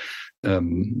now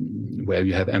where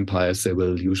you have empires, they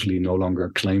will usually no longer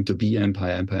claim to be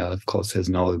empire. Empire, of course, has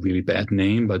now a really bad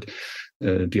name, but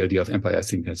the idea of empire, I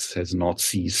think, has not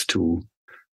ceased to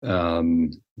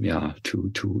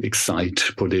excite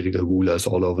political rulers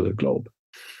all over the globe.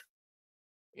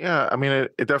 Yeah, I mean,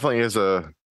 it definitely is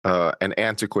an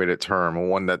antiquated term,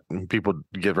 one that people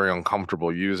get very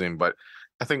uncomfortable using. But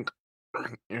I think,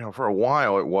 for a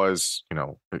while it was,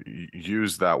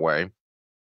 used that way.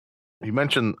 You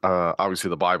mentioned obviously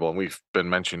the Bible, and we've been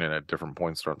mentioning it at different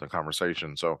points throughout the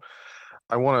conversation. So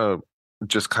I want to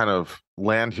just kind of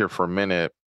land here for a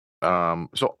minute.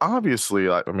 So obviously,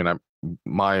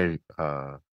 my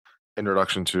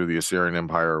introduction to the Assyrian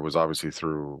Empire was obviously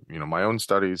through my own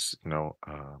studies, in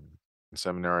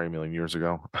seminary a million years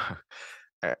ago,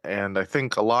 and I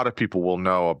think a lot of people will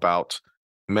know about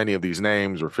many of these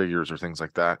names or figures or things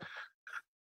like that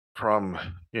from,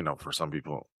 for some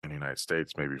people in the United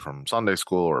States, maybe from Sunday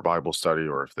school or Bible study,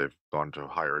 or if they've gone to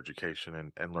higher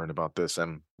education and learned about this.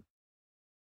 And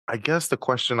I guess the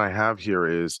question I have here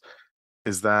is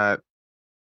that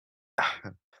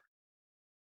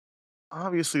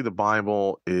obviously the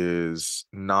Bible is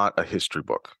not a history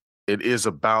book. It is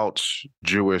about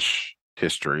Jewish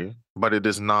history, but it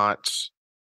is not,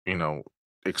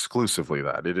 exclusively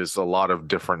that. It is a lot of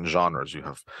different genres. You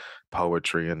have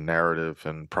poetry and narrative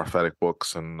and prophetic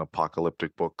books and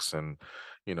apocalyptic books and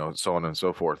so on and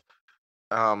so forth.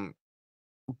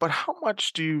 But how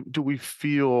much do we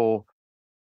feel,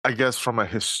 I guess, from a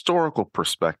historical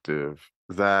perspective,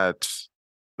 that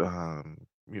the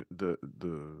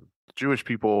Jewish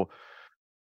people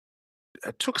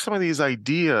took some of these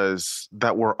ideas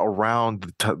that were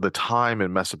around the time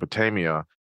in Mesopotamia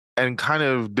and kind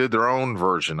of did their own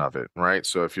version of it, right?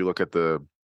 So if you look at the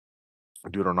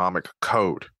Deuteronomic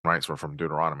Code, right, so from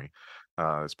Deuteronomy,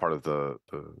 as part of the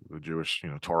Jewish,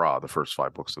 Torah, the first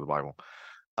 5 books of the Bible,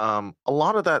 a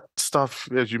lot of that stuff,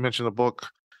 as you mentioned in the book,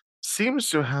 seems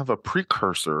to have a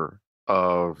precursor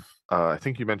of, I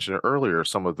think you mentioned it earlier,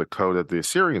 some of the code that the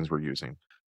Assyrians were using.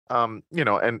 And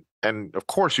of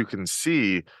course you can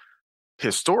see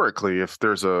historically, if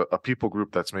there's a people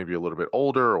group that's maybe a little bit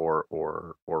older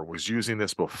or was using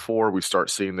this before we start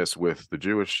seeing this with the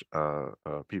Jewish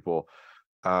people,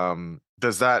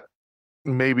 does that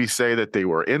maybe say that they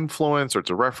were influenced, or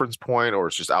it's a reference point, or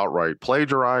it's just outright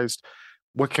plagiarized?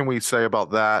 What can we say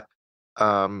about that?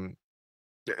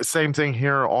 Same thing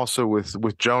here also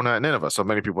with Jonah and Nineveh. So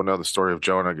many people know the story of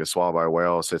Jonah gets swallowed by a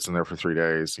whale, sits in there for 3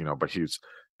 days, but his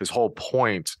whole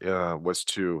point was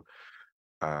to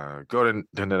go to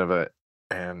Nineveh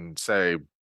and say,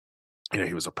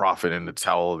 he was a prophet, and to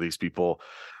tell these people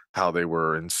how they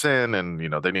were in sin and,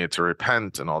 they needed to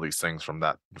repent and all these things from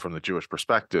the Jewish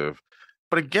perspective.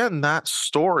 But again, that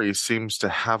story seems to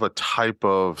have a type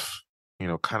of,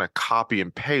 kind of copy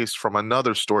and paste from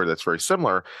another story that's very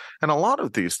similar. And a lot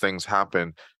of these things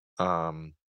happen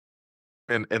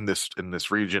in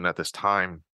this region at this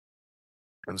time.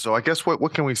 And so I guess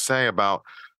what can we say about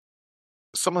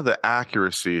some of the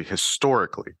accuracy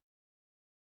historically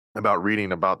about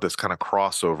reading about this kind of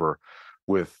crossover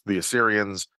with the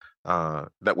Assyrians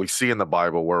that we see in the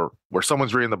Bible, where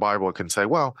someone's reading the Bible and can say,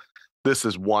 well, this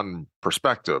is one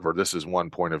perspective or this is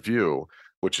one point of view,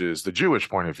 which is the Jewish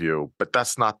point of view, but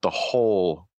that's not the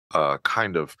whole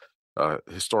kind of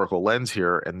historical lens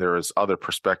here. And there is other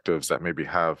perspectives that maybe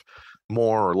have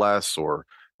more or less or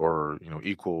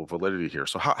equal validity here.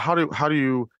 So how do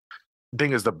you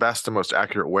think is the best and most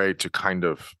accurate way to kind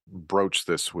of broach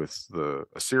this with the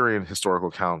Assyrian historical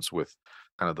accounts, with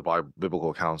kind of the biblical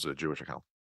accounts, the Jewish account?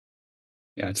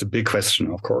 Yeah, it's a big question,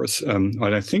 of course.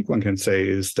 What I think one can say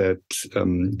is that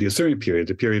the Assyrian period,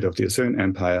 the period of the Assyrian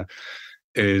Empire,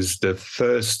 is the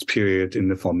first period in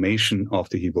the formation of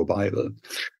the Hebrew Bible.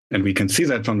 And we can see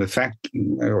that from the fact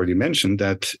I already mentioned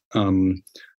that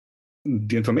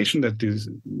the information that the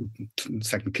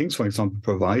Second Kings, for example,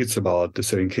 provides about the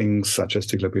Assyrian kings such as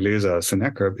Tiglath-Pileser,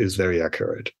 Sennacherib is very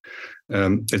accurate.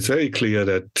 It's very clear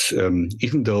that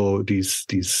even though these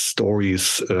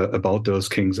stories about those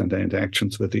kings and their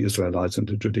interactions with the Israelites and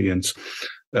the Judeans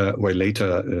were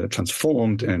later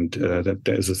transformed, and that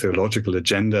there is a theological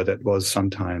agenda that was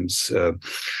sometimes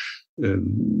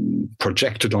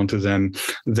projected onto them,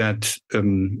 that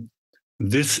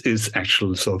this is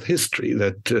actual sort of history,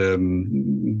 that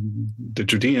the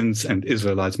Judeans and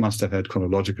Israelites must have had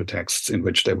chronological texts in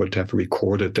which they would have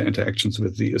recorded their interactions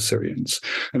with the Assyrians.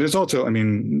 And there's also,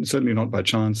 certainly not by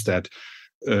chance, that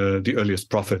the earliest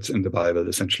prophets in the Bible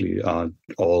essentially are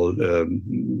all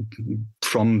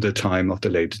from the time of the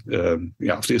late,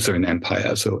 of the Assyrian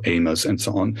Empire, so Amos and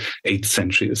so on, 8th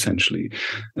century essentially.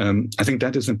 I think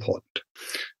that is important.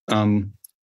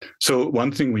 So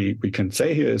one thing we can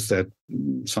say here is that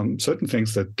some certain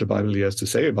things that the Bible has to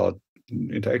say about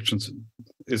interactions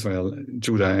Israel,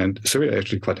 Judah, and Assyria are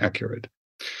actually quite accurate.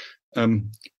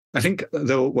 I think,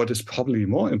 though, what is probably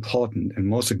more important and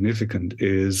more significant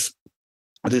is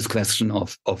this question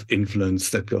of influence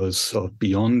that goes sort of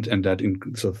beyond, and that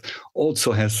sort of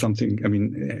also has something,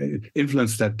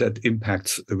 influence that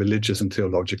impacts religious and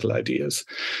theological ideas.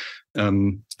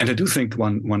 And I do think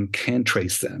one can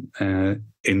trace them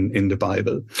in the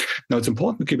Bible. Now, it's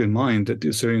important to keep in mind that the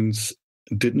Assyrians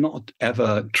did not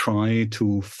ever try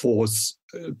to force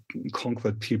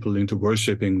conquered people into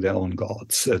worshipping their own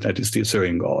gods, that is, the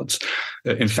Assyrian gods.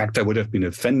 In fact, I would have been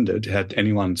offended had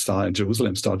anyone in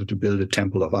Jerusalem started to build a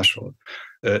temple of Ashur.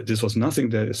 This was nothing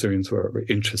the Assyrians were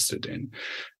interested in.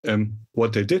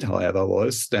 What they did, however,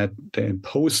 was that they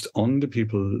imposed on the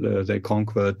people they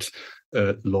conquered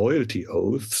loyalty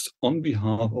oaths on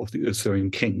behalf of the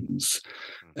Assyrian kings.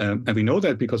 And we know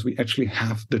that because we actually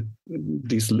have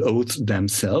these oaths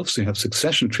themselves. We have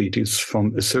succession treaties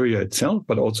from Assyria itself,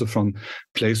 but also from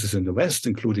places in the West,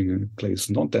 including a place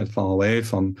not that far away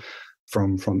from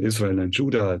Israel and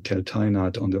Judah, Tel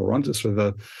Tainat on the Orontes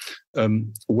River,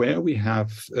 where we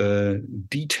have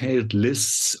detailed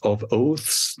lists of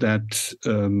oaths that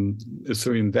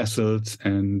Assyrian vassals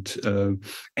and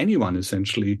anyone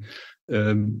essentially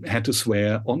had to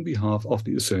swear on behalf of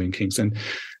the Assyrian kings. And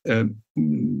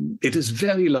it is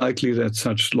very likely that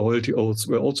such loyalty oaths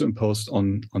were also imposed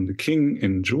on the king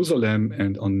in Jerusalem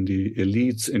and on the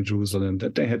elites in Jerusalem,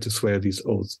 that they had to swear these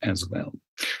oaths as well.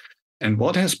 And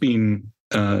what has been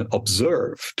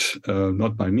observed,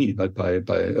 not by me, but by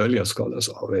earlier scholars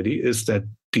already, is that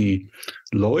the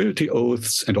loyalty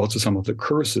oaths and also some of the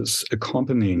curses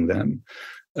accompanying them,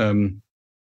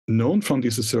 known from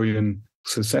these Assyrian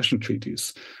succession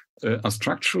treaties, are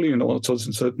structurally and also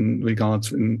in certain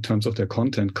regards in terms of their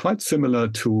content quite similar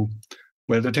to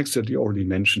the text that you already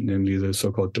mentioned, namely the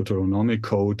so-called Deuteronomic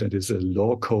Code, that is a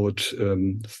law code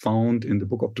found in the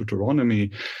book of Deuteronomy,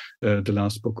 the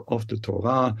last book of the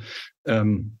Torah,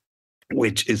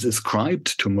 which is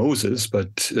ascribed to Moses,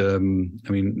 but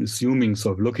assuming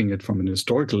sort of looking at it from an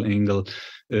historical angle,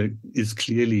 is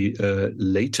clearly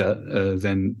later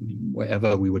than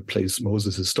wherever we would place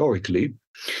Moses historically,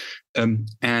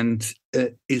 and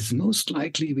is most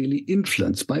likely really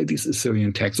influenced by these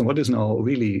Assyrian texts. And what is now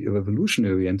really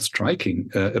revolutionary and striking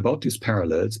about these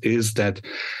parallels is that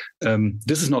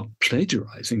this is not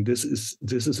plagiarizing. This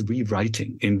is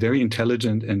rewriting in very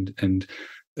intelligent and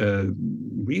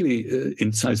really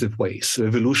incisive ways,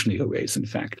 revolutionary ways, in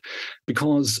fact.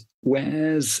 Because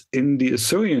whereas in the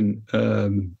Assyrian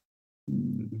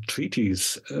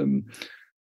treaties,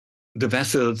 the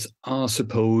vassals are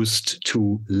supposed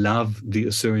to love the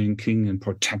Assyrian king and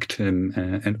protect him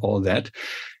and all that.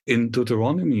 In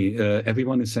Deuteronomy,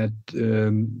 everyone is said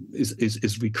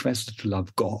is requested to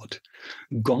love God.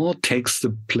 God takes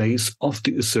the place of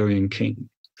the Assyrian king.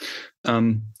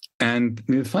 And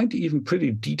we find even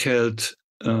pretty detailed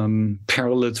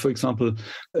parallels. For example,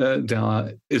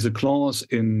 there is a clause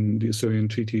in the Assyrian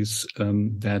treaties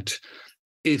that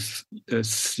if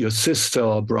your sister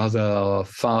or brother or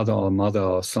father or mother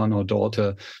or son or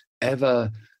daughter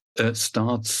ever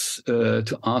starts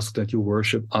to ask that you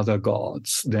worship other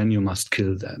gods, then you must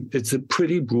kill them. It's a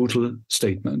pretty brutal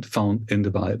statement found in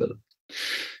the Bible.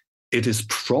 It is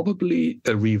probably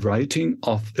a rewriting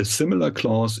of a similar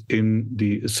clause in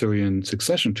the Assyrian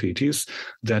succession treaties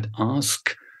that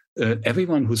ask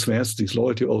everyone who swears these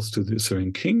loyalty oaths to the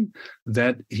Assyrian king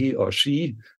that he or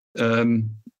she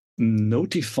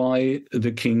notify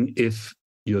the king if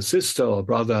your sister or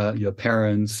brother, your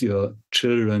parents, your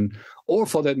children, or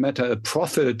for that matter, a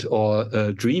prophet or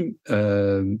a dream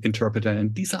interpreter,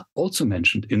 and these are also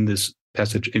mentioned in this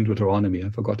passage in Deuteronomy, I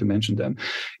forgot to mention them.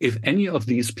 If any of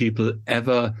these people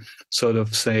ever sort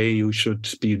of say you should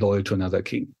be loyal to another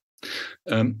king.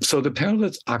 So the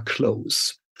parallels are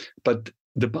close, but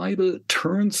the Bible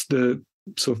turns the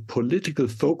sort of political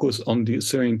focus on the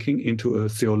Assyrian king into a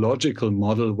theological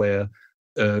model where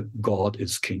God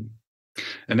is king.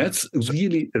 And that's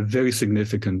really a very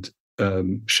significant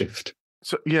shift.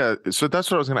 So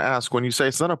that's what I was going to ask. When you say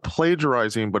it's not a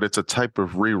plagiarizing, but it's a type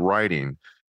of rewriting,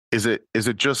 is it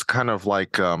just kind of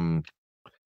like a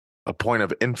point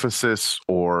of emphasis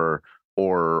or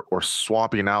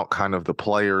swapping out kind of the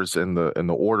players in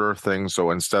the order of things?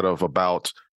 So instead of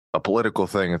about a political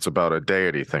thing, it's about a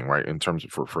deity thing, right? In terms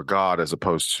of for God, as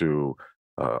opposed to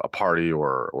a party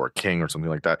or a king or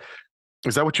something like that.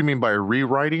 Is that what you mean by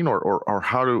rewriting, or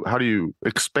how do you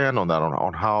expand on that,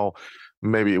 on how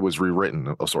maybe it was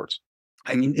rewritten of sorts?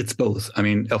 I mean, it's both. I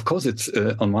mean, of course, it's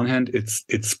on one hand,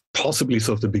 it's possibly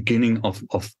sort of the beginning of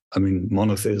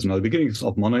monotheism. Now, the beginnings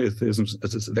of monotheism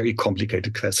is a very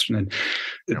complicated question, and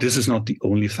this is not the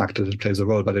only factor that plays a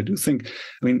role. But I do think,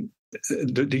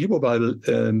 the Hebrew Bible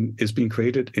is being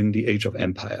created in the Age of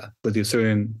Empire, with the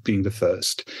Assyrian being the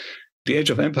first. The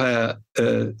Age of Empire,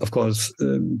 of course,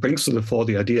 brings to the fore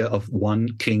the idea of one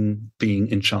king being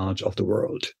in charge of the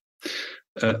world.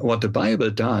 What the Bible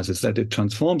does is that it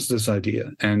transforms this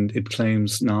idea, and it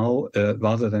claims now,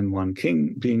 rather than one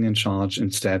king being in charge,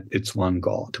 instead it's one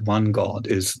God. One God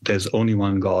there's only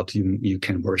one God you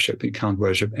can worship. You can't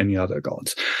worship any other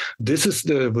gods. This is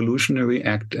the revolutionary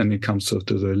act, and it comes to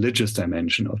the religious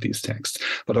dimension of these texts.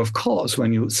 But of course,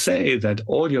 when you say that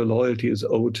all your loyalty is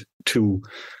owed to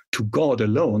God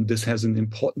alone, this has an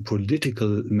important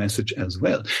political message as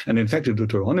well. And in fact, in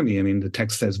Deuteronomy, the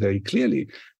text says very clearly,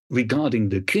 regarding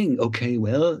the king, okay,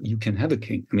 well, you can have a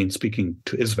king. Speaking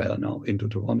to Israel now in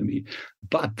Deuteronomy,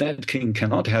 but that king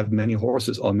cannot have many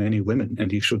horses or many women,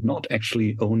 and he should not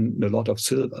actually own a lot of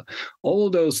silver. All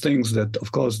those things that,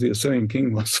 of course, the Assyrian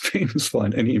king was famous for,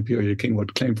 and any imperial king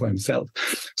would claim for himself.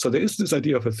 So there is this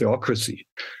idea of a theocracy,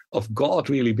 of God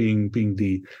really being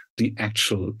the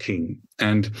actual king.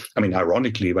 And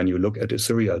ironically, when you look at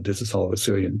Assyria, this is how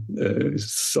Assyrian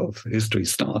sort of history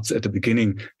starts. At the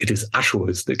beginning, it is Ashur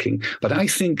is the king. But I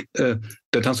think the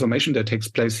transformation that takes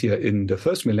place here in the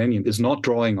first millennium is not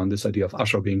drawing on this idea of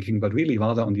Ashur being king, but really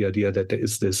rather on the idea that there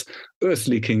is this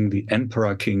earthly king, the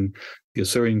emperor king, the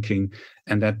Assyrian king,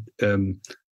 and that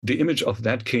the image of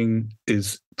that king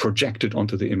is projected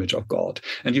onto the image of God.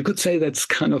 And you could say that's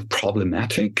kind of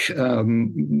problematic.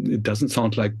 It doesn't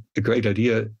sound like a great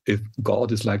idea if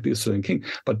God is like the Assyrian king,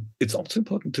 but it's also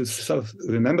important to sort of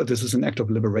remember this is an act of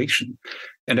liberation.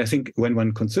 And I think when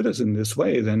one considers in this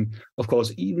way, then of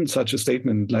course, even such a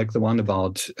statement like the one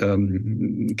about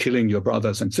killing your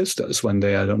brothers and sisters when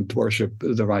they don't worship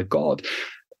the right God,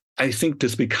 I think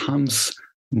this becomes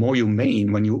more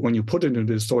humane when you put it into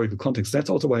the historical context. That's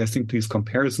also why I think these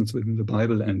comparisons within the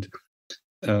Bible and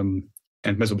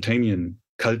Mesopotamian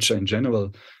culture in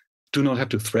general do not have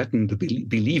to threaten the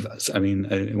believers. I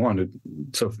want to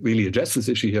sort of really address this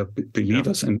issue here,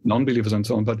 believers and non-believers and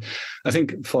so on. But I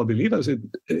think for believers,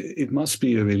 it must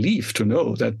be a relief to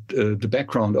know that the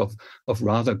background of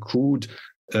rather crude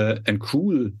and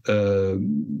cruel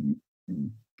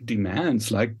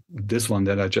demands like this one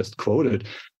that I just quoted,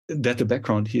 that the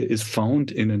background here is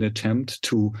found in an attempt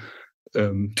to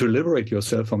liberate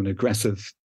yourself from an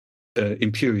aggressive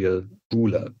imperial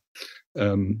ruler.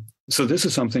 So this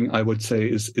is something I would say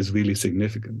is really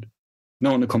significant.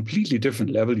 Now, on a completely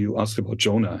different level, you asked about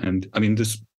Jonah, and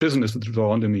this business with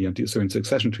Deuteronomy and the Assyrian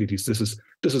succession treaties. This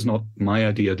is not my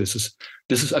idea. This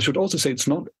is. I should also say it's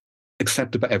not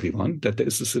accepted by everyone that there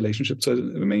is this relationship. So there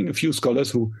remain a few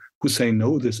scholars who say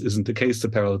no, this isn't the case. The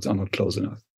parallels are not close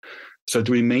enough. So it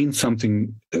remains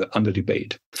something under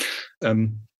debate.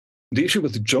 The issue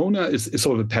with Jonah is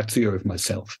sort of a pet theory of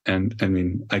myself. And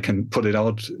I can put it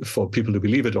out for people to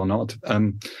believe it or not.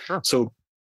 Sure.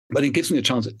 But it gives me a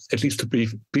chance at least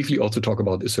to briefly also talk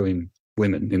about Assyrian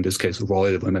women, in this case,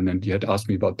 royal women. And you had asked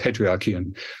me about patriarchy.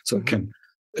 And so I can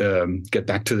get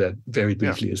back to that very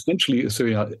briefly. Yeah. Essentially,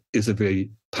 Assyria is a very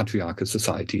patriarchal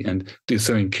society, and the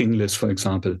Assyrian king list, for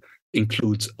example,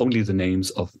 includes only the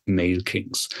names of male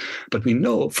kings. But we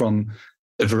know from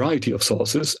a variety of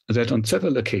sources that on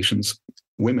several occasions,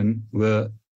 women were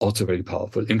also very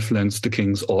powerful, influenced the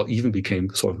kings, or even became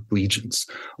sort of regents.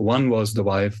 One was the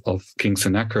wife of King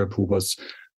Sennacherib, who was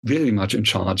very much in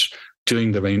charge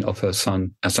during the reign of her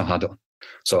son Esarhaddon.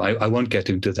 So I won't get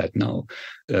into that now,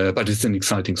 but it's an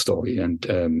exciting story.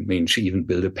 And she even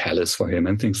built a palace for him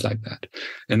and things like that.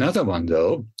 Another one,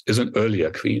 though, is an earlier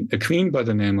queen, a queen by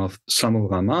the name of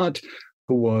Samuramat,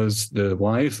 who was the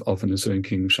wife of an Assyrian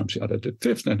king, Shamshi-Adad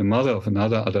V, and the mother of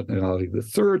another, Adad-nirari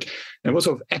III, and was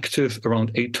active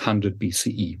around 800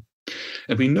 BCE.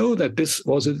 And we know that this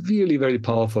was a really very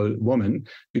powerful woman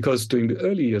because during the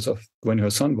early years of when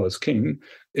her son was king,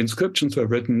 inscriptions were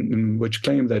written which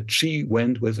claim that she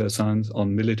went with her sons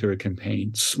on military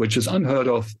campaigns, which is unheard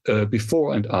of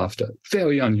before and after.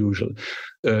 Very unusual.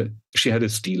 She had a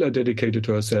stela dedicated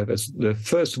to herself as the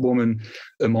first woman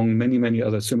among many, many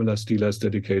other similar stelas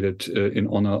dedicated in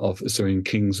honor of Assyrian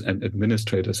kings and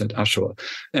administrators at Ashur,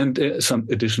 and some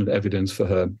additional evidence for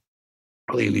her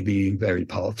really being very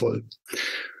powerful.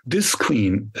 This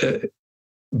queen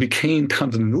became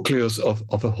kind of the nucleus of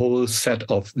a whole set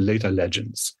of later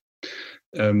legends,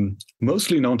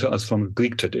 mostly known to us from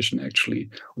Greek tradition, actually,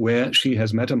 where she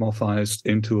has metamorphosed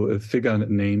into a figure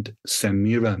named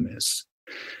Semiramis.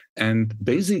 And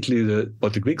basically,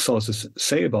 what the Greek sources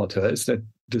say about her is that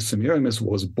the Semiramis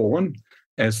was born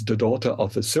as the daughter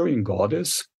of a Syrian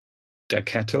goddess,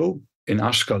 Derceto, in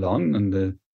Ashkelon, in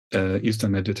the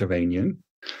Eastern Mediterranean.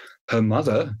 Her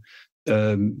mother,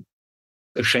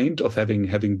 ashamed of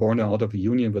having born her out of a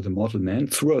union with a mortal man,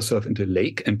 threw herself into a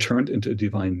lake and turned into a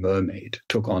divine mermaid,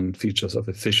 took on features of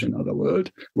a fish, in other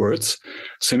words.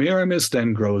 Semiramis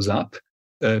then grows up,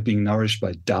 being nourished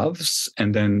by doves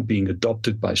and then being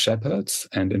adopted by shepherds,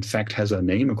 and in fact has her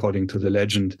name, according to the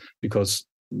legend, because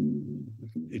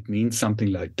it means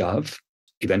something like dove.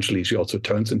 Eventually, she also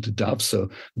turns into doves, so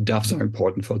doves are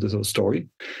important for this whole story.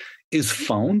 Is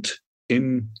found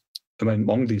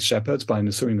among these shepherds by an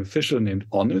Assyrian official named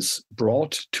Onis,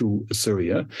 brought to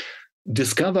Assyria,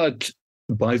 discovered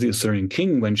by the Assyrian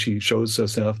king when she shows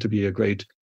herself to be a great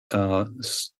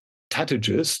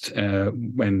strategist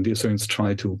when the Assyrians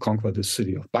try to conquer the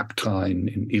city of Bactra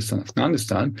in eastern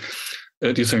Afghanistan.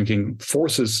 The Assyrian king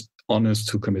forces Onis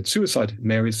to commit suicide,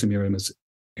 marries Semiramis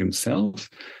himself.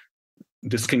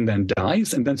 This king then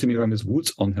dies, and then Semiramis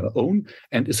roots on her own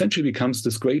and essentially becomes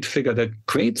this great figure that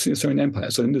creates the Assyrian Empire.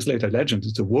 So in this later legend,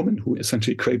 it's a woman who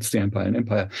essentially creates the empire, an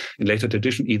empire in later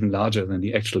tradition even larger than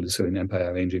the actual Assyrian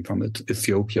Empire, ranging from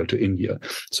Ethiopia to India.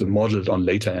 So modeled on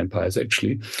later empires,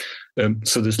 actually.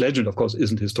 So this legend, of course,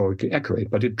 isn't historically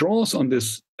accurate, but it draws on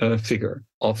this figure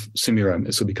of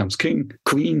Semiramis, who becomes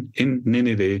queen in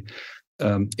Nineveh,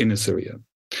 in Assyria.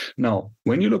 Now,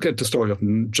 when you look at the story of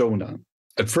Jonah,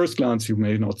 at first glance, you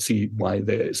may not see why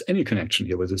there is any connection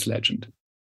here with this legend.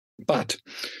 But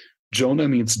Jonah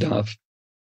means dove.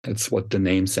 That's what the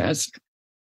name says.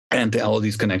 And there are all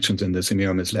these connections in the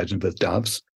Semiramis legend with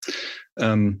doves.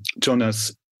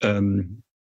 Jonah's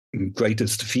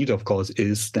greatest feat, of course,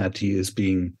 is that he is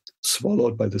being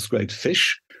swallowed by this great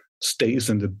fish, stays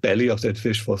in the belly of that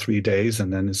fish for 3 days,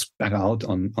 and then is back out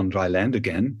on dry land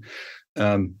again.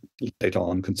 Later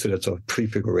on considered sort of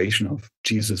prefiguration of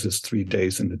Jesus's 3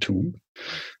 days in the tomb.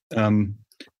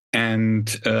 And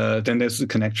then there's the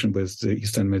connection with the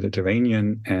Eastern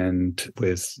Mediterranean and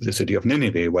with the city of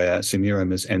Nineveh, where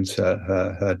Semiramis ends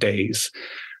her days.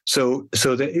 So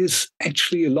there is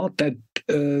actually a lot that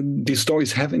these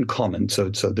stories have in common. So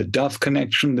the dove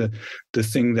connection, the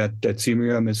thing that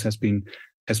Semiramis has been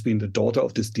the daughter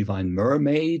of this divine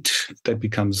mermaid that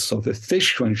becomes sort of a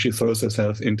fish when she throws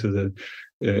herself into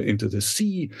the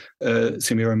sea.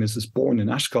 Semiramis is born in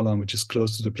Ashkelon, which is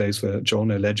close to the place where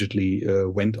Jonah allegedly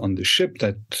went on the ship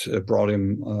that brought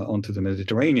him onto the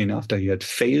Mediterranean after he had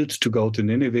failed to go to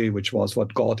Nineveh, which was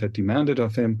what God had demanded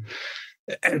of him.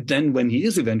 And then when he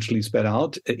is eventually sped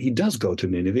out, he does go to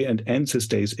Nineveh and ends his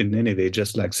days in Nineveh,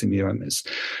 just like Semiramis.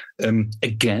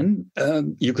 Again,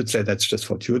 you could say that's just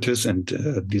fortuitous, and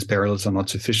these parallels are not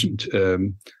sufficient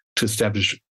to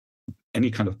establish any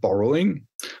kind of borrowing.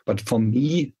 But for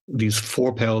me, these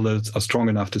 4 parallels are strong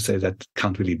enough to say that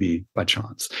can't really be by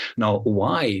chance. Now,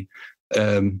 why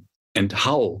and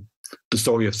how the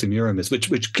story of Semiramis,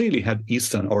 which clearly had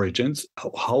Eastern origins,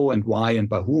 how and why and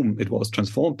by whom it was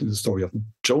transformed in the story of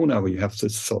Jonah, where you have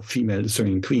this sort of female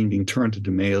Assyrian queen being turned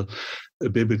into male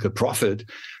biblical prophet,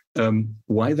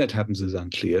 Why that happens is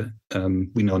unclear.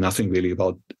 We know nothing really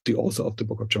about the author of the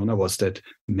Book of Jonah. Was that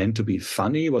meant to be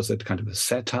funny? Was it kind of a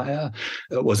satire?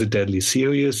 Was it deadly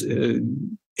serious?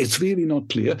 It's really not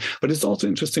clear. But it's also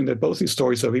interesting that both these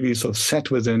stories are really sort of set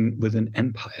within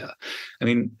empire. I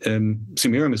mean,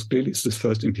 Semiramis clearly is this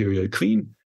first imperial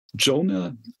queen.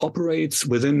 Jonah operates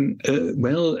within,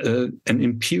 an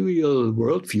imperial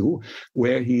worldview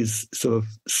where he's sort of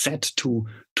set to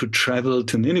travel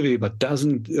to Nineveh, but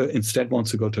doesn't, instead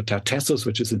wants to go to Tartessos,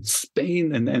 which is in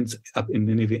Spain, and ends up in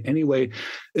Nineveh anyway.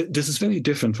 This is very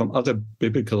different from other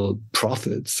biblical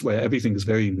prophets where everything is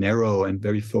very narrow and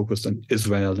very focused on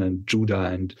Israel and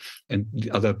Judah and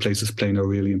the other places playing a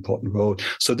really important role.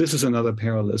 So this is another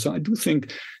parallel. So I do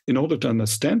think in order to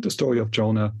understand the story of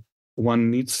Jonah,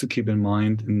 one needs to keep in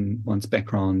mind in one's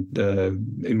background,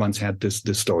 in one's head, this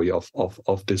story of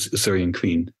this Assyrian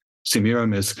queen.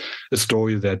 Semiramis, a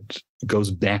story that goes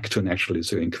back to an actual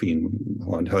Assyrian queen,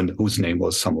 whose name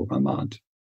was Samur-Ramad.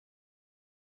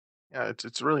 Yeah,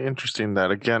 it's really interesting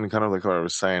that, again, kind of like what I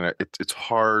was saying, it's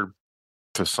hard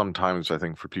to sometimes, I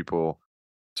think, for people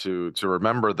to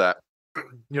remember that,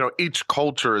 each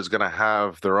culture is going to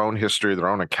have their own history, their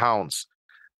own accounts.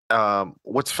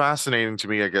 What's fascinating to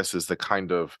me, I guess, is the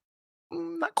kind of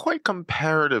not quite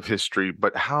comparative history,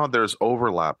 but how there's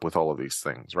overlap with all of these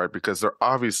things, right? Because they're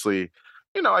obviously,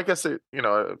 I guess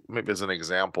maybe as an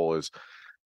example is,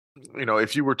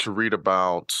 if you were to read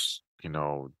about,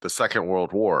 the Second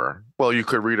World War, well, you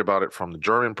could read about it from the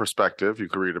German perspective, you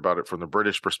could read about it from the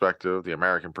British perspective, the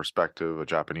American perspective, the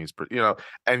Japanese,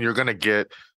 and you're going to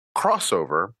get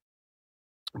crossover,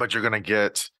 but you're going to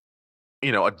get,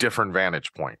 a different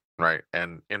vantage point, right?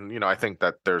 And I think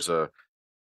that there's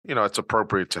it's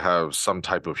appropriate to have some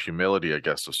type of humility, I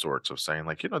guess, of sorts, of saying,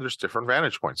 like, there's different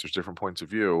vantage points, there's different points of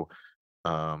view.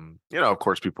 Of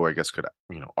course, people, I guess, could,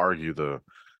 argue the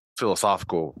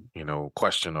philosophical,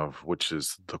 question of which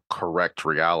is the correct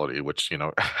reality, which,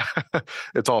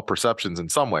 it's all perceptions in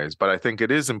some ways. But I think it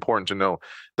is important to know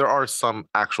there are some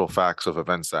actual facts of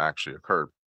events that actually occurred,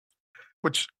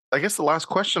 which I guess the last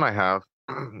question I have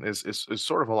is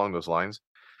sort of along those lines.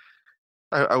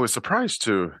 I was surprised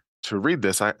to read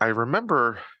this. I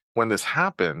remember when this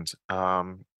happened,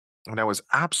 and I was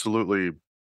absolutely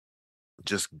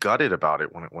just gutted about it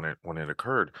when it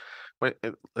occurred. But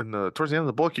towards the end of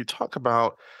the book, you talk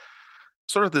about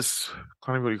sort of this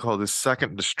kind of what you call this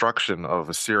second destruction of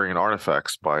Assyrian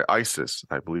artifacts by ISIS.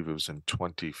 I believe it was in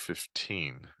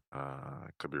 2015. I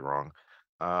could be wrong.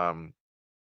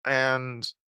 And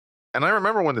I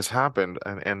remember when this happened,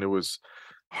 and it was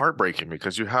heartbreaking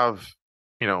because you have,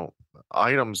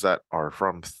 items that are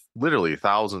from literally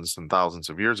thousands and thousands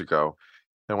of years ago,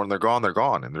 and when they're gone, they're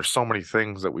gone. And there's so many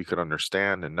things that we could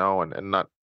understand and know, and not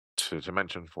to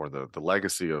mention for the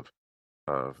legacy of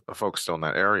folks still in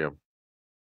that area.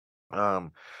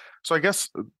 So I guess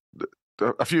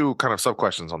a few kind of sub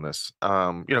questions on this.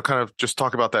 Kind of just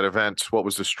talk about that event, what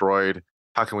was destroyed,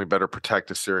 how can we better protect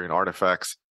Assyrian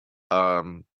artifacts?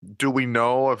 Do we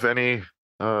know of any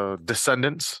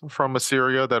descendants from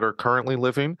Assyria that are currently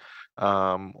living,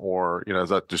 or is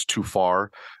that just too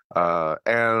far?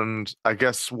 And I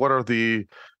guess what are the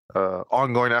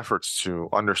ongoing efforts to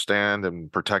understand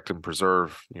and protect and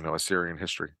preserve, Assyrian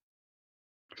history?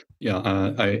 Yeah,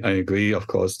 I agree. Of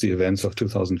course, the events of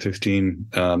 2015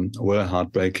 were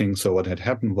heartbreaking. So what had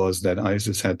happened was that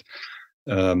ISIS had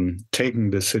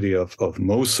taken the city of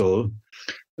Mosul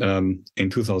in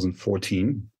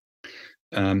 2014.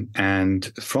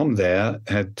 And from there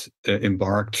had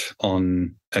embarked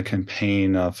on a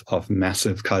campaign of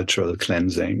massive cultural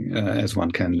cleansing, as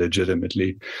one can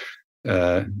legitimately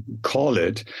call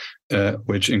it,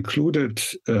 which included,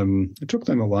 it took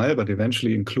them a while, but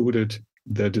eventually included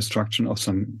the destruction of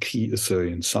some key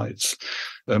Assyrian sites.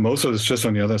 Mosul is just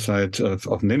on the other side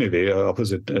of Nineveh,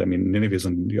 opposite. I mean, Nineveh is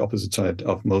on the opposite side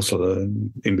of Mosul.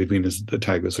 In between is the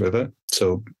Tigris River.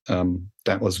 So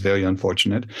that was very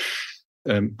unfortunate.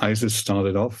 ISIS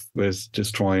started off with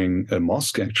destroying a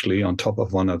mosque, actually, on top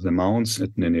of one of the mounds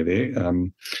at Nineveh.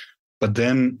 But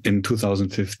then in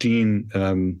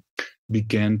 2015,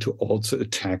 began to also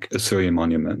attack Assyrian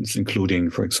monuments,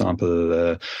 including, for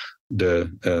example,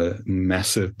 the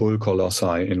massive bull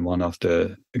colossi in one of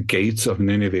the gates of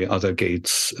Nineveh. Other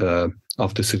gates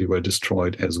of the city were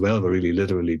destroyed as well, were really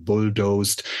literally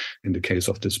bulldozed. In the case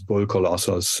of this bull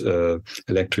colossus,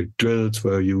 electric drills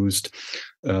were used.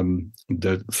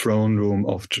 The throne room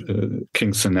of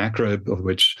King Sennacherib, of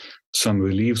which some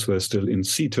reliefs were still in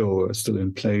situ, or still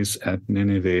in place at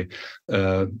Nineveh,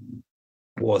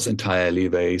 was entirely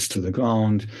razed to the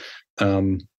ground.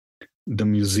 the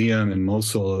museum in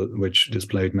Mosul, which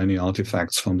displayed many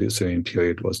artifacts from the Assyrian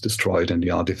period, was destroyed and the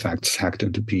artifacts hacked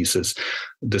into pieces.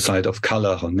 The site of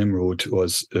Kalah or Nimrud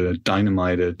was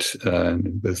dynamited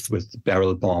with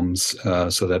barrel bombs,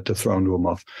 so that the throne room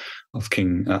of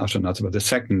King Ashurnasirpal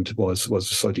II was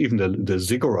destroyed. Even the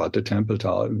ziggurat, the temple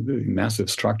tower,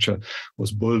 massive structure,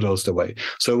 was bulldozed away.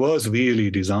 So it was really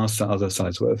disaster. Other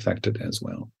sites were affected as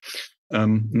well.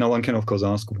 Now one can, of course,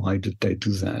 ask, why did they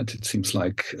do that? It seems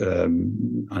like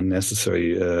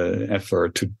unnecessary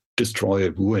effort to destroy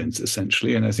ruins,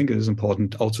 essentially. And I think it is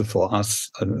important also for us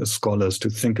scholars to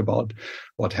think about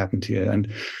what happened here.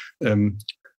 And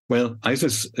well,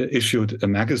 ISIS issued a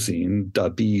magazine,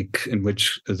 Dabiq, in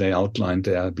which they outlined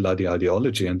their bloody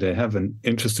ideology. And they have an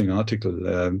interesting article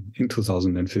in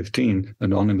 2015,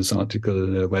 anonymous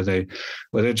article, where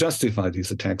they justify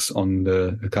these attacks on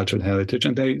the cultural heritage.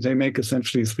 And they make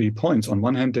essentially 3 points. On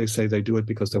one hand, they say they do it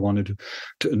because they wanted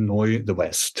to annoy the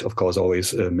West, of course,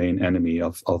 always a main enemy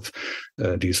of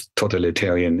these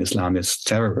totalitarian Islamist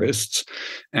terrorists.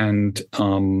 And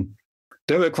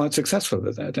they were quite successful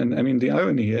with that. And I mean, the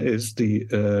irony here is the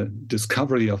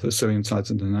discovery of Assyrian sites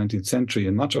in the 19th century,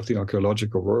 and much of the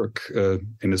archaeological work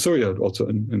in Assyria, also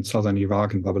in southern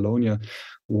Iraq and Babylonia,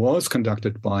 was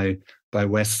conducted by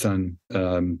Western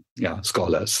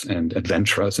scholars and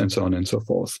adventurers and so on and so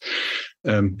forth.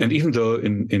 And even though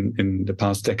in the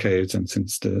past decades and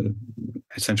since the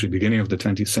essentially beginning of the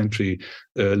 20th century,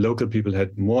 local people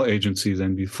had more agency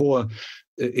than before,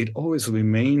 it always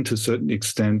remained to a certain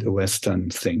extent a Western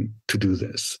thing to do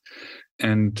this.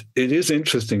 And it is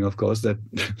interesting, of course, that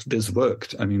this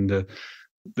worked. I mean,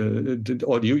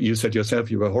 you said yourself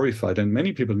you were horrified, and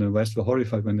many people in the West were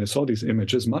horrified when they saw these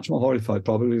images, much more horrified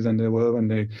probably than they were when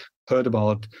they heard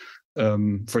about,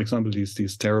 for example,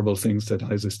 these terrible things that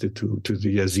ISIS did to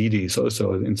the Yazidis,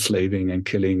 also enslaving and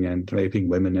killing and raping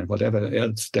women and whatever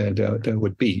else there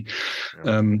would be.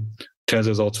 Yeah. Tells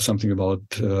us also something about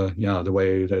the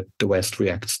way that the West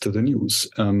reacts to the news.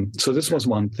 So this was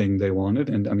one thing they wanted,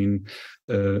 and I mean,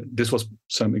 this was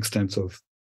some extent of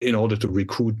in order to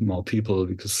recruit more people,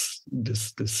 because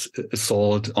this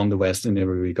assault on the West in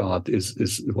every regard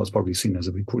was probably seen as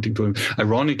a recruiting tool.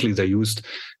 Ironically, they used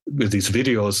with these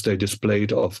videos they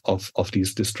displayed of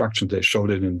these destructions. They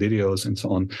showed it in videos and so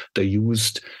on. They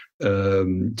used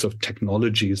sort of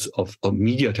technologies of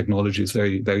media technologies,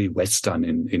 very, very Western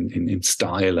in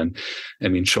style, and I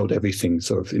mean showed everything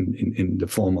sort of in the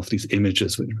form of these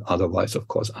images, which otherwise, of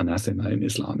course, anathema in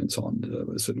Islam and so on. There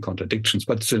were certain contradictions,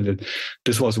 but still,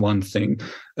 this was one thing.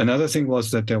 Another thing was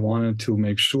that they wanted to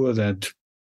make sure that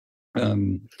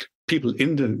people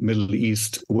in the Middle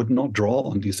East would not draw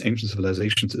on these ancient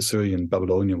civilizations, Assyrian,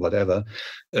 Babylonian, whatever,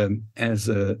 as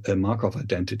a mark of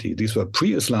identity. These were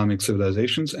pre-Islamic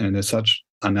civilizations, and as such,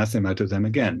 anathema to them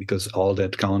again, because all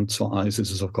that counts for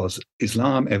ISIS is, of course,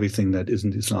 Islam. Everything that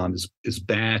isn't Islam is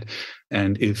bad.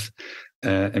 And if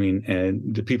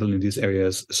the people in these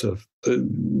areas sort of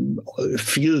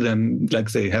feel them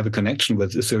like they have a connection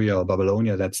with Assyria or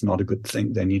Babylonia, that's not a good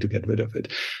thing. They need to get rid of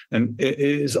it. And it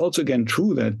is also, again,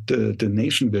 true that the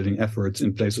nation-building efforts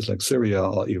in places like Syria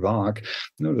or Iraq,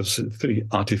 those pretty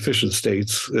artificial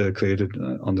states created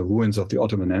on the ruins of the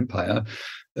Ottoman Empire,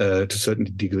 to a certain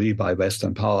degree by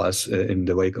Western powers in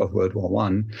the wake of World War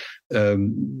I,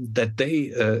 that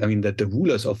the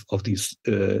rulers of these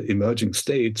emerging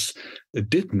states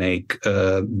did make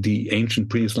the ancient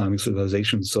pre-Islamic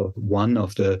civilizations sort of one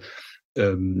of the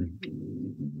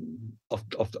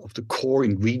core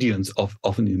ingredients of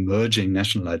an emerging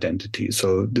national identity.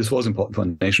 So this was important for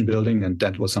nation building, and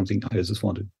that was something ISIS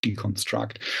wanted to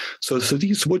deconstruct. So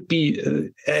these would be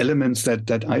elements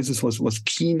that ISIS was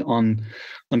keen on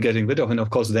getting rid of. And of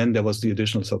course, then there was the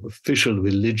additional sort of official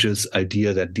religious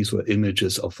idea that these were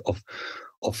images of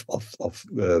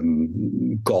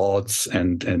gods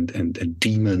and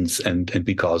demons, and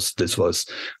because this was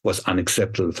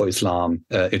unacceptable for Islam,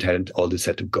 all this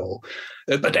had to go.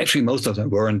 But actually, most of them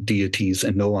weren't deities,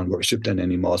 and no one worshipped them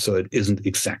anymore. So it isn't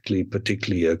exactly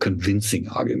particularly a convincing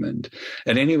argument.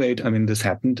 At any rate, I mean, this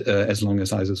happened as long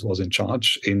as ISIS was in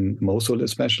charge, in Mosul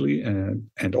especially,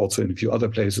 and also in a few other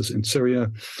places in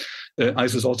Syria.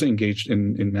 ISIS also engaged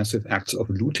in massive acts of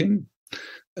looting.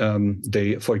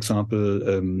 They, for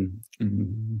example,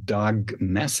 dug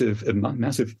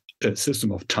massive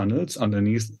system of tunnels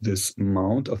underneath this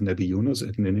mount of Nebi Yunus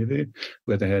at Nineveh,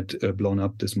 where they had blown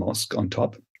up this mosque on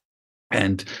top,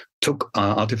 and took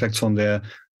artifacts from there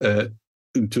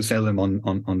to sell them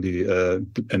on the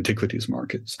antiquities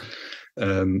markets.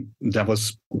 That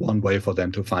was one way for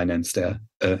them to finance their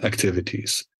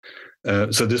activities.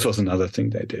 So this was another thing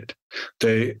they did.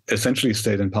 They essentially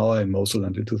stayed in power in Mosul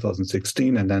until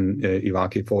 2016, and then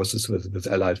Iraqi forces with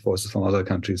allied forces from other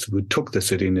countries who took the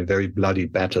city in a very bloody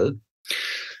battle.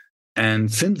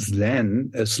 And since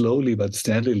then, slowly but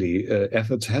steadily,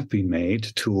 efforts have been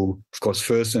made to, of course,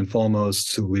 first and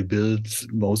foremost, to rebuild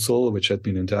Mosul, which had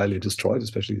been entirely destroyed,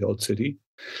 especially the old city,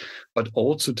 but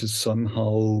also to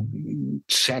somehow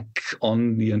check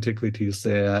on the antiquities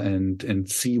there and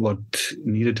see what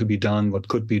needed to be done, what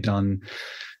could be done.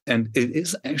 And it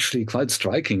is actually quite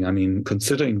striking. I mean,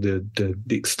 considering the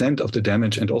extent of the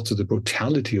damage and also the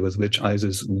brutality with which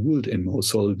ISIS ruled in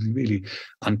Mosul, really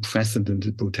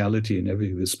unprecedented brutality in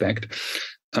every respect,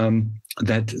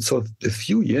 that sort of a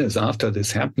few years after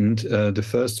this happened, the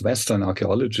first Western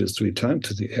archaeologists returned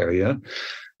to the area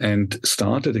and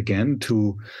started again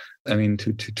to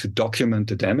document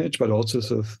the damage, but also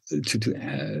sort of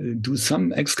to do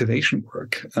some excavation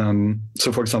work.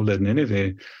 So, for example, at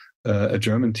Nineveh, a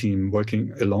German team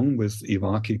working along with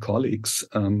Iraqi colleagues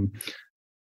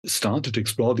started to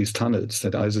explore these tunnels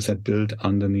that ISIS had built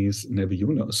underneath Nebi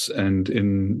Yunus, and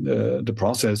in the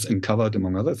process uncovered,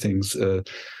 among other things, a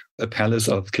palace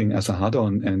of King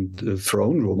Esarhaddon and the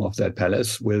throne room of that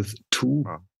palace with two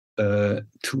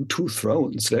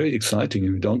thrones. Very exciting.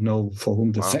 And we don't know for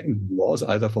whom the second was,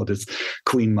 either for this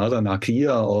Queen Mother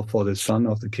Nakia or for the son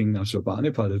of the King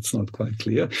Nashirbanipal. It's not quite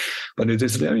clear. But it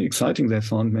is very exciting. They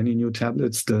found many new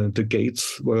tablets. The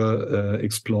gates were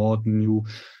explored.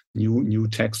 New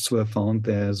texts were found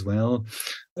there as well.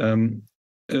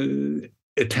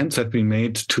 Attempts have been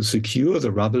made to secure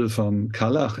the rubble from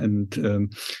Kalach and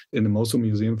in the Mosul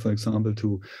Museum, for example,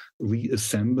 to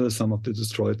reassemble some of the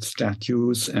destroyed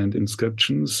statues and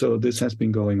inscriptions. So this has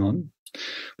been going on.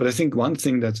 But I think one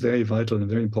thing that's very vital and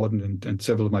very important, and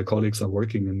several of my colleagues are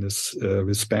working in this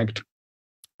respect,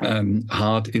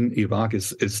 hard in Iraq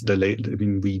is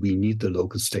we need the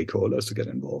local stakeholders to get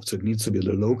involved. So it needs to be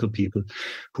the local people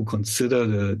who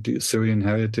consider the Assyrian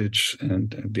heritage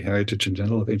and the heritage in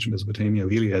general of ancient Mesopotamia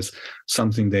really as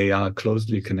something they are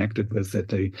closely connected with, that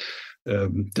they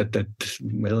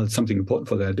it's something important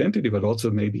for their identity, but also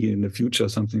maybe in the future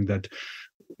something that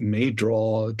may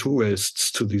draw tourists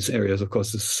to these areas. Of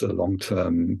course, this is a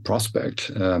long-term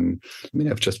prospect.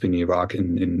 I've just been in Iraq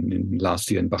in last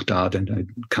year in Baghdad, and I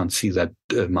can't see that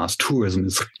mass tourism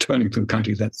is returning to the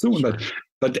country that soon.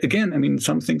 But again,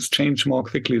 some things change more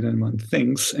quickly than one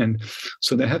thinks. And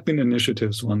so there have been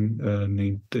initiatives, one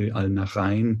named the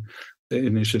Al-Nahrain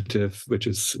initiative, which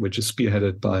is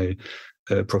spearheaded by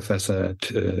a professor at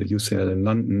UCL in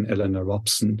London, Eleanor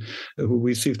Robson, who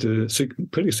received a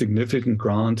pretty significant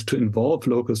grant to involve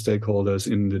local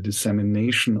stakeholders in the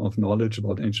dissemination of knowledge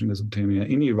about ancient Mesopotamia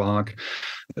in Iraq.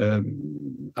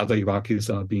 Other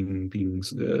Iraqis are being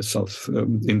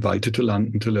invited to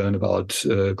London to learn about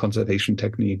conservation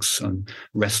techniques and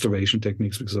restoration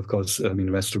techniques, because, of course,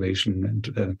 restoration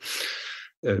and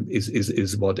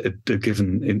is what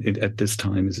given at this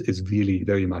time is really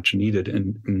very much needed.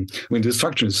 And when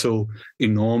destruction is so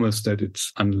enormous that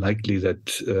it's unlikely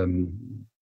that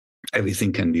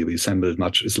everything can be reassembled,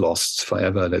 much is lost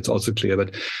forever. That's also clear.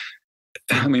 But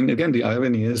again, the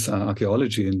irony is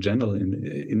archaeology in general,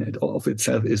 in of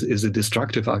itself, is a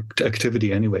destructive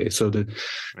activity anyway. So that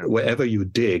wherever you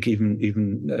dig,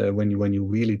 even when you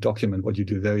really document what you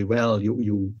do very well,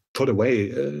 you put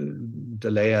away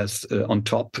the layers on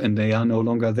top, and they are no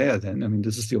longer there then.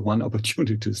 This is the one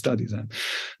opportunity to study them.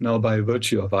 Now, by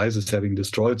virtue of ISIS having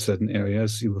destroyed certain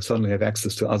areas, you will suddenly have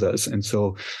access to others. And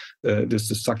so this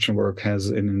destruction work has,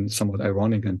 in a somewhat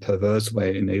ironic and perverse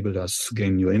way, enabled us to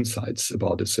gain new insights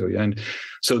about Assyria. And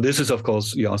so this is, of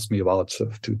course, you asked me about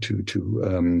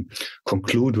to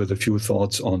conclude with a few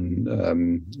thoughts on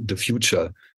the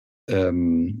future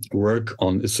work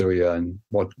on Assyria and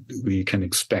what we can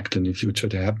expect in the future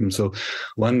to happen. So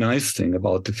one nice thing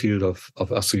about the field of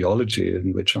Assyriology,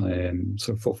 in which I am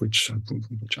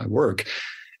which I work,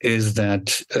 is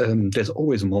that there's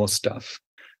always more stuff.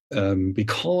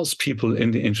 Because people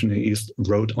in the ancient Near East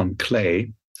wrote on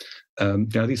clay,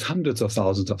 there are these hundreds of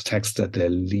thousands of texts that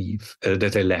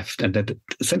they left, and that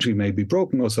essentially may be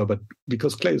broken also, but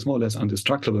because clay is more or less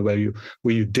indestructible, where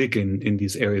you dig in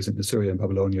these areas in Assyria and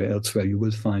Babylonia, elsewhere, you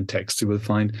will find texts, you will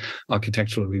find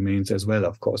architectural remains as well,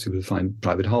 of course. You will find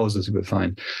private houses, you will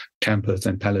find temples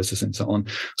and palaces and so on.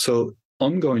 So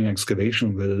ongoing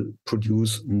excavation will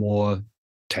produce more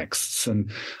texts.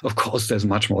 And of course, there's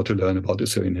much more to learn about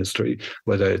Assyrian history,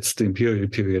 whether it's the imperial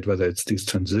period, whether it's these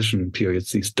transition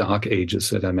periods, these dark ages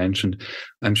that I mentioned.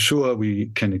 I'm sure we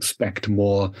can expect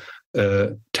more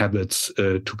tablets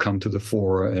to come to the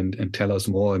fore and tell us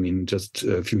more. I mean, just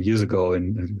a few years ago,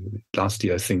 in last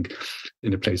year, I think,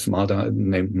 in a place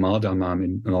named Mardamam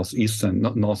in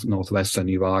northwestern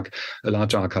Iraq, a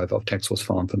large archive of texts was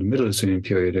found from the Middle Assyrian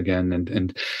period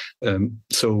again.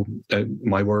 So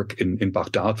my work in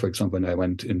Baghdad, for example, when I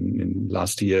went in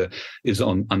last year, is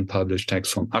on unpublished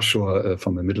texts from Ashur,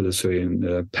 from a Middle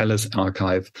Assyrian palace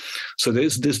archive. So there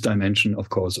is this dimension, of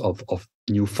course, of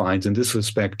new finds. In this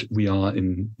respect, we are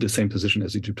in the same position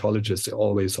as Egyptologists. They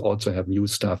always also have new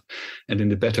stuff, and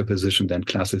in a better position than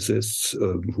classicists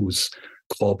whose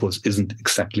corpus isn't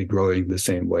exactly growing the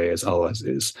same way as ours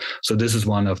is. So this is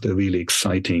one of the really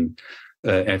exciting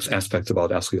aspects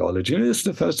about archaeology. And it's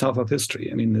the first half of history.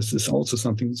 I mean, this is also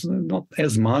something that's not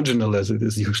as marginal as it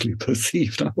is usually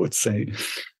perceived, I would say.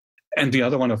 And the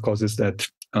other one, of course, is that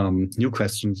new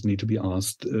questions need to be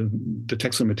asked. The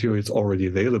textual material is already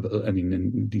available. I mean,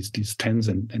 in these tens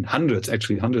and hundreds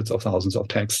of thousands of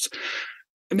texts.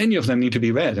 Many of them need to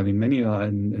be read. I mean, many are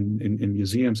in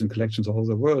museums and collections all over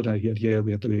the world. Here at Yale,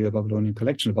 we have the Yale Babylonian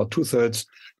collection. About 2/3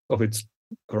 of its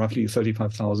roughly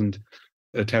 35,000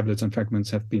 tablets and fragments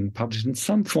have been published in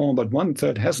some form, but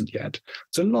 1/3 hasn't yet.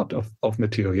 It's a lot of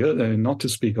material, not to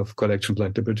speak of collections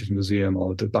like the British Museum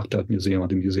or the Baghdad Museum or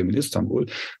the Museum in Istanbul,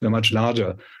 where much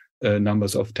larger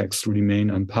numbers of texts remain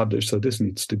unpublished. So this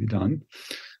needs to be done.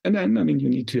 And then, I mean, you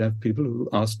need to have people who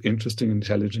ask interesting,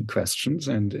 intelligent questions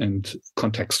and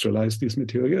contextualize these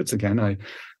materials. Again, I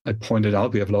pointed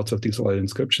out we have lots of these oral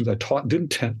inscriptions. I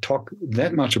didn't talk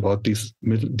that much about these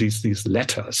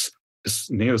letters,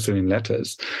 Neo-Assyrian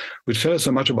letters, which tell us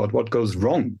so much about what goes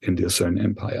wrong in the Assyrian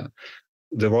Empire.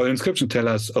 The royal inscriptions tell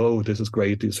us, oh, this is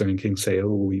great. The Assyrian kings say,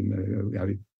 oh, we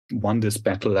won this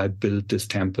battle, I built this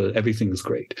temple, everything is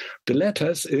great. The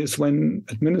letters is when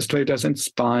administrators and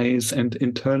spies and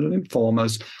internal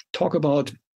informers talk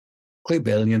about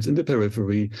rebellions in the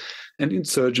periphery and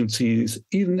insurgencies,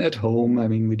 even at home. I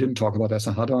mean, we didn't talk about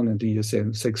Esarhaddon in the year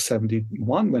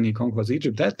 671 when he conquers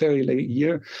Egypt. That very late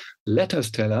year,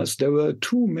 letters tell us there were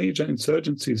 2 major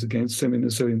insurgencies against him in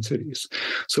Assyrian cities.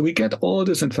 So we get all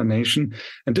this information,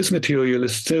 and this material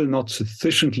is still not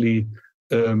sufficiently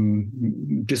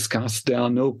discussed. There are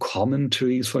no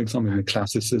commentaries, for example, in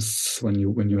classicists. When you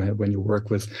work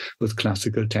with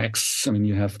classical texts, I mean,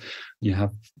 you have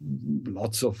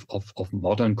lots of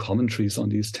modern commentaries on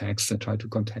these texts that try to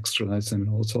contextualize them in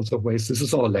all sorts of ways. This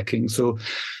is all lacking. So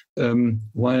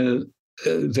while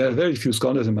there are very few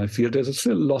scholars in my field, there's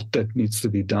still a lot that needs to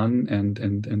be done,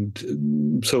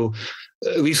 and so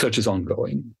research is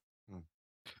ongoing.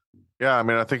 Yeah, I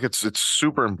mean, I think it's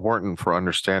super important for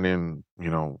understanding,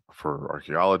 for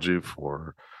archaeology,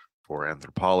 for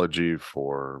anthropology,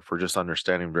 for just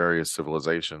understanding various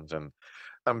civilizations. And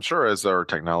I'm sure as our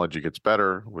technology gets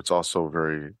better, it's also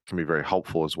can be very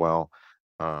helpful as well.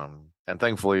 And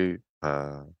thankfully,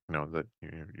 that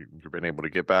you've been able to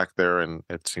get back there, and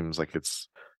it seems like it's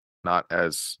not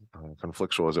as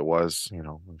conflictual as it was,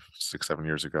 6-7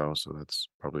 years ago. So that's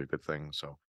probably a good thing.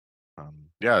 So.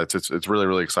 Yeah, it's really,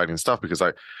 really exciting stuff, because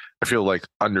I feel like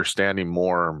understanding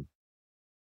more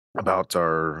about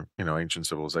our ancient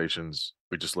civilizations,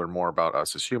 we just learn more about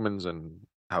us as humans and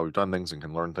how we've done things and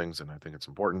can learn things, and I think it's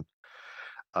important.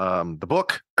 The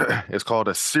book is called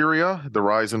Assyria: The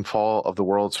Rise and Fall of the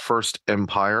World's First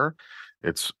Empire.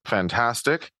 It's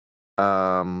fantastic.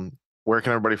 Where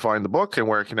can everybody find the book, and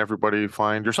where can everybody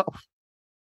find yourself?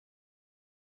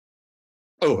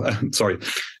 Oh, sorry.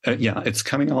 Yeah, it's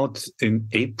coming out in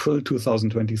April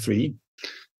 2023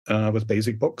 with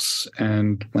basic books.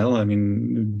 And, well, I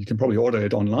mean, you can probably order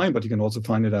it online, but you can also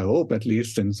find it, I hope, at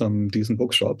least in some decent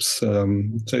bookshops. So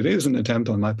it is an attempt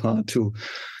on my part to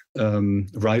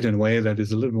write in a way that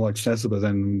is a little more accessible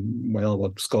than, well,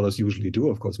 what scholars usually do.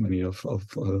 Of course, much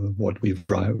of what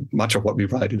we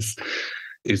write is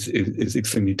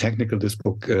extremely technical. This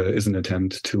book is an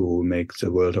attempt to make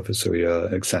the world of Assyria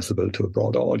accessible to a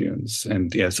broader audience.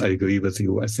 And yes, I agree with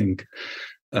you. I think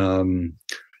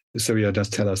Assyria does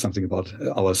tell us something about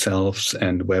ourselves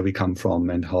and where we come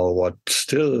from, and how what's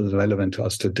still relevant to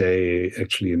us today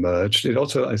actually emerged. It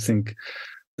also, I think,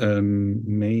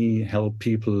 may help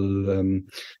people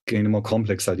gain a more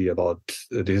complex idea about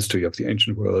the history of the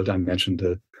ancient world. I mentioned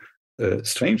the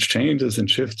strange changes and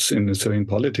shifts in Assyrian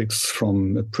politics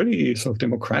from a pretty sort of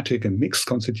democratic and mixed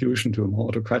constitution to a more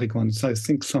autocratic one. So I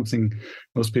think something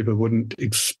most people wouldn't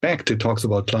expect. It talks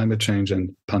about climate change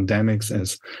and pandemics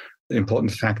as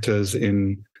important factors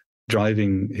in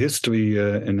driving history,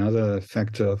 another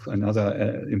factor,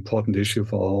 another important issue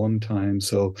for our own time.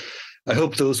 So I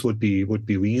hope those would be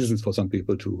reasons for some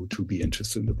people to be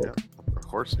interested in the book. Yeah, of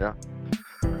course, yeah.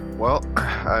 Well,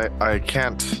 I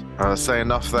can't say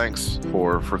enough thanks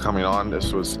for coming on.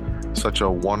 This was such a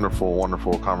wonderful,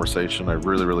 wonderful conversation. I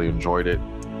really, really enjoyed it.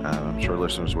 I'm sure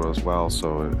listeners will as well.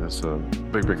 So it's a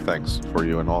big, big thanks for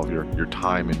you and all of your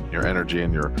time and your energy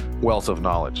and your wealth of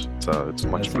knowledge. So it's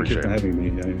much appreciated. Thank you for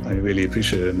having me. I really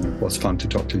appreciate it, and it was fun to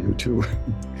talk to you too.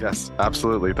 Yes,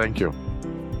 absolutely. Thank you.